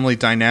the family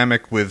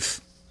dynamic with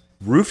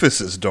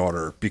Rufus's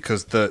daughter,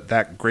 because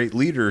that great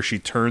leader, she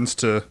turns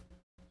to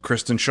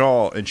Kristen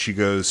Shaw and she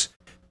goes,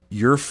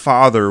 "Your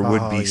father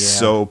would be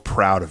so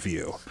proud of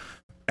you."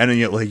 And then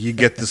you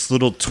get this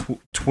little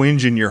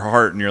twinge in your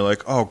heart, and you're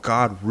like, "Oh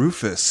God,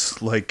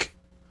 Rufus!" Like,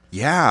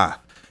 yeah,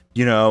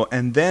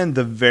 And then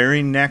the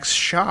very next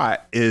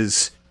shot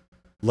is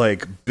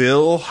like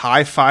Bill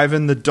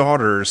high-fiving the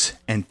daughters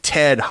and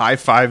Ted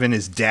high-fiving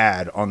his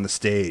dad on the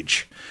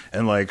stage,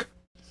 and like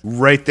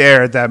right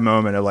there at that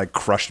moment, it like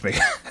crushed me.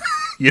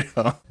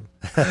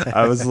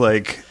 I was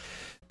like,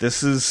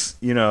 this is,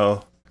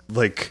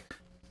 like,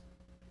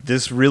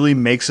 this really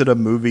makes it a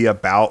movie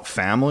about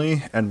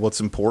family and what's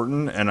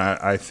important. And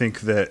I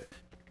think that,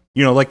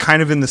 like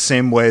kind of in the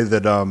same way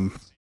that,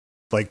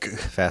 like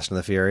Fast and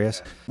the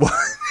Furious.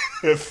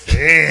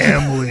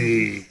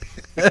 Family.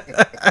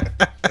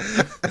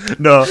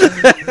 No,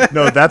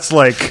 that's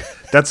like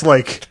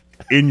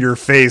in your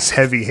face,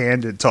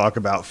 heavy-handed talk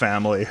about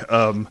family.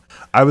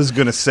 I was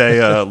gonna say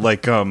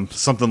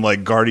something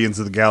like Guardians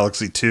of the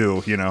Galaxy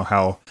 2.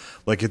 How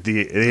like at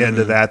the end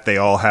of that, they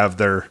all have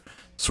their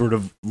sort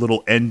of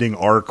little ending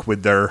arc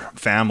with their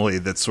family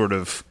that sort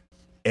of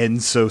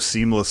ends so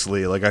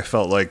seamlessly. Like, I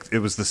felt like it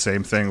was the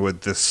same thing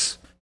with this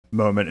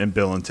moment in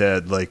Bill and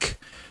Ted. Like,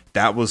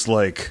 that was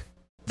like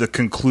the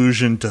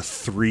conclusion to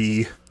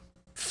 3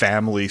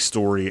 family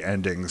story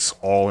endings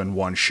all in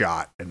one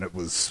shot, and it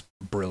was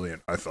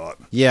brilliant, I thought.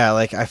 Yeah,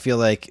 like, I feel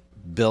like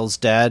Bill's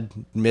dad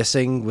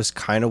missing was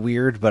kind of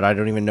weird, but I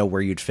don't even know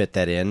where you'd fit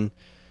that in.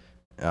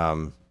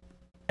 And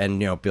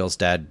Bill's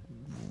dad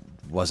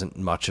wasn't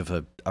much of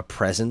a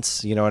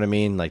presence, you know what I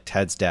mean? Like,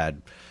 Ted's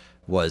dad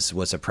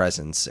was a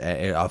presence,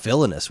 a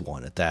villainous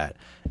one at that.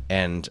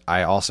 And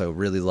I also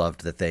really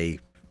loved that they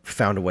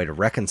found a way to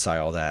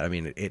reconcile that. I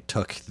mean, it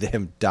took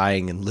him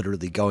dying and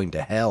literally going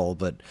to hell,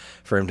 but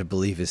for him to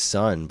believe his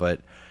son.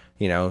 But,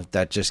 you know,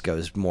 that just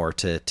goes more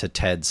to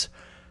Ted's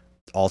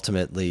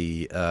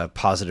ultimately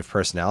positive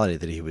personality,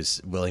 that he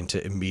was willing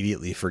to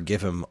immediately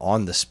forgive him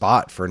on the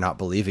spot for not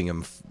believing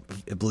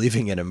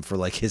in him for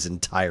like his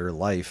entire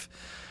life.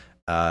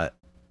 And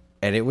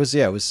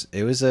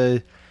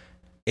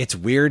it's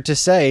weird to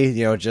say,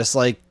 you know, just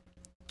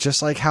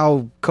like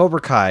how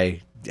Cobra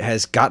Kai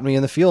has gotten me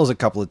in the feels a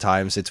couple of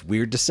times. It's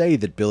weird to say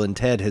that Bill and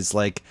Ted has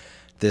like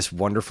this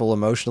wonderful,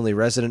 emotionally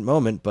resonant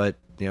moment, but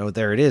you know,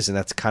 there it is. And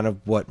that's kind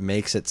of what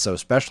makes it so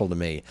special to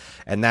me.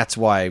 And that's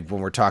why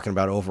when we're talking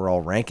about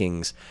overall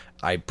rankings,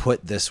 I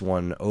put this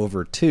one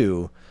over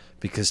 2,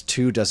 because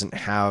 2 doesn't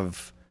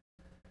hit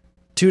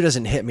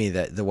me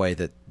the way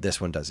that this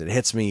one does. It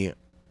hits me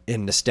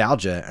in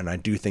nostalgia, and I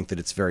do think that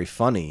it's very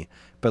funny,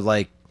 but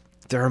like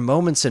there are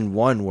moments in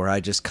 1 where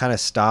I just kind of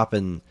stop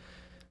and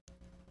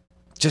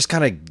just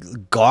kind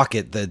of gawk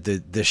at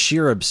the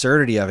sheer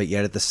absurdity of it,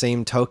 yet at the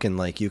same token,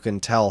 like you can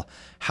tell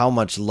how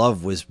much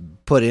love was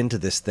put into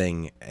this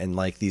thing and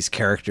like these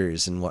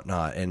characters and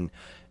whatnot, and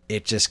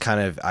it just kind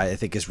of, I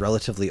think, is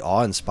relatively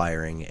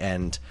awe-inspiring.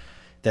 And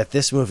that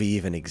this movie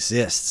even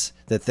exists,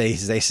 that they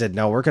said,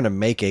 no, we're going to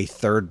make a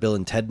third Bill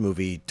and Ted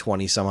movie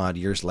 20 some odd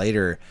years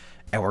later,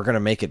 and we're going to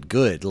make it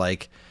good.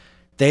 Like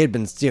they've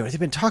been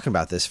talking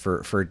about this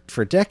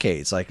for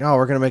decades, like, oh,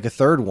 we're going to make a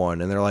third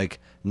one, and they're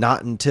like,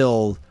 not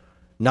until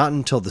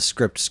the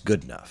script's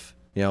good enough.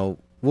 You know,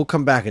 we'll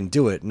come back and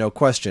do it, no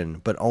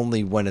question, but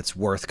only when it's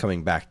worth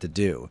coming back to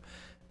do.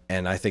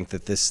 And I think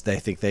that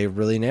they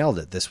really nailed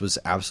it. This was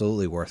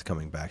absolutely worth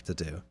coming back to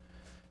do.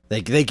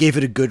 They gave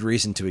it a good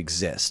reason to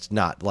exist,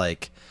 not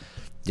like,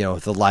 you know,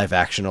 the live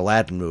action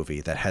Aladdin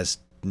movie that has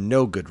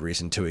no good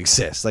reason to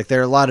exist. Like there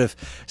are a lot of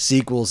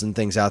sequels and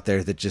things out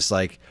there that just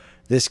like,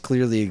 this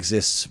clearly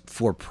exists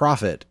for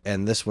profit,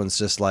 and this one's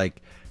just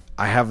like,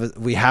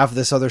 we have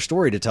this other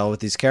story to tell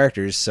with these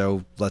characters,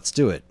 so let's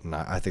do it. And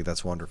I think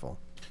that's wonderful.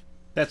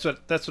 That's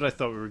what I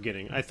thought we were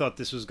getting. I thought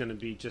this was going to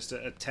be just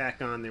a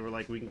tack on. They were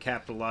like, we can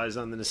capitalize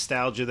on the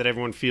nostalgia that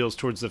everyone feels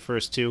towards the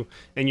first 2.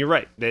 And you're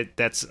right.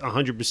 That's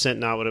 100%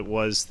 not what it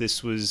was.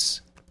 This was,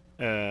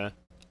 if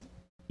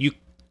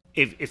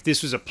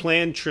this was a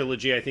planned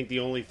trilogy, I think the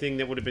only thing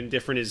that would have been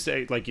different is,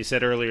 like you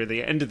said earlier,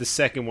 the end of the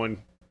second one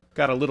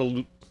got a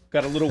little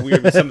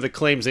weird with some of the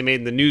claims they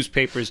made in the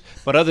newspapers.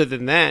 But other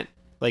than that,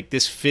 like,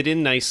 this fit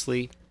in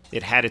nicely.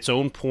 It had its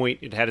own point.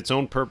 It had its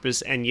own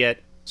purpose, and yet,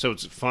 so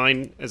it's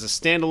fine as a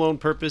standalone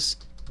purpose,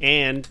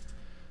 and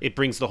it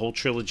brings the whole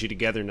trilogy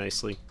together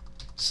nicely.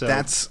 So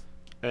that's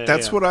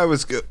yeah. what I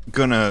was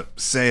gonna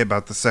say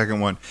about the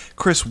second one.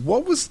 Chris,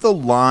 what was the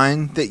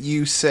line that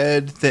you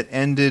said that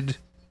ended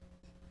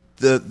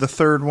the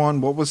third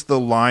one? What was the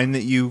line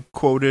that you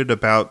quoted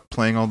about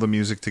playing all the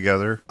music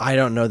together? I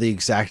don't know the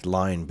exact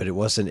line, but it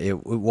wasn't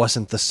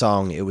the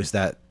song. It was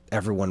that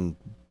everyone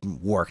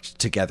worked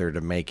together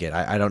to make it.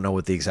 I don't know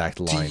what the exact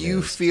line is. Do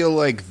you feel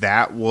like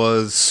that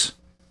was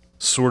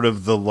sort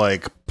of the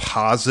like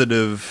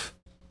positive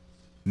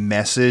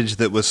message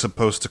that was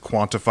supposed to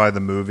quantify the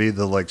movie,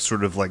 the like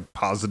sort of like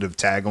positive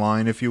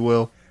tagline, if you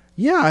will?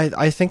 Yeah,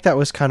 I think that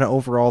was kind of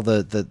overall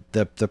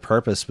the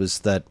purpose, was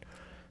that,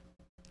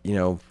 you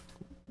know,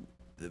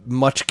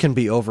 much can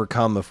be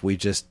overcome if we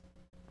just,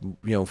 you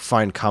know,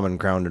 find common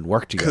ground and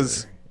work together.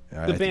 Because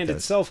the band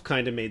itself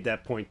kind of made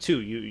that point too.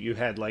 You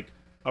had like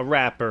a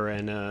rapper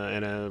and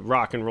a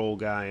rock and roll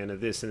guy and a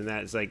this and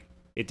that. It's like,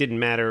 it didn't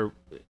matter.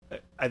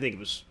 I think it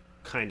was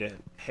kind of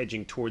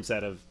hedging towards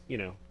that of, you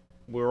know,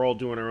 we're all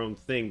doing our own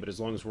thing, but as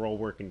long as we're all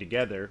working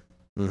together,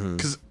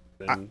 because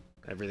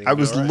everything. I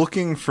was right.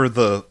 looking for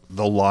the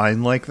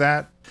line like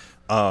that.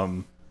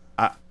 I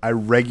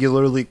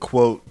regularly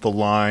quote the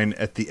line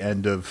at the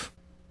end of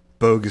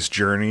Bogus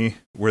Journey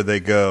where they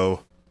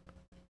go,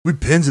 "We've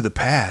been to the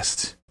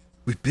past,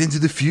 we've been to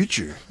the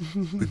future,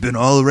 we've been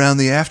all around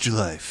the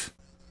afterlife,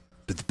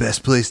 but the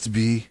best place to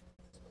be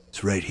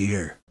is right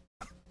here.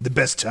 The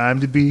best time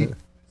to be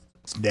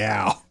is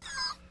now."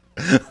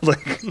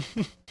 Like,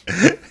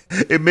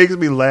 it makes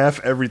me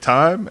laugh every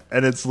time,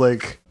 and it's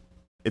like,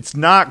 it's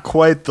not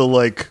quite the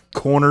like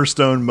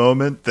cornerstone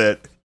moment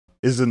that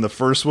is in the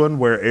first one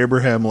where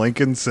Abraham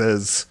Lincoln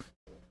says,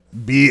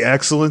 "Be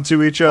excellent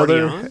to each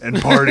other and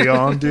party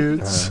on,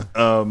 dudes."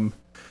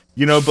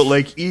 You know, but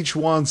like each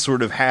one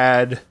sort of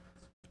had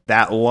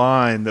that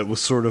line that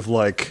was sort of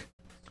like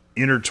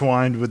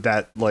intertwined with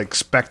that like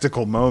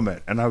spectacle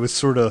moment, and I was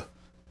sort of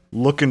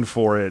looking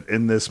for it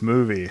in this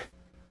movie.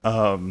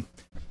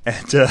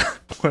 And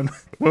when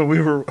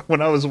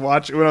I was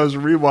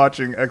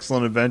rewatching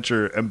Excellent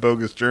Adventure and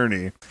Bogus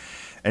Journey,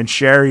 and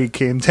Sherry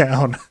came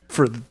down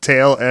for the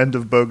tail end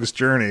of Bogus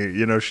Journey,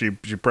 you know, she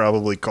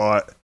probably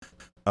caught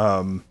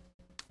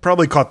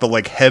the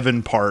like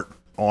heaven part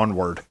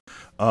onward.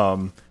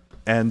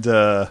 And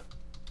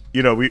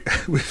you know,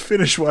 we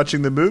finished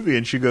watching the movie,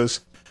 and she goes,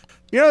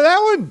 "You know, that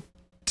one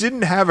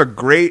didn't have a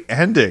great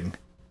ending."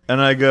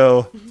 And I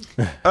go,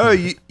 "Oh,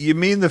 you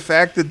mean the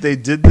fact that they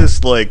did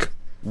this like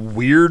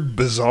weird,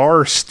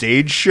 bizarre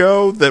stage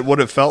show that what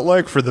it felt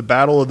like for the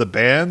Battle of the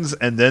Bands,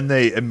 and then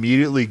they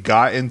immediately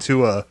got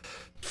into a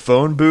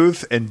phone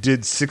booth and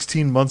did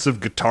 16 months of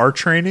guitar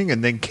training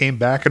and then came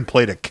back and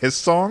played a Kiss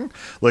song?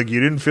 Like, you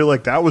didn't feel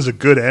like that was a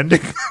good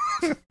ending?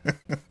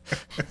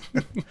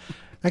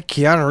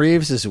 Keanu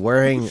Reeves is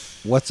wearing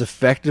what's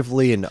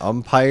effectively an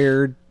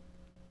umpire,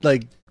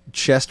 like,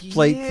 chest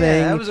plate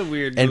thing. That was a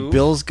weird and move.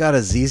 Bill's got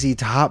a ZZ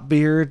Top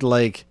beard.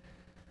 Like,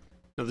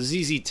 No, the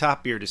ZZ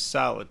Top beard is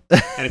solid.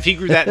 And if he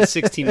grew that in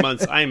 16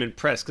 months, I am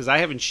impressed, because I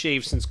haven't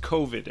shaved since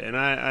COVID, and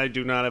I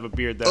do not have a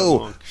beard that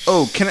long.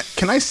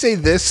 Can I say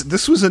this?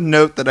 This was a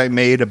note that I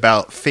made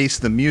about Face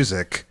the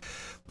Music.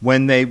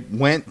 When they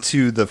went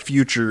to the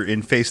future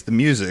in Face the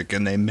Music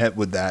and they met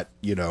with that,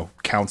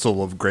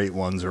 council of great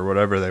ones or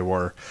whatever they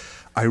were,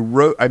 I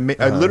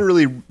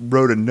literally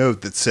wrote a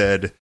note that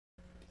said,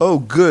 "Oh,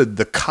 good,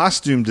 the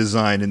costume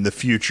design in the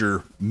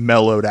future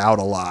mellowed out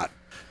a lot."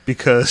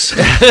 Because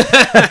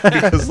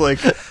like,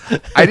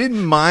 I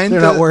didn't mind.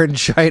 They're not wearing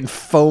giant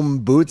foam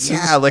boots.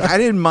 Yeah, like, I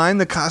didn't mind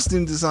the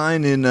costume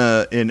design in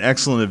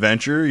Excellent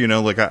Adventure.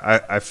 Like,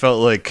 I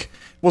felt like it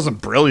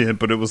wasn't brilliant,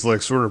 but it was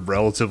like sort of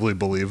relatively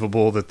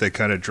believable that they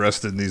kind of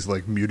dressed in these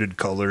like muted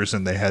colors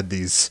and they had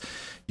these,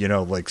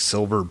 like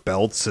silver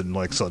belts and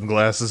like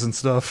sunglasses and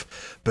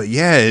stuff. But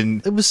yeah,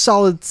 and It was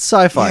solid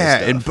sci-fi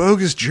stuff. and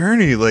Bogus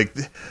Journey, like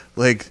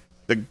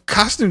the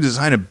costume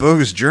design of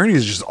Bogus Journey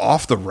is just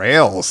off the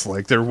rails.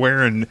 Like, they're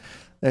wearing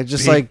They're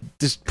just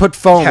just put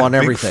foam on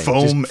big everything.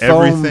 foam, Just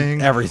foam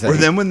everything. everything. Or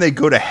then when they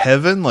go to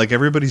heaven, like,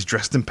 everybody's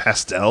dressed in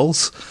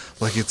pastels.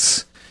 Like,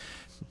 it's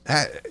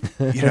that,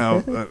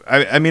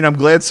 I mean, I'm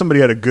glad somebody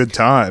had a good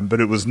time,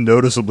 but it was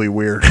noticeably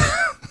weird.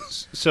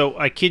 So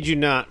I kid you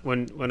not,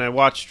 when I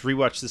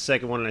rewatched the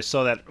second one and I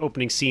saw that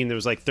opening scene, there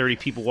was like 30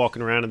 people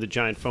walking around in the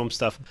giant foam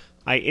stuff.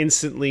 I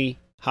instantly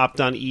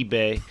hopped on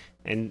eBay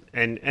and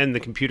the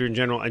computer in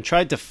general and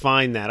tried to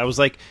find that. I was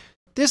like,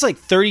 there's like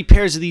 30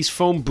 pairs of these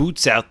foam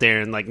boots out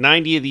there and like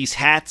 90 of these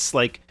hats.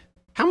 Like,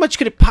 how much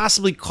could it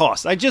possibly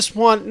cost? I just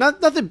want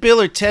nothing Bill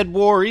or Ted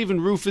wore, or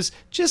even Rufus.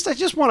 I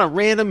just want a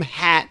random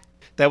hat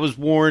that was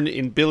worn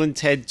in Bill and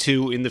Ted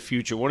 2 in the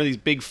future. One of these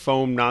big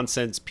foam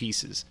nonsense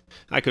pieces.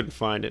 I couldn't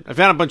find it. I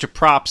found a bunch of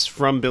props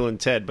from Bill and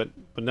Ted, but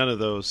none of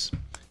those.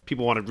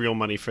 People wanted real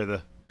money for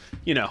the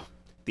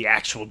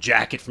actual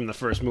jacket from the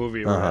first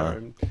movie or whatever.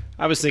 And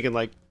I was thinking,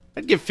 like,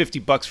 I'd give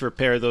 $50 for a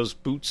pair of those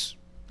boots.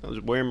 I was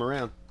wearing them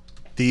around.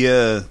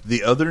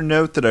 The other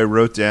note that I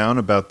wrote down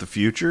about the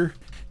future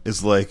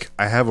is, like,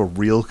 I have a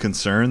real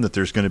concern that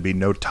there's going to be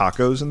no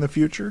tacos in the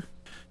future,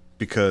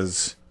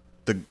 because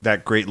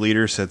that great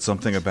leader said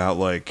something about,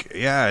 like,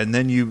 yeah, and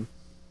then you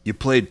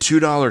played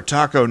 $2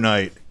 taco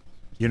night,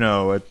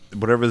 at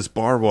whatever this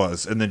bar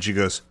was, and then she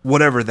goes,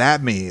 whatever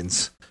that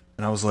means.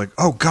 And I was like,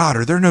 oh God,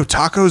 are there no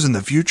tacos in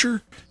the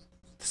future?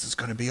 This is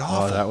going to be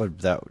awful.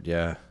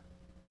 Yeah.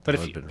 But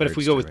if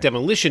we go with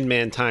Demolition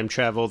Man time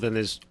travel, then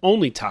there's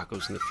only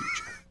tacos in the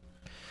future.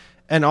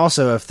 And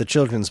also, if the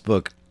children's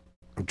book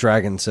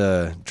Dragons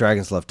Love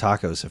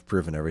Tacos have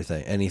proven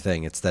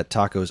anything, it's that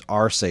tacos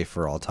are safe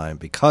for all time,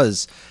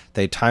 because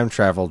they time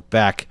traveled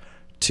back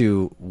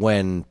to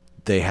when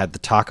they had the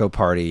taco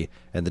party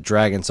and the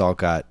dragons all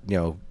got,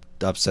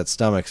 upset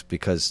stomachs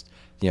because,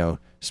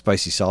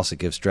 spicy salsa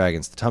gives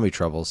dragons the tummy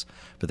troubles.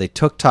 But they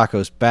took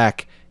tacos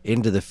back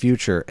into the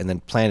future and then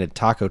planted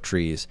taco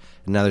trees,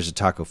 and now there's a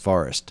taco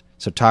forest.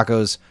 So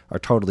tacos are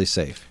totally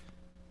safe.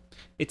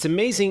 It's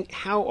amazing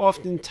how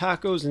often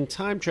tacos and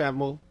time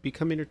travel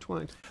become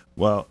intertwined.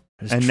 Well,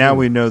 It's and true. now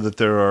we know that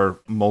there are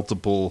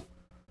multiple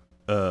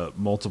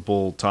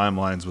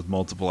timelines with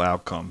multiple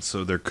outcomes.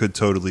 So there could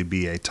totally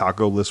be a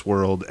taco-less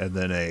world and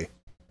then a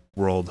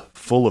world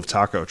full of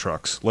taco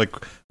trucks. Like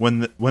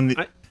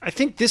I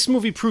think this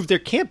movie proved there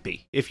can't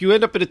be. If you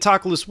end up in a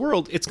taco-less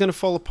world, it's going to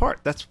fall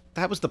apart.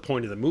 That was the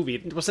point of the movie.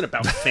 It wasn't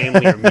about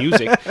family or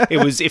music. It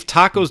was, if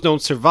tacos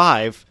don't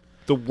survive,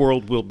 the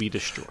world will be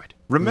destroyed.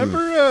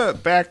 Remember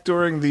back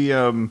during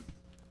the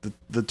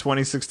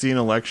 2016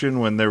 election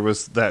when there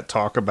was that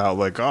talk about,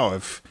 like, oh,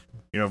 if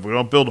we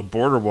don't build a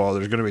border wall,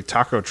 there's going to be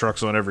taco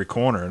trucks on every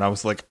corner. And I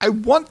was like, I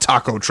want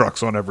taco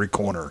trucks on every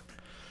corner.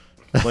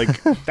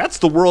 Like, that's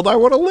the world I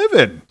want to live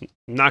in.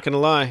 Not going to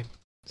lie,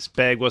 this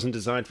bag wasn't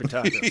designed for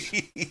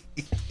tacos.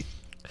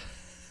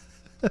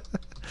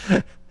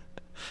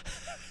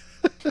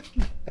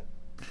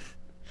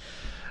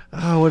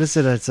 Oh, what is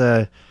it? It's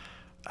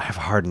I have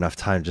a hard enough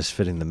time just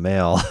fitting the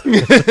mail.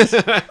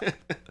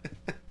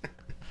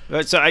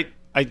 So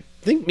I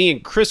think me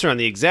and Chris are on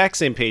the exact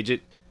same page.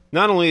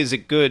 Not only is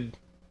it good,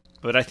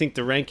 but I think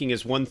the ranking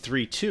is 1,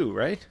 3, 2,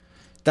 right?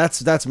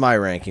 That's my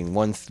ranking.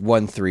 1,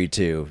 3,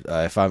 2.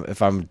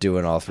 If I'm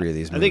doing all three of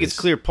these movies. I think it's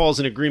clear Paul's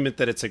in agreement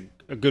that it's a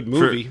good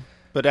movie.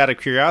 But out of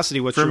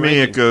curiosity, what's For your me,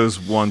 ranking? it goes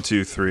 1,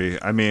 2, 3.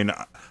 I mean,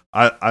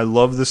 I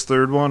love this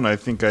third one. I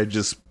think I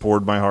just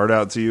poured my heart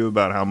out to you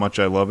about how much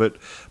I love it.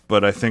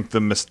 But I think the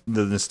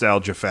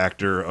nostalgia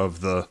factor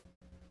of the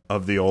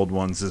old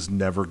ones is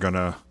never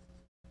gonna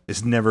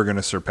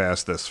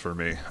surpass this for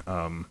me.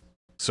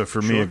 So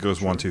for me, it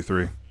goes 1, 2,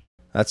 3.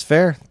 That's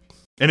fair.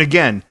 And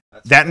again,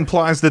 that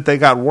implies that they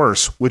got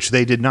worse, which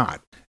they did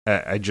not.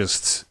 I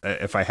just,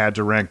 if I had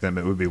to rank them,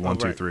 it would be 1,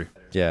 2, 3.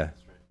 Yeah,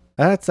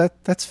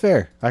 that's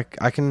fair. I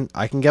can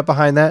get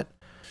behind that.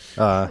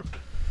 Yeah,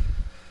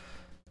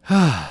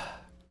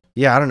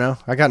 I don't know.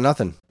 I got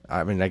nothing.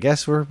 I mean, I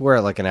guess we're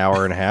at like an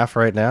hour and a half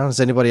right now. Does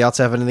anybody else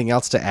have anything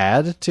else to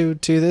add to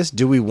this?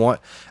 Do we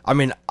want? I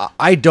mean,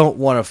 I don't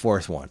want a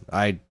fourth one.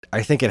 I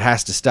think it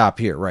has to stop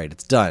here. Right,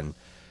 it's done.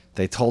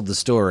 They told the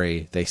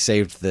story. They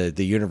saved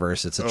the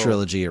universe. It's a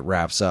trilogy. It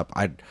wraps up.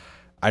 I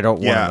don't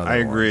want. Yeah, another I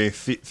one. agree.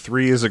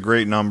 3 is a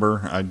great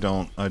number. I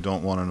don't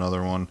want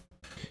another one.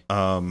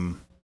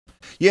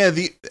 Yeah,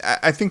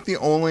 I think the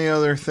only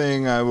other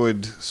thing I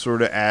would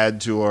sort of add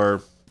to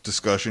our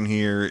discussion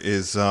here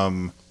is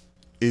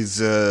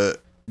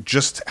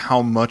just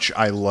how much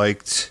I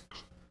liked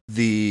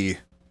the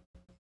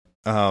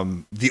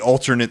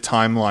alternate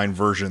timeline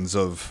versions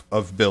of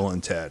Bill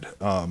and Ted.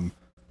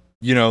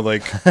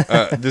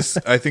 This.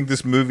 I think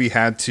this movie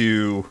had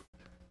to,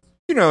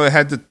 it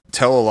had to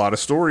tell a lot of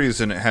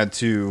stories, and it had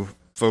to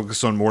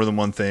focus on more than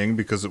one thing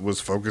because it was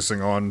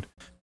focusing on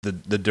the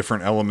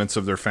different elements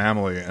of their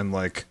family. And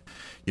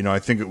I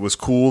think it was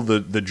cool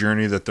the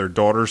journey that their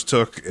daughters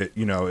took.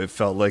 It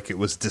felt like it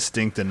was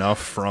distinct enough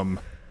from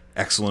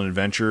Excellent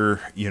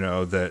Adventure,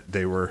 that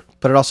they were.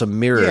 But it also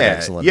mirrored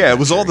Excellent Adventure. Yeah, it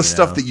was all the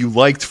stuff that you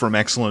liked from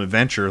Excellent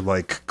Adventure,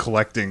 like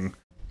collecting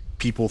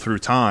people through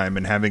time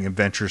and having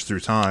adventures through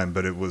time.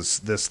 But it was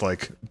this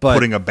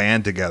putting a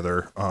band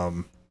together.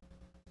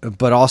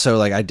 But also,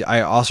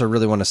 I also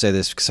really want to say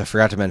this because I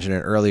forgot to mention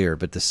it earlier,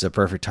 but this is a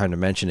perfect time to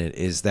mention it,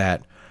 is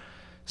that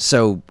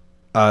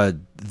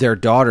their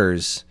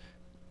daughters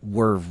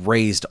were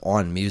raised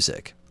on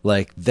music.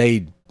 Like,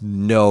 they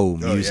know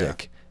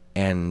music.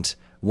 And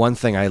one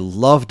thing I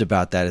loved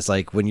about that is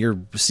when you're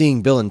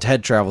seeing Bill and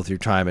Ted travel through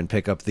time and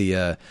pick up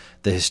the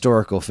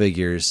historical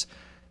figures,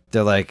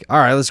 they're like, all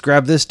right, let's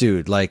grab this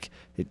dude.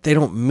 They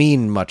don't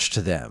mean much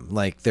to them.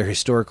 Their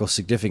historical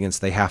significance,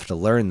 they have to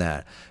learn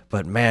that.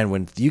 But man,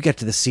 when you get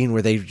to the scene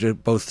where they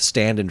both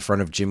stand in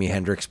front of Jimi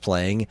Hendrix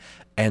playing,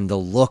 and the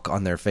look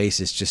on their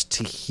faces just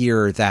to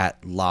hear that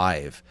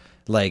live,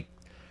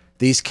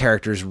 these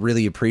characters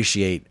really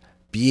appreciate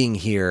being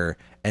here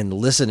and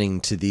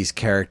listening to these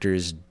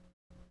characters,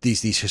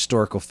 these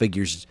historical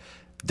figures.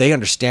 They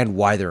understand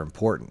why they're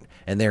important,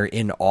 and they're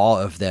in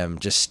awe of them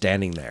just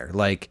standing there.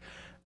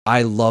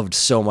 I loved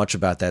so much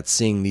about that,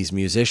 seeing these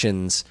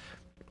musicians,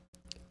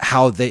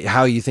 how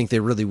you think they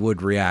really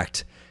would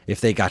react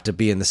if they got to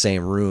be in the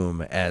same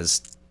room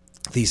as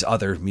these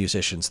other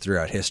musicians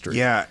throughout history.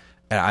 Yeah.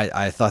 And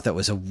I thought that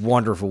was a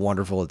wonderful,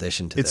 wonderful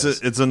addition to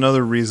this. It's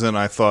another reason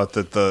I thought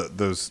that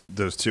those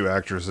two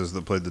actresses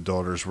that played the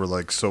daughters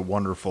were so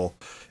wonderful.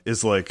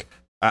 Is I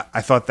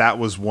thought that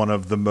was one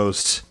of the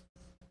most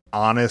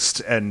honest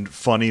and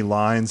funny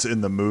lines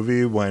in the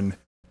movie when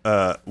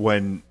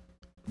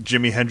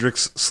Jimi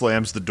Hendrix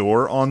slams the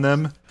door on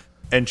them,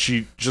 and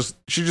she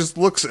just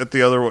looks at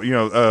the other one.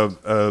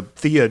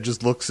 Thea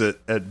just looks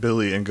at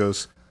Billy and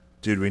goes,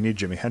 "Dude, we need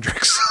Jimi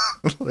Hendrix."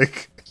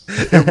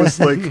 It was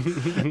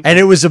and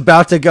it was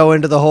about to go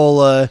into the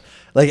whole. I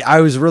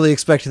was really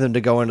expecting them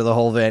to go into the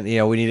whole we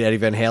need Eddie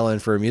Van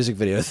Halen for a music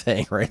video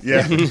thing, right?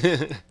 Yeah.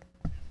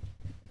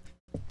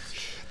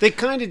 They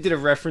kind of did a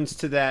reference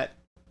to that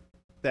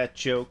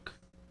joke.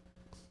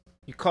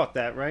 You caught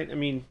that, right? I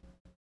mean,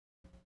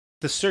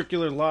 the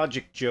circular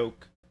logic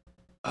joke.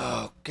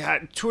 Oh,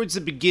 God. Towards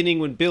the beginning,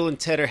 when Bill and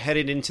Ted are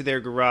headed into their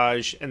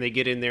garage and they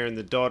get in there and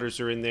the daughters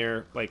are in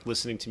there,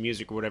 listening to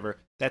music or whatever,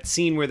 that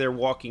scene where they're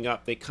walking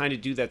up, they kind of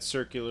do that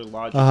circular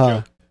logic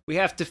joke. We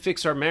have to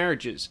fix our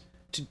marriages.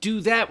 To do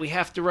that, we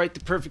have to write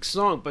the perfect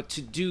song. But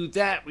to do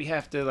that, we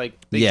have to,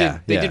 They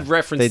did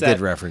reference that. They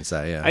did reference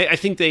that, yeah. I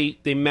think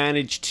they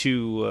managed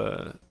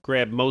to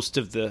grab most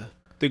of the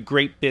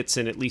great bits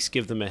and at least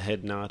give them a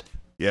head nod.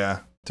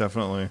 Yeah.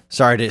 Definitely.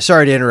 Sorry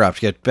to interrupt.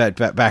 Get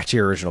back to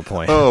your original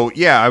point. Oh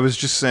yeah, I was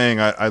just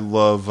saying I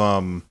love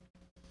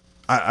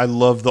I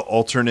love the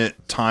alternate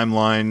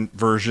timeline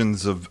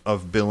versions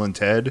of Bill and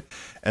Ted,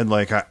 and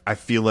I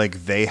feel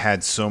like they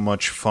had so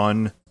much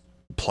fun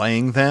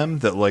playing them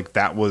that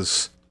that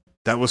was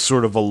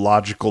sort of a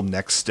logical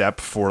next step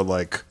for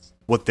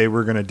what they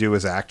were gonna do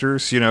as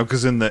actors,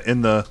 because in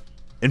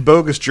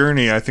Bogus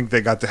Journey, I think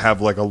they got to have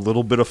a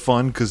little bit of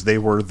fun because they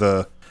were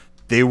the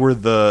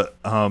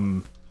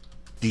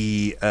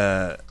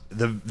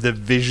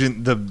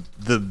vision, the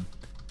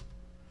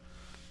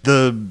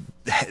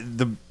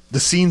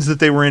scenes that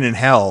they were in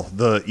hell,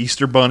 the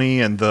Easter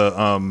Bunny and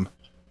I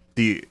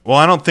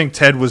don't think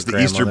Ted was the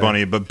Easter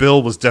Bunny, but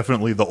Bill was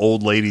definitely the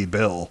old lady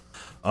Bill,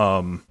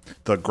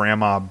 the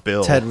grandma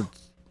Bill. Ted,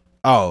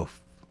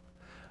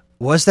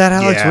 was that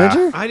Alex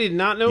Winter? I did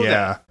not know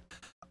that.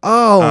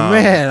 Oh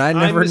man, I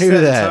never knew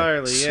that.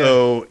 Entirely, yeah.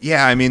 So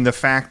yeah, I mean the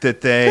fact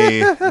that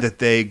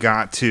they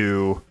got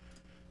to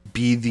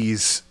be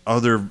these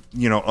other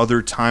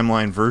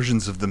timeline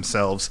versions of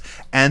themselves,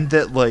 and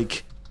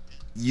that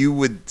you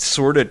would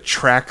sort of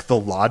track the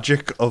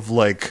logic of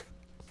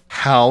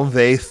how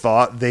they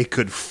thought they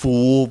could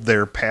fool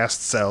their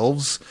past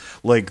selves,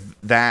 like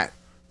that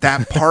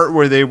part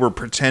where they were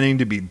pretending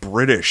to be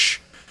British,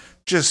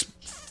 just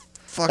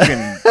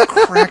fucking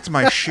cracked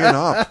my shit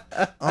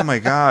up. Oh my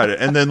god!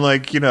 And then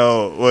like, you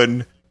know,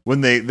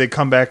 when they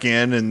come back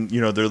in and, you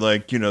know, they're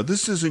like, you know,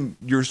 this isn't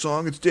your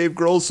song, it's Dave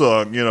Grohl's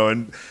song, you know,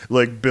 and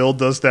like Bill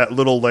does that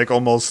little like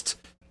almost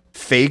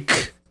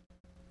fake,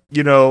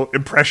 you know,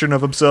 impression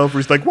of himself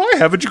where he's like, why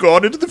haven't you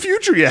gone into the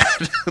future yet?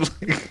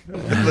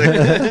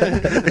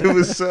 It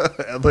was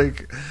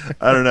like,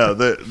 I don't know,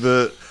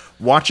 the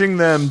watching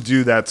them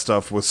do that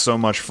stuff was so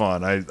much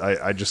fun.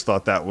 I just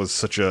thought that was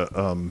such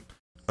a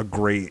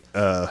great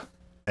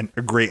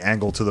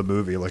angle to the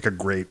movie, like a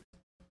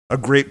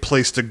great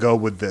place to go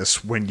with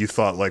this when you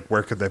thought like,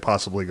 where could they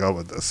possibly go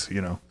with this,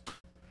 you know?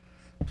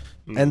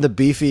 And the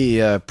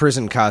beefy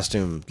prison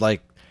costume,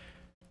 like,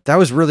 that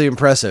was really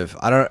impressive.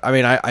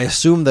 I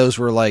assume those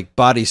were like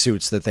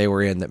bodysuits that they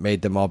were in that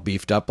made them all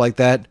beefed up like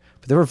that,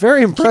 but they were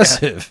very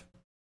impressive.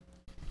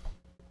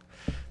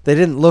 Yeah. They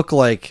didn't look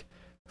like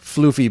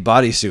floofy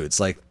bodysuits.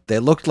 Like, they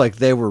looked like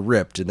they were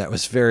ripped, and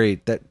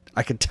that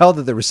I could tell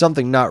that there was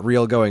something not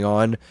real going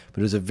on, but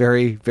it was a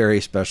very,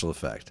 very special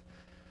effect.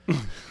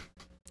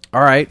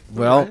 All right.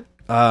 Well,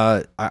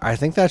 I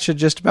think that should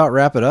just about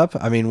wrap it up.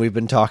 I mean, we've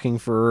been talking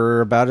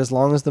for about as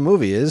long as the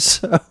movie is.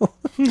 So.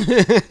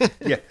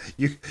 Yeah,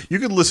 you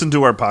could listen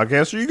to our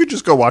podcast, or you could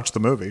just go watch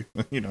the movie.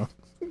 You know,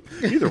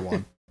 either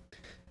one.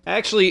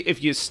 Actually,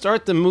 if you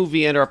start the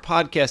movie and our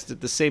podcast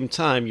at the same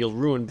time, you'll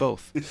ruin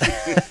both.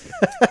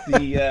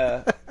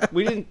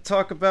 We didn't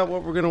talk about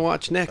what we're going to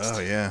watch next. Oh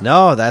yeah.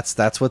 No,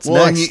 that's what's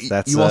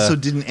next. You also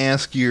didn't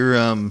ask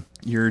your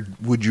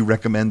would you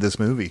recommend this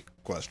movie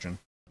question.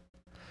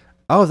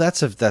 Oh,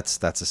 that's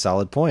a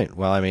solid point.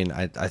 Well, I mean,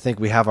 I think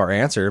we have our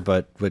answer,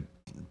 but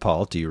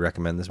Paul, do you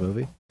recommend this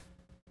movie?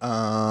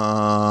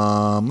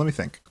 Let me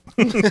think.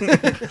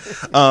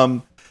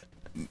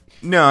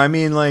 No, I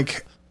mean,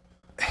 like,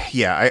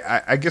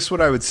 yeah, I guess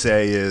what I would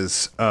say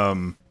is,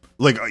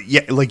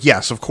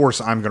 yes, of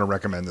course I'm going to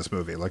recommend this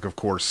movie. Like, of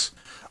course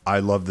I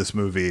love this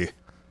movie.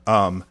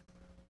 Now,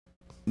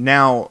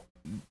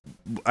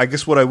 I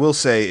guess what I will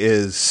say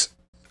is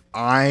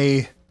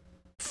I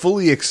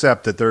fully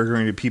accept that there are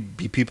going to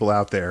be people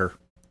out there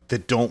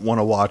that don't want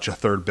to watch a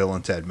third Bill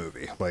and Ted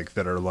movie, like,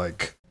 that are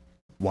like,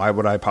 why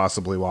would I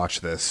possibly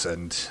watch this?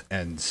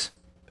 And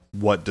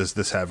what does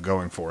this have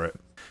going for it?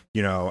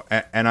 You know,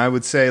 and I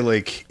would say,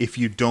 like, if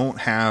you don't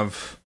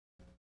have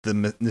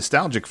the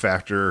nostalgic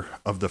factor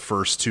of the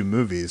first two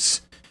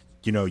movies,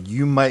 you know,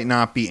 you might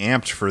not be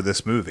amped for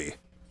this movie.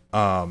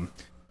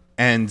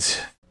 And,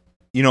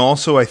 you know,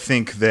 also I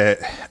think that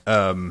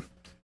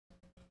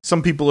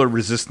some people are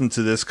resistant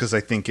to this because I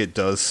think it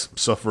does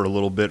suffer a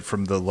little bit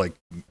from the, like,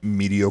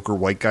 mediocre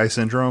white guy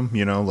syndrome,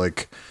 you know,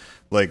 like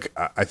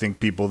I think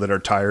people that are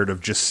tired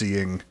of just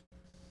seeing,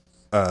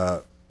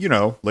 you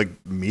know, like,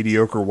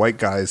 mediocre white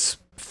guys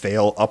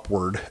fail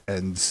upward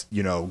and,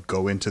 you know,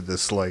 go into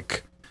this,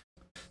 like,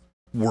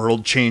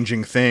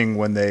 world-changing thing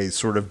when they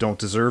sort of don't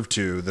deserve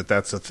to,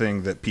 that's a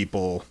thing that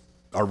people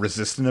are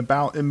resistant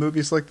about in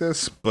movies like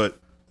this. But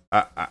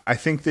I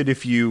think that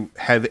if you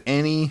have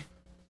any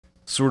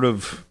sort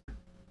of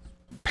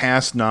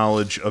past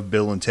knowledge of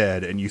Bill and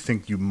Ted and you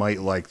think you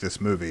might like this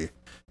movie,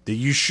 that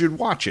you should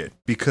watch it,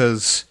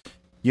 because,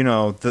 you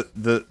know,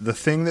 the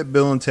thing that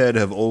Bill and Ted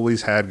have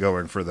always had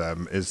going for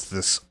them is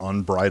this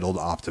unbridled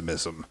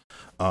optimism.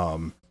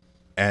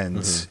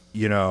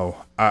 You know,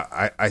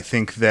 I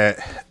think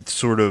that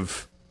sort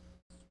of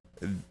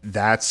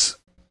that's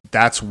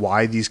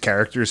why these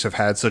characters have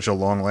had such a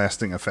long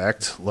lasting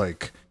effect.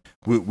 Like,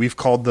 we've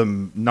called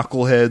them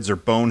knuckleheads or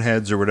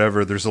boneheads or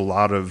whatever. There's a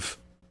lot of,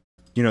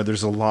 you know,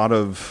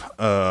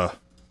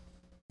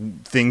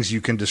 things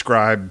you can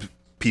describe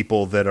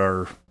people that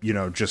are, you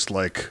know, just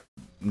like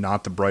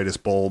not the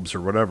brightest bulbs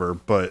or whatever.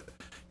 But,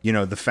 you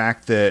know, the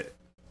fact that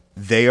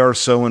they are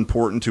so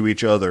important to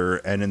each other,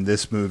 and in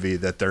this movie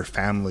that their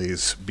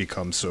families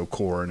become so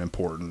core and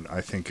important, I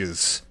think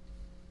is,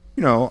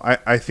 you know,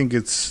 I think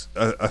it's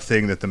a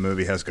thing that the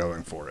movie has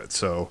going for it.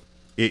 So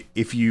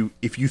if you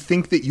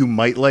think that you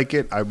might like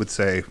it, I would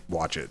say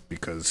watch it,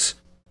 because,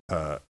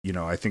 you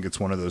know, I think it's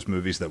one of those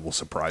movies that will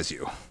surprise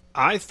you.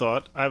 I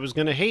thought I was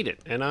going to hate it,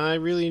 and I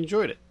really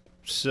enjoyed it.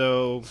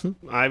 So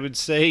I would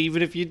say,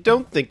 even if you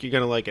don't think you're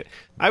going to like it,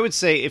 I would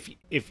say if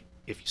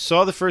you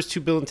saw the first two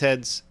Bill and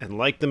Ted's and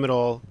liked them at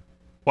all,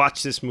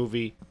 watch this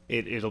movie.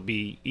 It'll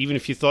be, even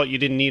if you thought you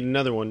didn't need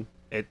another one,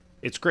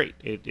 it's great.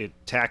 It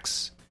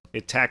tacks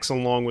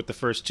along with the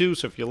first two.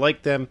 So if you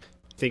like them,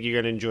 think you're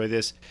going to enjoy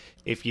this.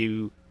 If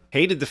you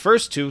hated the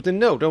first two, then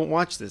no, don't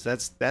watch this.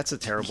 That's a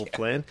terrible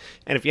plan.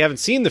 And if you haven't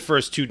seen the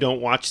first two,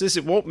 don't watch this.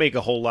 It won't make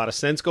a whole lot of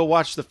sense. Go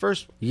watch the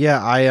first one.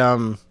 Yeah,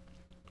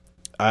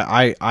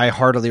 I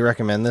heartily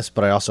recommend this,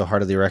 but I also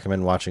heartily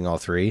recommend watching all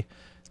three.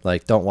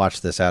 Like, don't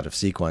watch this out of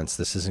sequence.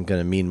 This isn't going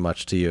to mean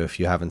much to you if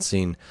you haven't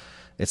seen.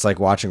 It's like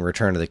watching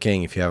Return of the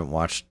King if you haven't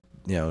watched,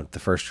 you know, the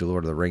first two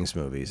Lord of the Rings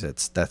movies.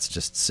 That's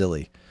just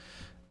silly.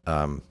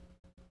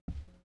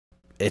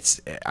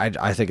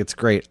 I think it's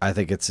great. I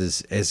think it's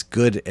as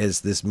good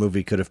as this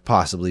movie could have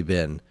possibly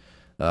been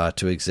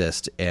to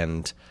exist,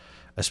 and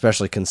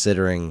especially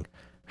considering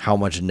how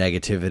much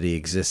negativity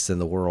exists in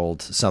the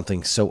world,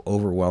 something so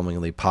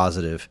overwhelmingly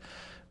positive,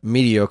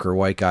 mediocre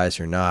white guys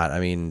or not. I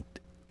mean,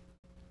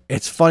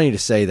 it's funny to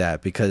say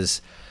that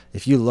because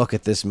if you look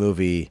at this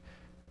movie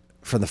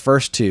from the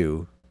first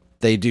two,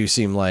 they do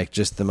seem like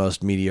just the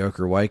most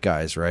mediocre white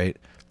guys, right?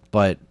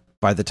 But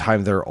by the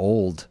time they're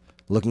old,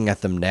 looking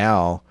at them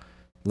now,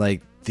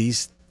 like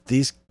these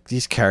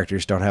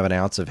characters don't have an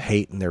ounce of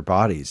hate in their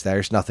bodies.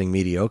 There's nothing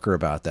mediocre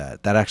about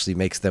that. That actually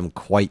makes them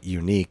quite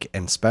unique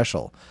and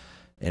special.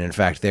 And in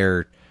fact,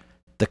 they're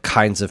the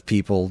kinds of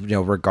people,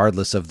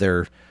 regardless of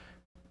their,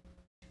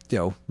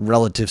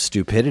 relative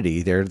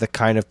stupidity, they're the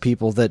kind of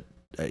people that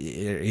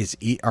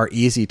are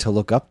easy to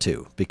look up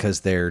to because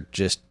they're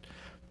just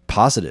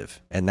positive,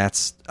 and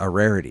that's a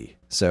rarity.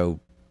 So,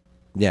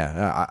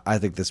 yeah, I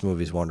think this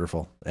movie's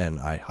wonderful,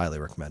 and I highly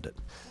recommend it.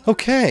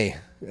 Okay,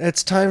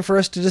 it's time for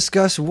us to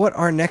discuss what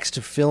our next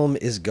film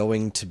is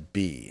going to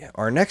be.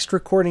 Our next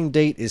recording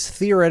date is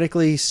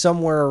theoretically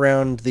somewhere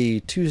around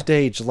the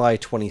Tuesday, July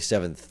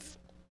 27th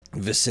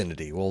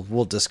vicinity.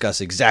 We'll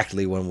discuss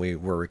exactly when we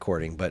were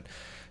recording, but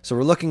so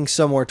we're looking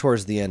somewhere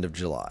towards the end of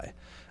July.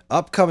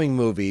 Upcoming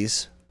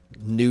movies,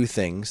 new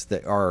things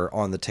that are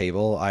on the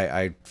table.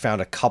 I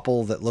found a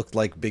couple that looked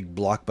like big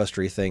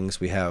blockbustery things.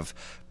 We have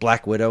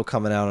Black Widow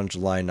coming out on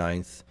July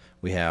 9th.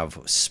 We have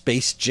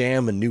Space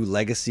Jam: A New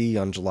Legacy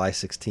on July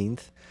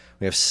 16th.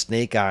 We have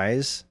Snake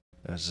Eyes,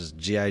 this is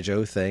G.I.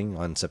 Joe thing,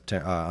 on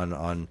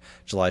on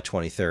July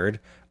 23rd.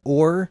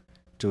 Or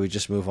do we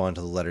just move on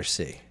to the letter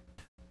C?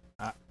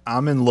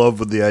 I'm in love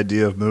with the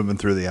idea of moving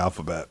through the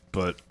alphabet,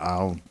 but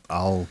I'll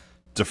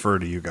defer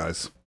to you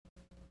guys.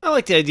 I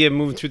like the idea of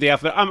moving through the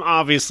alphabet. I'm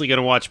obviously going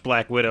to watch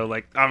Black Widow.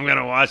 I'm going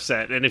to watch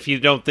that. And if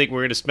you don't think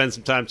we're going to spend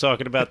some time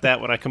talking about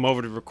that when I come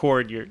over to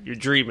record, you're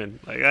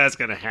dreaming. That's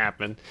going to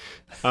happen.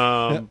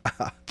 But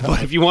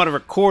if you want to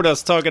record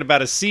us talking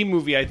about a C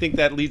movie, I think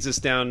that leads us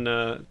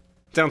down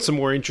some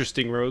more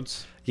interesting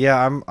roads.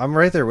 Yeah, I'm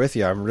right there with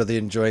you. I'm really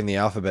enjoying the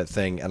alphabet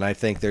thing, and I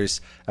think we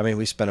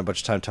spent a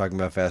bunch of time talking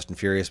about Fast and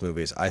Furious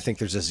movies. I think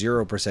there's a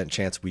 0%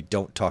 chance we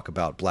don't talk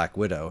about Black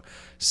Widow.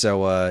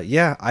 So,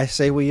 yeah, I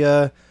say we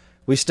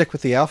stick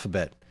with the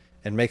alphabet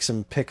and make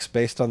some picks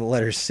based on the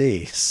letter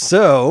C.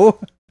 So,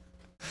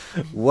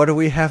 what do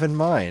we have in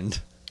mind?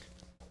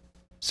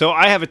 So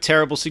I have a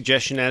terrible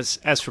suggestion as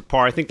for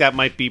Par. I think that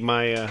might be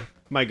my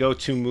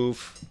go-to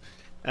move.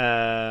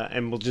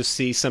 And we'll just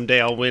see. Someday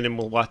I'll win and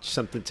we'll watch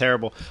something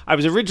terrible. I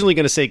was originally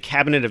going to say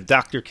Cabinet of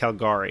Dr.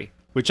 Caligari,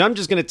 which I'm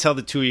just going to tell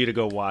the two of you to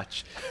go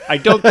watch. I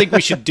don't think we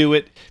should do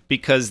it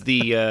because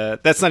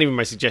that's not even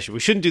my suggestion.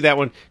 We shouldn't do that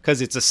one because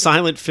it's a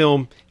silent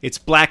film. It's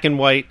black and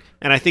white,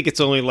 and I think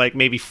it's only like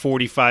maybe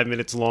 45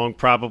 minutes long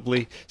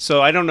probably.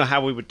 So I don't know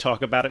how we would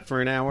talk about it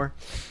for an hour.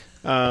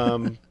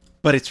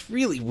 But it's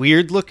really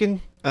weird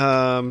looking.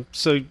 So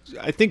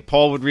I think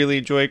Paul would really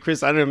enjoy it.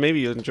 Chris, I don't know, maybe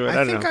you'll enjoy it.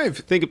 I don't know.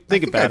 Think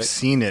about it. I've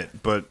seen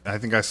it, but I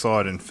think I saw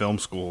it in film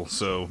school,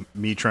 so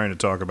me trying to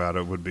talk about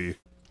it would be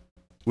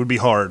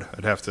hard.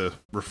 I'd have to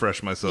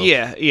refresh myself.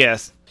 Yeah,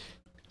 yes.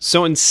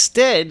 So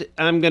instead,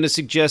 I'm going to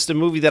suggest a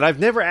movie that I've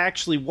never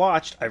actually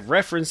watched.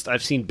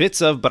 I've seen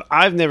bits of, but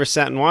I've never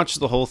sat and watched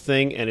the whole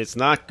thing, and it's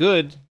not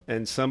good,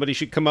 and somebody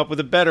should come up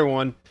with a better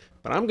one.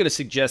 But I'm going to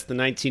suggest the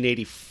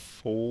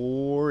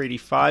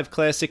 1984-85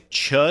 classic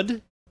Chud.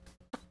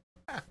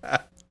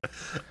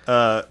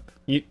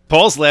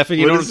 Paul's laughing.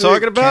 You know what I'm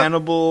talking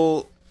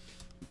about?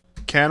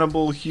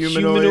 Cannibal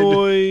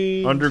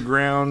humanoid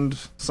underground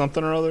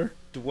something or other.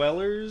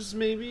 Dwellers,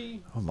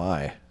 maybe. Oh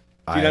my!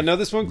 Do you not know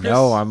this one, Chris?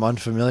 No, I'm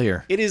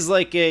unfamiliar. It is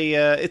like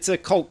it's a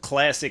cult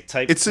classic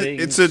type thing.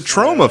 It's a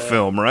trauma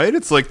film, right?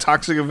 It's like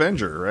Toxic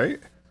Avenger,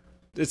 right?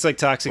 It's like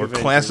Toxic Avenger.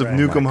 Or Class of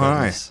Nukem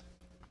High.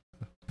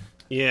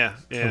 Yeah.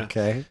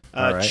 Okay.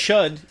 All right.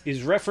 Chud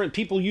is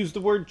people use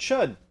the word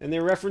chud, and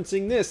they're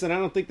referencing this, and I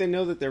don't think they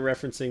know that they're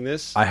referencing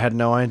this. I had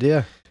no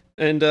idea.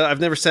 And I've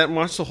never sat and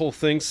watched the whole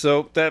thing,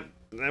 so I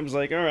was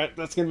like, all right,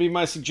 that's going to be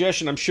my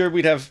suggestion. I'm sure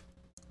we'd have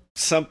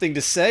something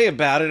to say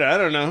about it. I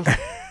don't know.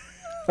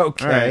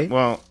 Okay. All right,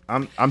 well,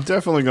 I'm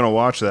definitely going to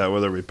watch that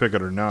whether we pick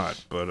it or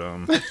not, but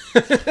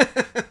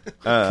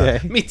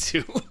okay. Me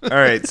too. All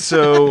right,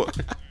 so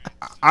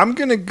I'm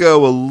going to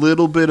go a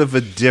little bit of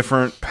a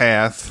different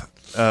path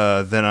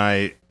than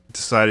I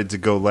decided to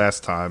go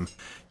last time.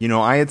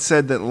 I had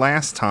said that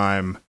last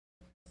time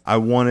I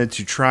wanted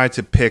to try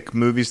to pick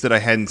movies that I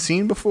hadn't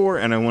seen before,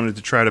 and I wanted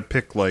to try to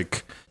pick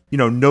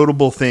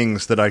notable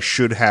things that I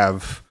should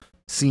have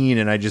seen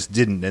and I just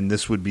didn't, and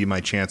this would be my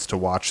chance to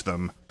watch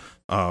them.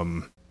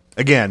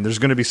 Again, there's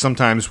going to be some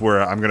times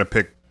where I'm going to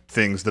pick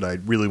things that I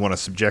really want to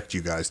subject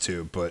you guys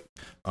to, but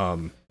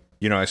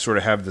I sort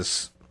of have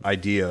this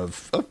idea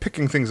of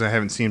picking things I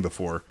haven't seen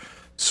before.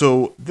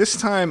 So this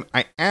time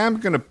I am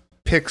going to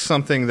pick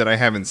something that I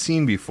haven't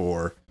seen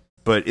before,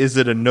 but is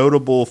it a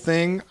notable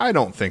thing? I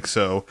don't think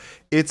so.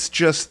 It's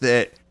just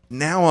that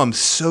now I'm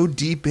so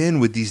deep in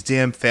with these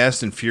damn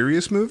Fast and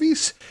Furious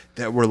movies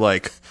that we're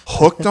like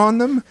hooked on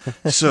them.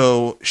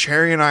 So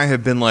Sherry and I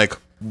have been like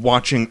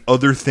watching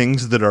other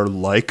things that are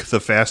like the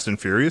Fast and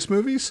Furious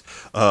movies.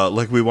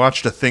 Like we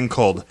watched a thing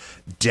called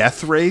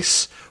Death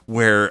Race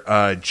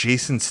where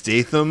Jason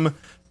Statham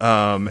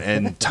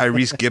and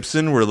Tyrese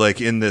Gibson were like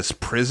in this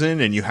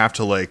prison and you have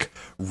to like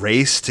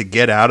race to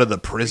get out of the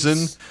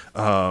prison.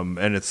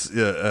 And it's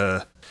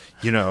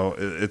you know,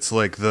 it's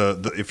like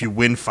the if you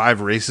win 5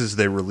 races,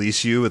 they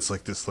release you. It's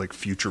like this like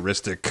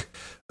futuristic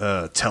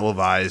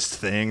televised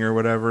thing or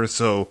whatever.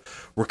 So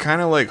we're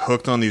kind of like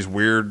hooked on these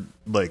weird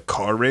like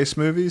car race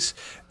movies,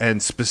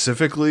 and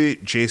specifically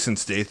Jason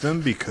Statham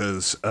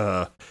because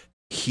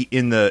he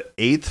in the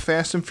 8th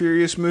Fast and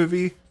Furious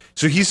movie.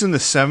 So he's in the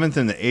 7th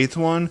and the 8th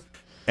one,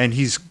 and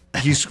he's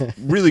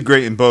really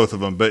great in both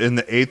of them. But in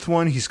the 8th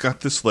one, he's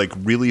got this like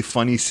really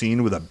funny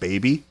scene with a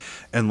baby,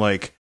 and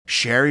like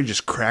Sherry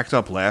just cracked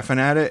up laughing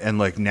at it, and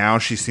like now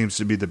she seems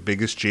to be the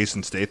biggest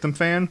Jason Statham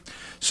fan.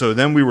 So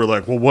then we were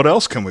like, well, what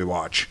else can we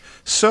watch?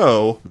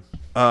 So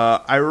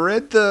I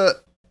read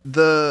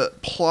the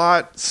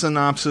plot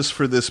synopsis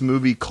for this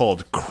movie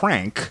called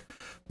Crank,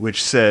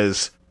 which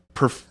says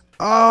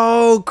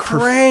Oh,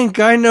 Crank!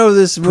 I know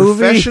this movie.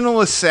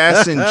 Professional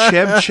assassin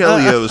Chev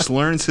Chelios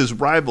learns his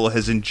rival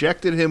has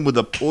injected him with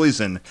a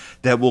poison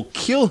that will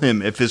kill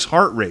him if his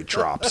heart rate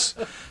drops.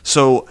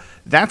 So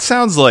that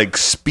sounds like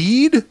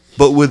Speed,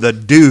 but with a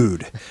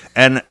dude.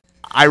 And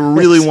I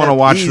really want to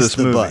watch this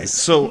movie. Bus.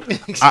 So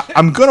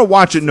I'm going to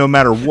watch it no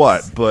matter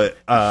what, but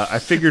I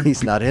figured...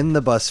 He's not in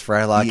the bus,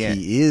 Frylock. Yeah.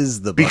 He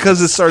is the bus.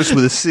 Because it starts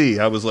with a C,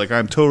 I was like,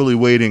 I'm totally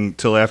waiting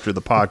till after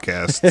the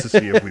podcast to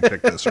see if we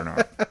pick this or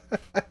not.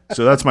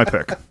 So that's my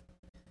pick.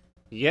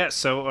 Yeah,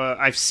 so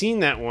I've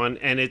seen that one,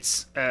 and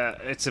it's a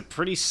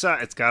pretty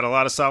it's got a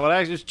lot of solid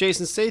action. It's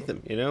Jason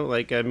Statham, you know,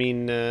 like I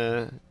mean,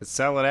 it's a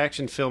solid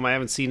action film. I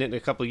haven't seen it in a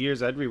couple of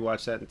years. I'd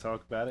rewatch that and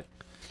talk about it.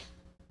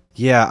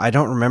 Yeah, I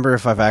don't remember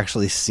if I've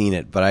actually seen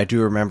it, but I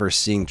do remember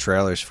seeing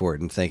trailers for it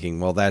and thinking,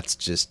 well, that's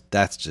just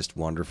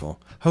wonderful.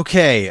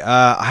 Okay,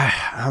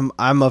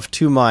 I'm of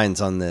two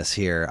minds on this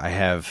here. I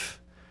have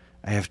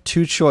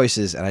 2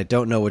 choices, and I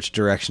don't know which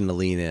direction to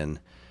lean in.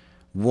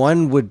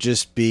 One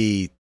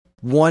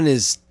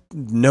is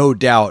no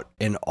doubt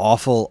an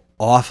awful,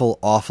 awful,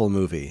 awful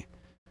movie,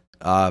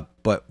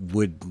 but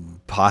would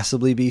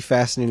possibly be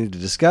fascinating to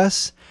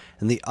discuss.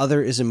 And the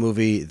other is a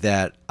movie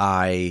that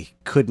I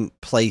couldn't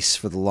place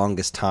for the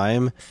longest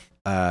time,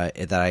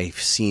 that I've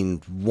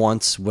seen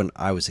once when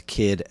I was a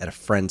kid at a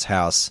friend's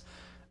house,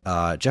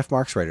 Jeff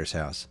Markswriter's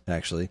house,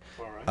 actually,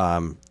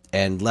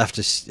 and left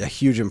a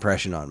huge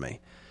impression on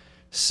me.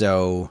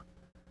 So...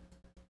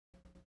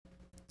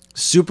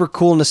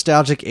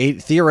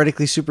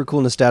 theoretically super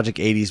cool nostalgic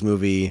 80s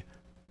movie,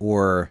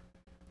 or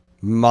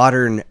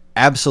modern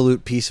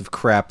absolute piece of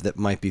crap that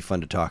might be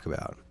fun to talk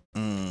about.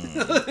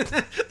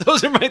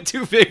 Those are my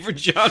 2 favorite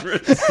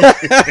genres.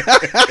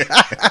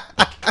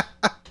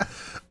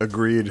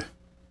 Agreed.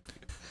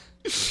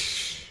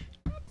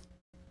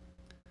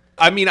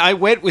 I mean, I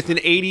went with an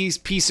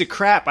 80s piece of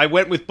crap. I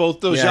went with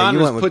both those genres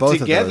you went with put both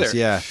together. Of those,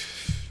 yeah.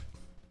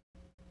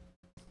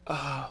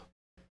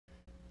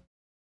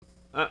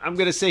 I'm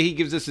going to say he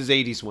gives us his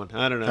 80s one.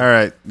 I don't know. All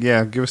right.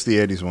 Yeah, give us the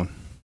 80s one.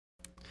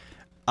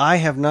 I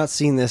have not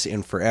seen this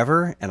in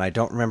forever, and I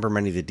don't remember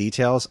many of the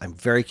details. I'm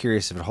very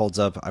curious if it holds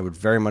up. I would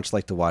very much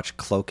like to watch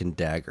Cloak and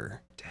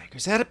Dagger.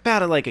 Is that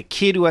about like a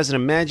kid who has an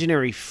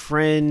imaginary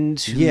friend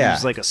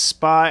who's like a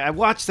spy? I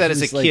watched that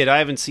as a kid. I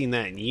haven't seen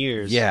that in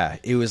years. Yeah,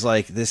 it was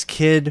like this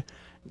kid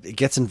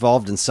gets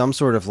involved in some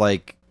sort of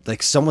like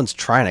someone's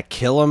trying to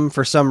kill him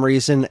for some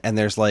reason, and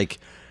there's like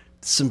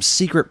some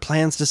secret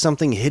plans to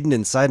something hidden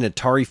inside an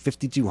Atari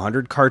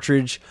 5200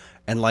 cartridge,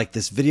 and like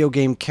this video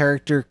game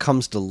character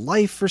comes to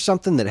life or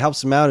something that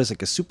helps him out as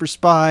like a super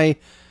spy.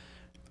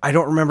 I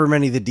don't remember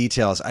many of the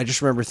details. I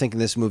just remember thinking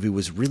this movie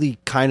was really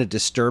kind of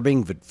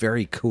disturbing, but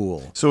very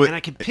cool. And I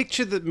can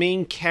picture the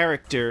main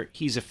character.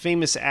 He's a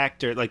famous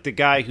actor, like the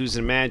guy who's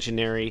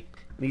imaginary,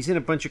 and he's in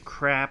a bunch of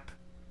crap,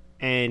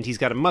 and he's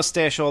got a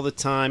mustache all the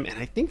time, and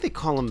I think they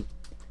call him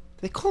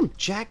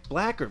Jack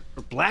Black or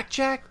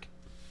Blackjack?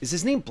 Is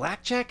his name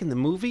Blackjack in the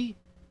movie?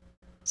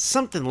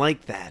 Something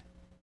like that.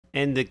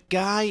 And the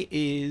guy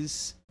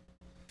is...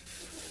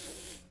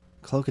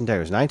 Cloak and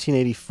Dagger is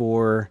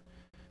 1984.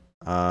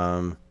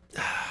 I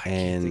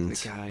can't think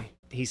of the guy.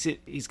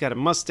 He's got a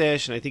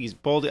mustache, and I think he's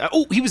bald.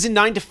 Oh, he was in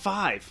 9 to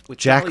 5 with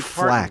Jack Charlie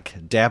Flack.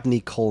 Parton.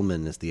 Dabney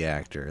Coleman is the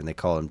actor, and they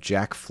call him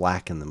Jack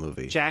Flack in the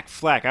movie. Jack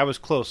Flack. I was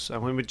close. I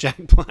went with Jack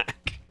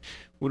Black.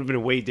 Would have been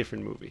a way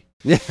different movie.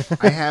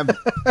 I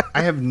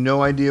have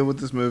no idea what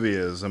this movie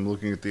is. I'm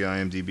looking at the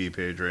IMDb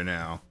page right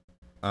now.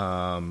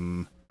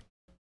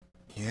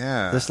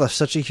 Yeah. This left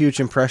such a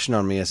huge impression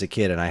on me as a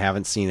kid, and I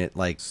haven't seen it.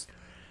 Like,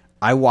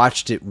 I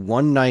watched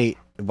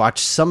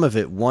some of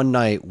it one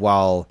night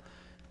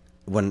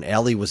when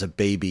Ellie was a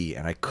baby,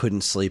 and I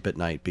couldn't sleep at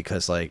night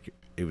because like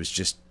it was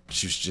just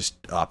she was just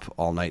up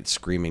all night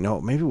screaming.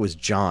 No, maybe it was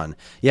John.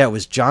 Yeah, it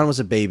was John was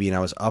a baby, and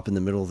I was up in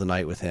the middle of the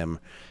night with him,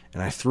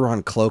 and I threw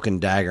on Cloak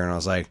and Dagger, and I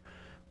was like,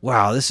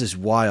 wow, this is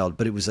wild.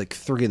 But it was like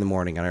 3 a.m,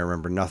 and I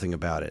remember nothing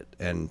about it,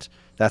 and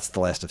that's the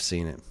last I've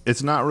seen it.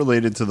 It's not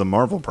related to the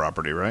Marvel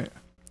property, right?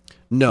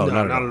 No,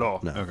 No, not at all.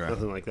 No. Okay.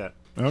 Nothing like that.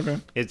 Okay.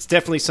 It's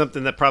definitely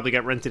something that probably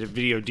got rented at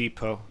Video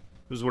Depot.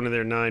 It was one of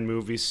their 9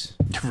 movies.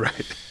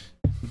 Right.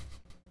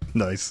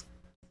 Nice.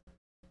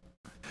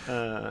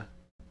 Yeah,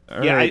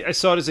 right. I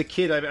saw it as a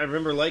kid. I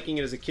remember liking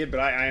it as a kid, but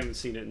I haven't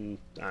seen it in,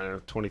 I don't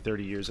know, 20,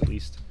 30 years at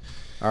least.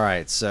 All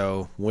right,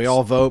 so we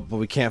all vote, but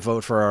we can't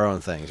vote for our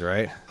own things,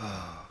 right?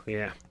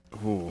 Yeah.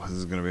 Ooh, this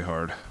is gonna be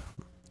hard.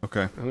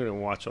 Okay. I'm going to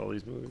watch all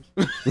these movies.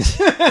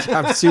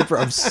 I'm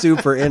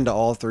super into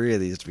all 3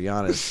 of these, to be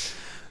honest.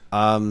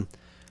 I'm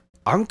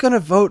gonna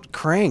vote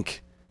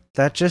Crank.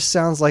 That just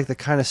sounds like the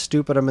kind of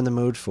stupid I'm in the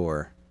mood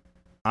for.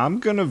 I'm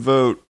gonna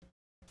vote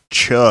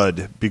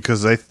Chud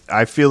because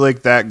I feel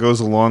like that goes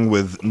along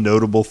with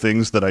notable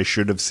things that I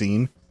should have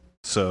seen.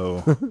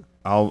 So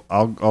I'll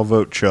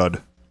vote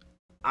Chud.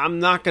 I'm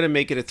not going to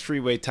make it a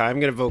 3-way tie. I'm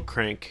going to vote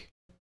Crank.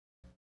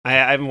 I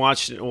haven't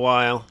watched it in a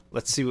while.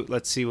 Let's see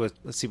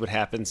what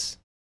happens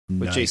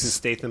with Nice. Jason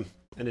Statham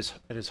and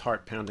his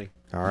heart pounding.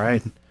 All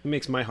right, It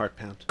makes my heart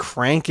pound.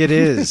 Crank it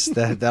is.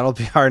 That'll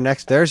be our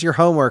next. There's your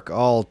homework,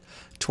 all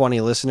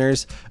 20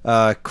 listeners.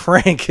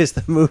 Crank is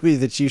the movie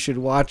that you should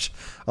watch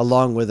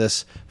along with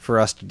us for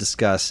us to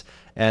discuss.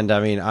 And I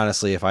mean,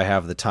 honestly, if I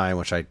have the time,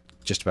 which I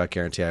just about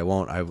guarantee I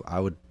won't, I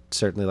would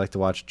certainly like to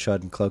watch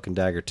Chud and Cloak and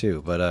Dagger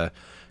too. But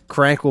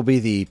Crank will be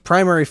the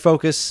primary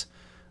focus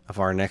of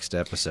our next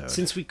episode.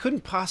 Since we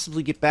couldn't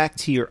possibly get back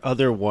to your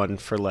other one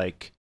for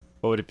like,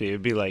 what would it be? It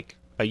would be like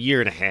a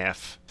year and a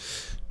half,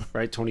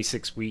 right?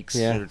 26 weeks,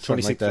 Yeah, or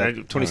something like 26,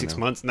 that. 26 I don't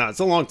know. months. No, it's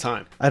a long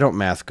time. I don't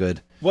math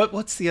good.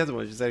 What's the other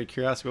one? Just out of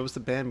curiosity, what was the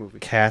band movie?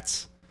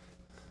 Cats.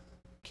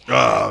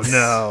 Oh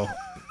no.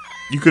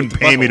 You couldn't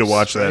pay me to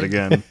watch that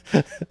again.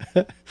 I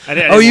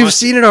didn't Oh, you've watch-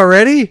 seen it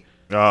already?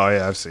 Oh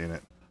yeah, I've seen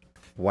it.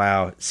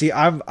 Wow. See,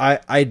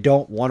 I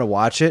don't want to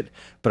watch it,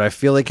 but I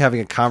feel like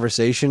having a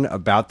conversation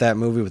about that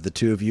movie with the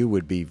two of you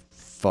would be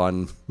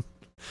fun.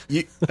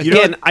 You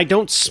Again, know, I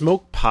don't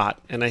smoke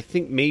pot, and I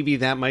think maybe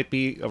that might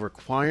be a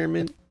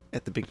requirement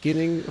at the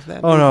beginning of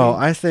that. Oh no,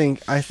 movie.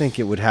 I think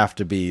it would have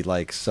to be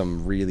like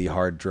some really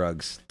hard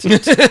drugs. I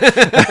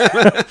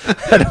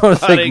don't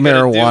think ain't gonna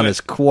do marijuana it.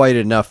 is quite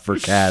enough for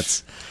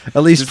cats.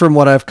 At least from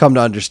what I've come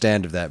to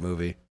understand of that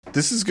movie.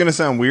 this is gonna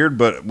sound weird,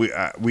 but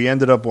we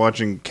ended up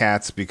watching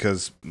Cats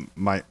because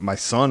my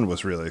son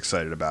was really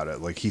excited about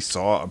it. Like he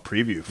saw a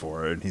preview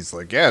for it, and he's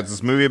like, "Yeah, it's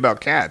this movie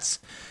about cats."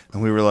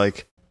 And we were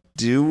like,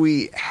 "Do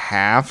we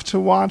have to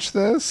watch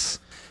this?"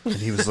 And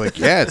he was like,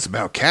 "Yeah, it's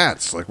about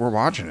cats. Like we're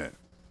watching it."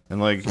 And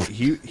like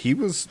he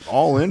was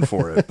all in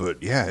for it,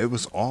 but yeah, it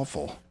was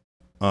awful.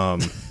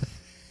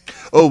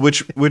 Oh,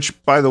 which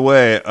by the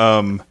way,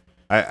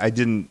 I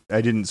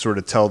didn't sort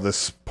of tell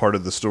this part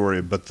of the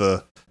story, but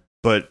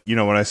you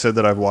know, when I said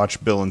that I've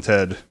watched Bill and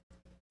Ted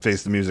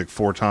Face the Music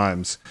 4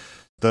 times,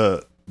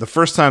 the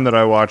first time that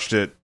I watched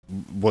it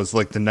was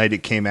like the night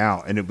it came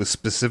out, and it was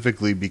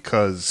specifically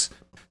because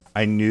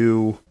I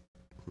knew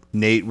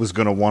Nate was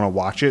going to want to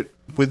watch it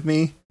with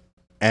me,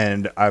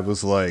 and I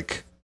was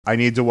like, I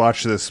need to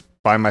watch this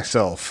by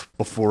myself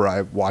before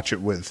I watch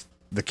it with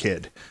the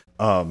kid,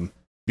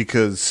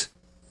 because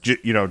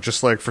you know,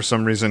 just like for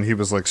some reason he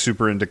was like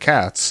super into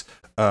cats,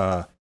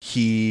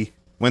 he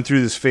went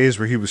through this phase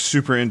where he was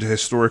super into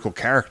historical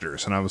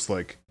characters, and I was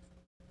like,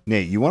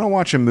 Nate, you want to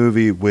watch a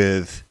movie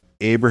with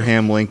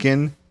Abraham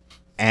Lincoln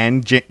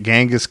and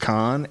Genghis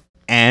Khan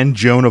and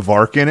Joan of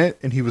Arc in it?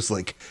 And he was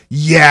like,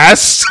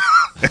 yes.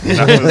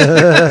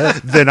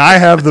 Then I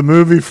have the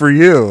movie for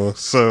you.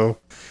 So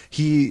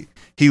he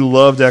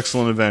loved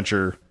Excellent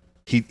Adventure.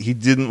 He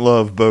didn't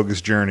love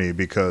Bogus Journey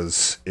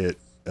because it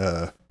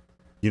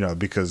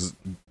because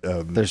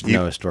There's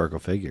no historical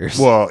figures.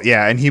 well,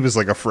 yeah, and he was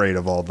like afraid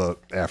of all the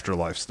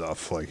afterlife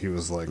stuff. Like he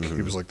was like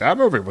that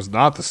movie was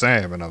not the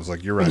same, and I was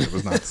like, you're right, it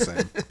was not the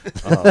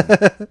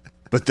same.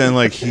 But then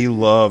like he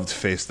loved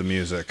Face the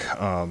Music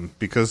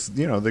because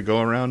you know they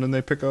go around and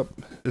they pick up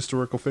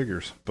historical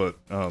figures. But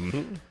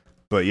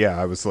yeah,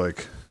 I was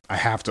like, I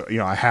have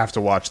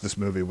to watch this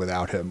movie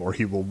without him, or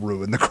he will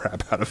ruin the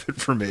crap out of it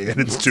for me, and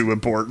it's too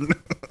important.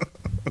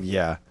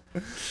 Yeah.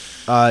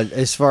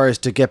 As far as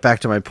to get back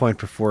to my point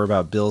before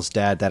about Bill's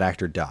dad, that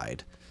actor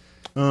died.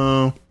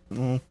 Oh,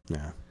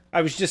 Yeah.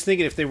 I was just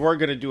thinking if they were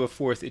going to do a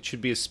 4th, it should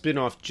be a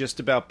spin-off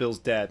just about Bill's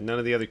dad. None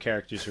of the other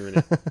characters are in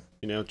it.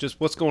 You know, just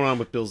what's going on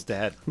with Bill's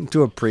dad.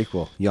 Do a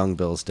prequel, Young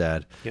Bill's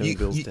dad. Young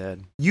Bill's dad.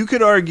 You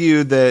could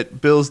argue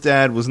that Bill's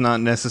dad was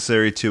not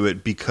necessary to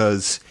it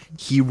because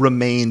he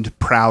remained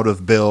proud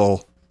of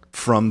Bill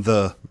from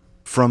the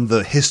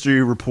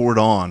history report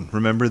on.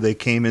 Remember, they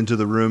came into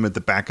the room at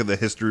the back of the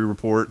history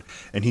report,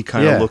 and he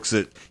kind of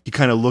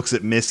looks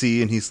at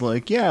Missy, and he's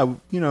like, "Yeah,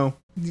 you know,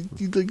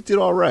 you did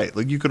all right."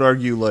 Like you could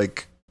argue,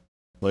 like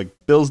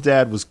Bill's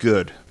dad was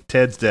good.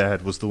 Ted's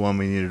dad was the one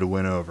we needed to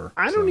win over.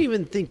 I don't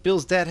even think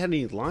Bill's dad had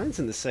any lines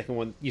in the second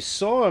one. You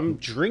saw him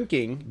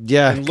drinking.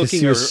 Yeah, and because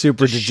looking he was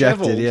super dejected.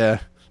 disheveled,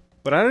 Yeah.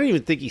 But I don't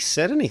even think he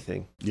said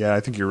anything. Yeah,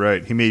 I think you're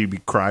right. He maybe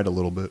cried a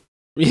little bit.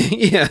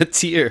 Yeah, a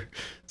tear.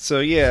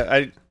 So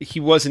yeah, he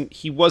wasn't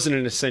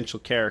an essential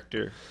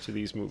character to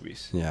these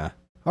movies. Yeah.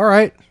 All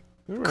right.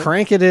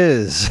 Crank it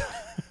is.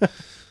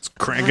 Let's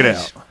crank it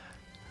out.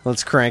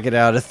 Let's crank it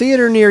out. A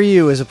Theater Near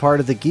You is a part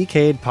of the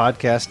Geekade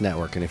Podcast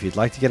Network, and if you'd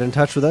like to get in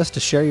touch with us to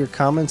share your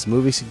comments,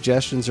 movie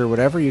suggestions, or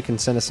whatever, you can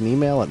send us an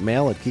email at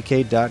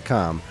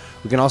mail@geekade.com.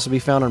 We can also be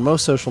found on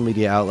most social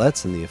media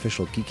outlets and the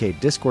official Geekade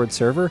Discord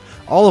server,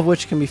 all of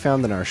which can be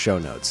found in our show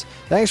notes.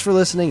 Thanks for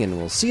listening, and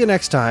we'll see you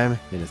next time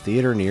in A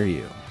Theater Near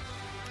You.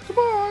 Come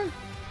on.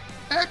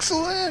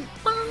 Excellent.